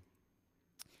 Okay.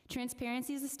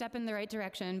 Transparency is a step in the right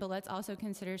direction, but let's also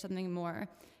consider something more.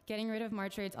 Getting rid of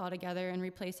March raids altogether and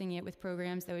replacing it with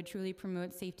programs that would truly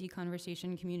promote safety,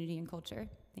 conversation, community, and culture.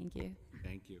 Thank you.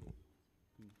 Thank you.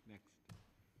 Next.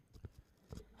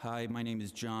 Hi, my name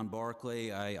is John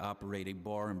Barclay. I operate a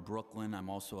bar in Brooklyn. I'm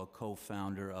also a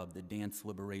co-founder of the Dance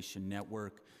Liberation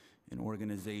Network, an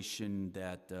organization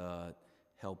that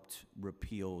helped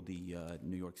repeal the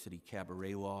New York City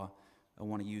cabaret law. I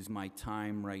want to use my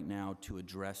time right now to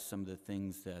address some of the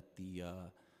things that the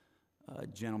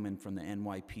gentleman from the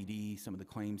NYPD, some of the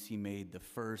claims he made. The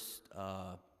first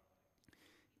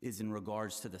is in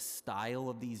regards to the style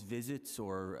of these visits,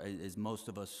 or as most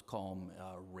of us call them,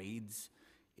 raids.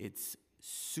 It's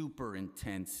super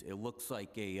intense. It looks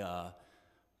like a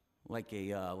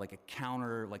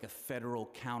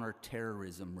federal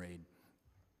counterterrorism raid.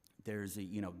 There's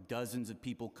dozens of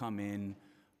people come in.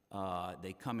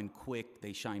 They come in quick.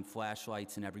 They shine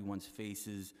flashlights in everyone's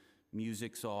faces.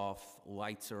 Music's off.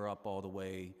 Lights are up all the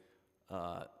way.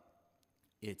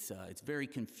 It's very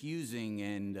confusing,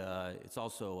 and it's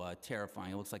also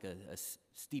terrifying. It looks like a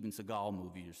Steven Seagal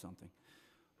movie or something.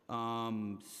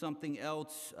 Something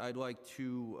else I'd like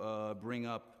to bring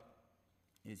up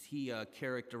is he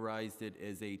characterized it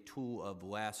as a tool of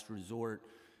last resort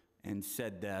and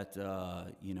said that,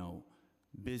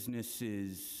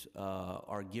 businesses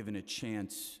are given a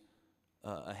chance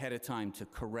ahead of time to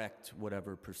correct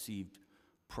whatever perceived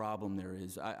problem there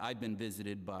is. I've been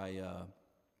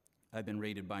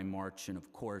raided by March, and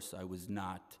of course I was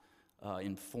not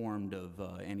informed of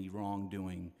any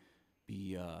wrongdoing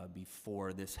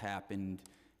before this happened.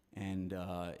 And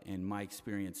in my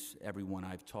experience, everyone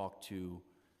I've talked to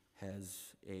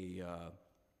has a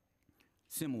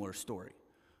similar story.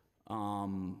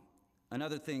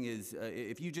 Another thing is,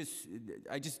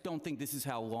 I just don't think this is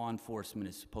how law enforcement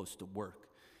is supposed to work.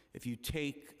 If you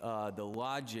take the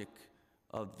logic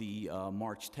of the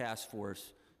March Task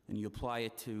Force and you apply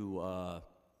it to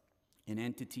an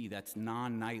entity that's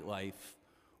non-nightlife,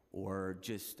 or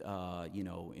just,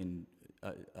 in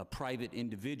a private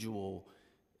individual,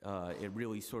 it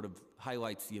really sort of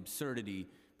highlights the absurdity,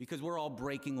 because we're all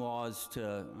breaking laws to,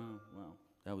 oh, well,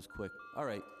 that was quick. All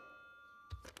right,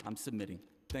 I'm submitting.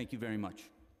 Thank you very much.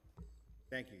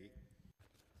 Thank you.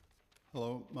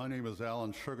 Hello, my name is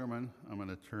Alan Sugarman. I'm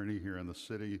an attorney here in the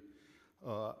city.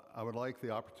 I would like the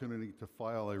opportunity to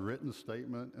file a written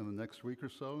statement in the next week or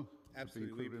so.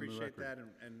 Absolutely, we appreciate that.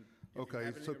 And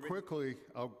okay, so quickly,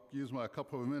 I'll use a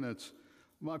couple of minutes.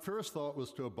 My first thought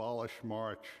was to abolish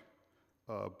March,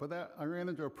 but I ran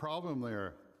into a problem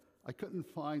there. I couldn't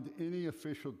find any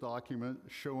official document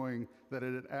showing that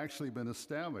it had actually been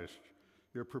established.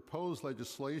 Your proposed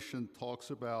legislation talks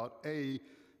about,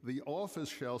 the office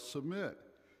shall submit,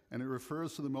 and it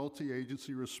refers to the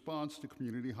multi-agency response to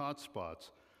community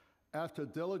hotspots. After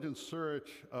diligent search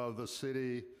of the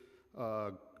city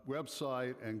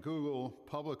website and Google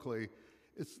publicly,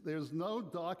 there's no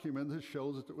document that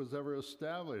shows that it was ever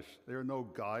established. There are no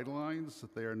guidelines,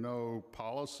 there are no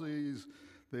policies,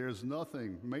 there's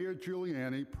nothing. Mayor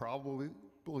Giuliani, probably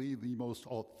the most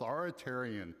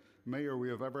authoritarian mayor we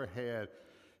have ever had,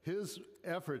 his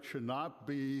effort should not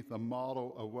be the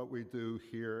model of what we do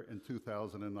here in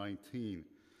 2019.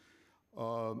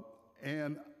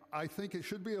 And I think it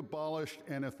should be abolished,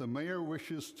 and if the mayor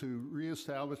wishes to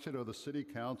reestablish it, or the city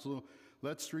council,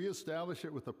 let's reestablish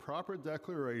it with a proper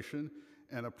declaration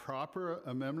and a proper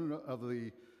amendment of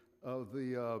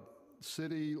the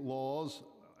city laws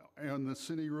and the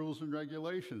city rules and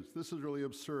regulations. This is really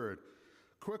absurd.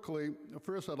 Quickly,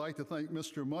 first I'd like to thank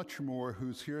Mr. Muchmore,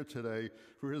 who's here today,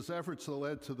 for his efforts that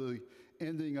led to the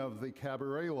ending of the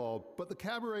cabaret law. But the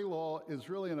cabaret law is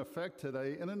really in effect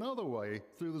today in another way,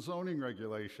 through the zoning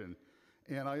regulation.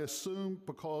 And I assume,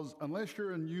 because unless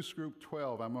you're in use group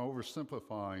 12, I'm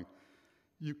oversimplifying,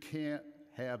 you can't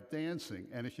have dancing.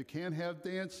 And if you can't have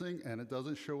dancing and it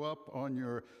doesn't show up on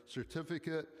your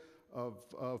certificate of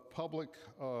public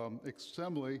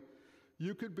assembly,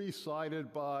 you could be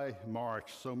cited by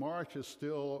March. So March is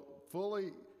still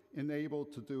fully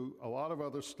enabled to do a lot of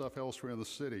other stuff elsewhere in the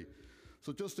city.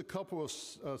 So just a couple of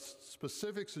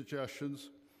specific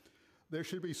suggestions. There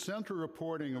should be central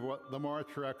reporting of what the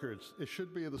March records. It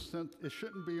shouldn't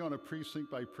be on a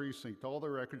precinct by precinct. All the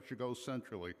records should go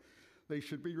centrally. They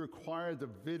should be required to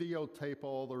videotape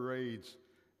all the raids,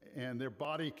 and their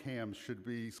body cams should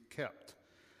be kept.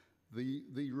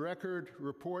 The record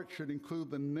report should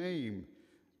include the name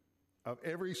of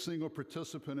every single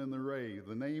participant in the raid,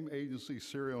 the name, agency,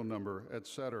 serial number,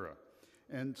 et.cetera.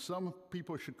 And some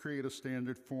people should create a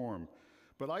standard form.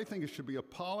 But I think it should be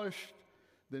abolished,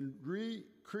 then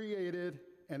recreated,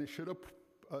 and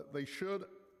they should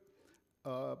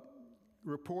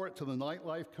report to the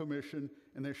Nightlife Commission,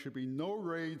 and there should be no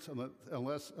raids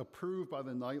unless approved by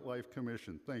the Nightlife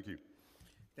Commission. Thank you.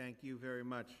 Thank you very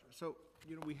much. So,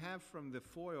 we have from the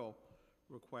FOIL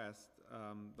request,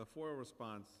 the FOIL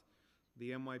response,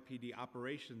 the NYPD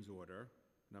operations order,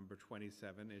 number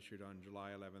 27, issued on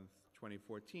July 11th,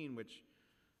 2014, which,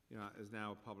 is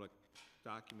now a public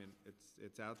document.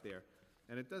 It's out there.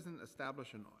 And it doesn't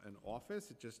establish an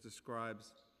office, it just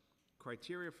describes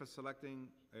criteria for selecting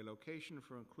a location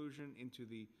for inclusion into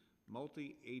the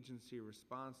multi-agency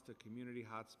response to community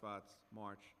hotspots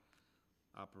March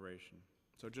operation.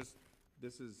 So just,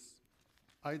 this is,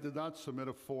 I did not submit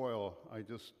a FOIL. I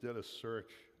just did a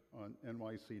search on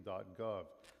nyc.gov.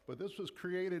 But this was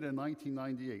created in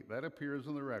 1998. That appears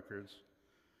in the records.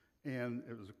 And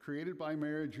it was created by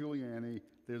Mayor Giuliani.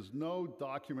 There's no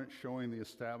document showing the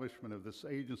establishment of this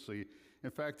agency.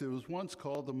 In fact, it was once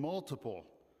called the Multiple.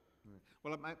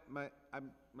 well,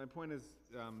 my point is,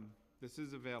 this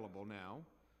is available now.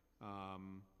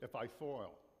 If I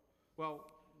FOIL. Well,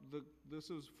 this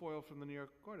is FOIL from the New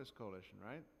York Artists Coalition,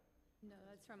 right? No,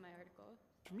 that's from my article.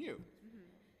 From you?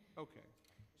 Mm-hmm. Okay.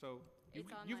 So you've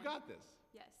online. got this.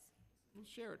 Yes. We'll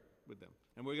share it with them.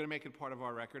 And we're going to make it part of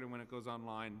our record, and when it goes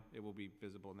online, it will be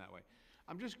visible in that way.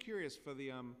 I'm just curious for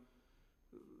the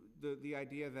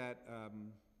idea that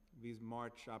these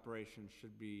March operations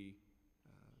should be,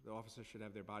 the officers should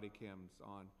have their body cams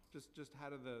on. Just how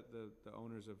do the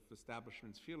owners of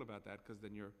establishments feel about that? Because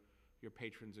then your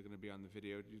patrons are going to be on the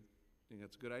video. Do you think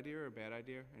that's a good idea or a bad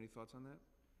idea? Any thoughts on that?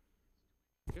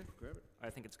 Yeah, grab it. I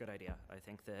think it's a good idea. I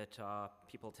think that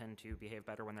people tend to behave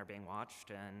better when they're being watched,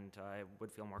 and I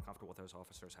would feel more comfortable with those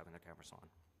officers having their cameras on.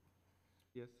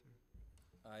 Yes,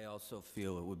 sir. I also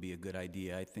feel it would be a good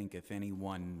idea. I think if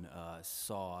anyone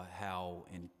saw how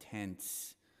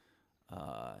intense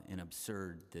and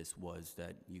absurd this was,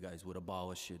 that you guys would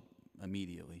abolish it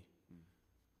immediately.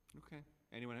 Okay.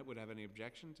 Anyone would have any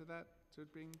objection to that, to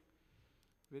it being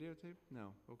videotaped? No.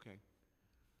 Okay.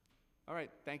 All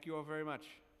right. Thank you all very much.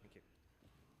 Thank you.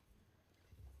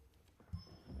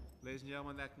 Ladies and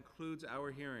gentlemen, that concludes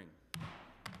our hearing.